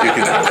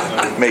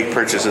can make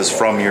purchases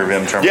from your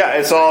Vim terminal. Yeah,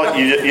 it's all.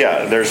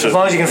 There's as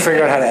long as you can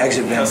figure out how to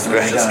exit Vim.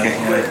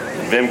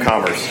 Vim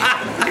Commerce.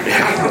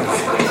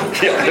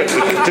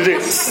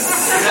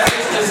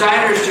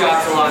 Designer's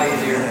job's a lot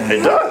easier.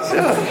 It does,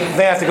 yeah.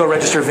 They have to go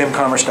register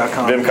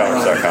vimcommerce.com.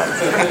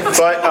 Vimcommerce.com.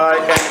 So I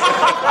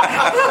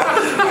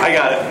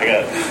got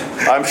it.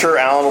 I'm sure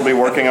Alan will be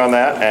working on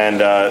that.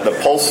 And the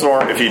Pulse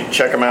Storm, if you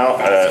check them out,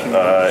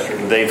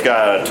 they've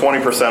got a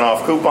 20%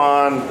 off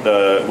coupon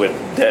with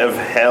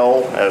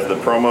DevHell as the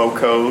promo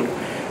code,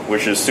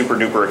 which is super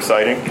duper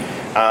exciting.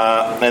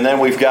 And then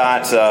we've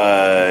got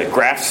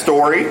Graph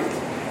Story.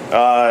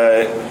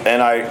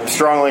 And I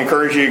strongly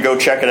encourage you to go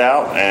check it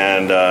out.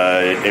 And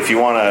if you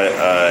want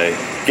to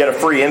get a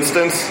free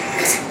instance,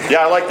 yeah,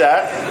 I like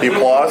that. The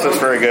applause, that's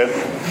very good.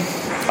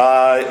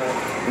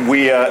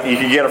 You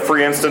can get a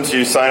free instance.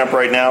 You sign up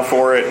right now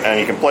for it, and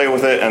you can play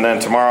with it. And then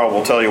tomorrow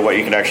we'll tell you what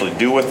you can actually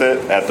do with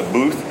it at the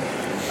booth.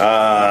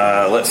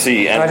 Let's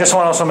see. And I just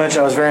want to also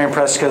mention I was very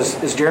impressed because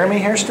is Jeremy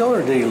here still,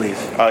 or did he leave?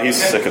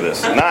 He's sick of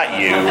this. Not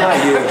you.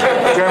 Not you.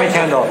 Jeremy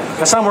Kendall.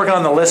 I saw him working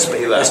on the Lisp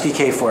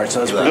SDK for it.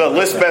 So it's the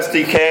Lisp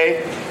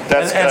SDK.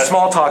 And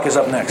Smalltalk is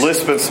up next.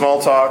 Lisp and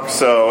Smalltalk,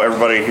 so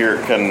everybody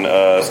here can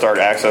start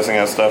accessing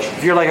that stuff.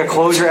 If you're like a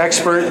Clojure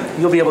expert,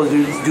 you'll be able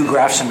to do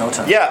graphs in no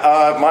time.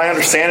 Yeah, my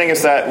understanding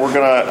is that we're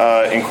going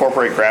to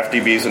incorporate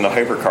GraphDBs into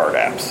HyperCard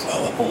apps.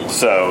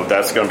 So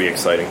that's going to be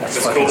exciting. Is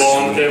COBOL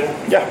on the table?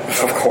 Yeah,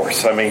 of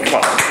course. I mean,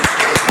 come on.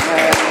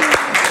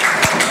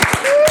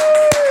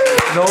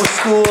 No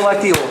school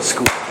like the old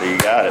school. You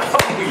got it. Oh,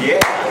 yeah,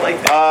 I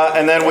like that.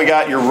 And then we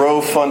got your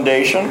Rove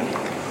Foundation.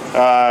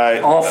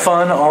 All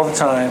fun, all the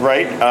time.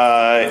 Right.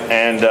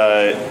 And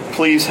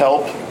please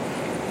help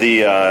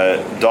the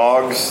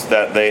dogs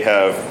that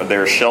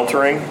they're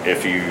sheltering.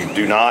 If you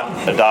do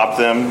not adopt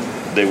them,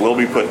 they will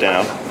be put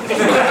down.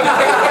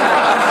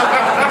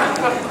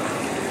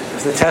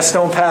 If the tests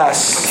don't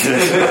pass, you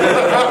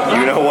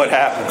know what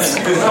happens.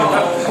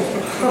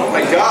 Oh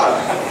my God.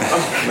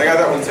 I got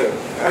that one too.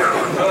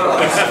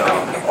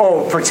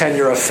 Oh, pretend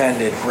you're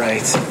offended,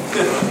 right?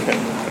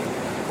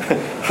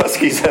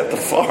 Husky's at the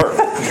farm.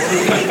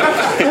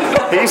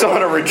 He's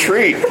on a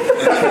retreat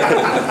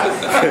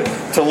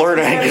to learn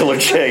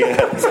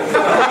AngularJS.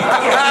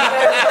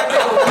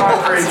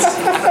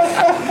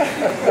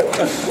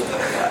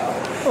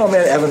 Oh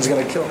man, Evan's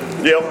gonna kill me.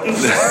 Yep.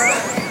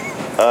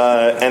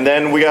 And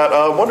then we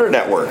got Wonder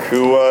Network,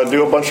 who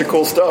do a bunch of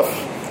cool stuff.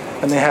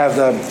 And they have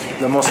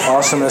the most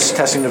awesomest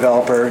testing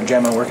developer,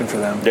 Gemma, working for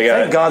them.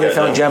 Thank God they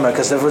found Gemma,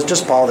 because if it was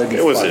just Paul, they'd be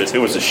It was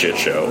a shit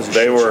show.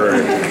 They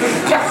were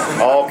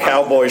all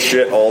cowboy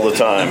shit all the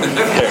time.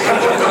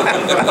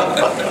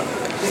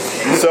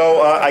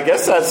 So I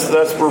guess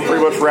we're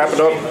pretty much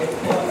wrapping up.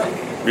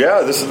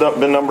 Yeah, this has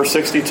been number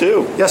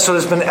 62. Yes, so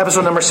this has been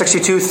episode number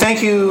 62.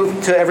 Thank you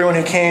to everyone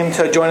who came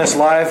to join us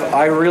live.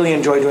 I really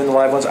enjoy doing the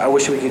live ones. I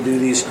wish we could do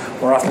these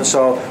more often.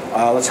 So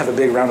let's have a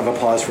big round of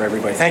applause for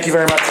everybody. Thank you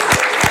very much.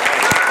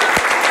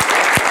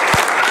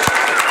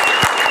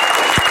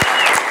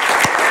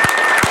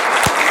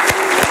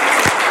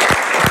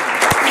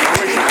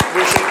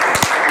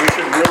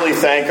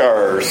 Thank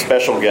our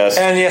special guest.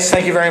 And yes,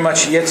 thank you very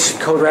much, Yitz,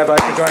 Code Rabbi,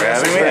 for joining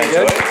us. Thank you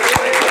for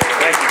coming.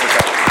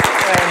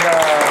 And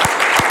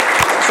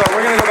so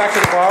we're going to go back. back to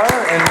the bar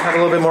and have a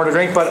little bit more to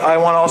drink. But I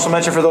want to also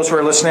mention for those who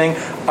are listening,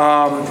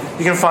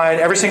 you can find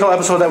every single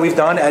episode that we've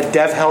done at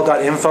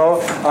devhell.info.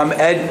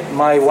 Ed,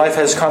 my wife,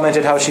 has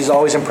commented how she's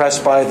always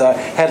impressed by the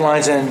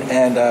headlines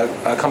and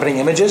accompanying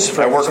images.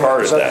 I work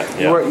hard at that.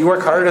 Yeah. You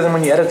work harder than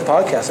when you edit the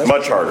podcast. That's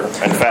much harder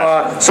and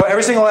fast. So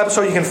every single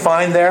episode you can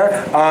find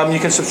there. You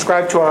can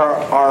subscribe to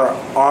our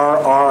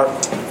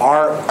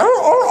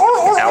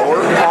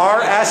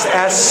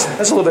RSS.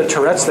 That's a little bit of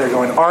Tourette's there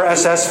going.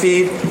 RSS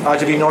feed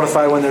to be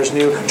notified when there's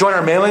new. Join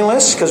our mailing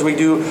list because we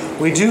do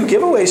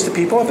giveaways to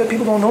people. I bet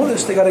people don't know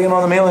this. They got to get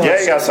on the mailing list.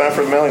 Yeah, you got to sign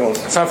for the mailing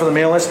list. Sign for the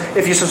mailing list.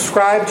 If you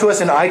subscribe to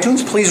us in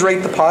iTunes, please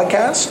rate the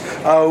podcast.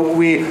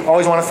 We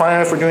always want to find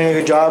out if we're doing a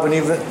good job, and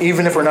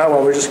even if we're not,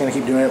 well, we're just going to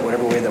keep doing it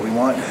whatever way that we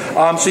want.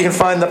 So you can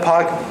find the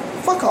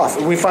Fuck off.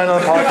 We find on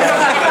the podcast.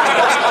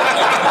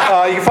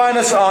 You can find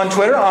us on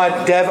Twitter on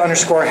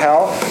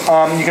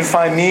dev_hell. You can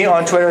find me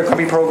on Twitter at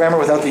Grumpy Programmer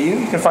without the U.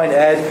 You can find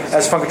Ed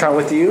as Funkatron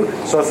with the U.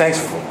 So thanks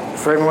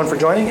for everyone for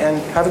joining,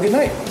 and have a good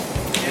night.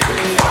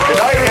 Good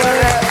night,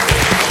 Internet.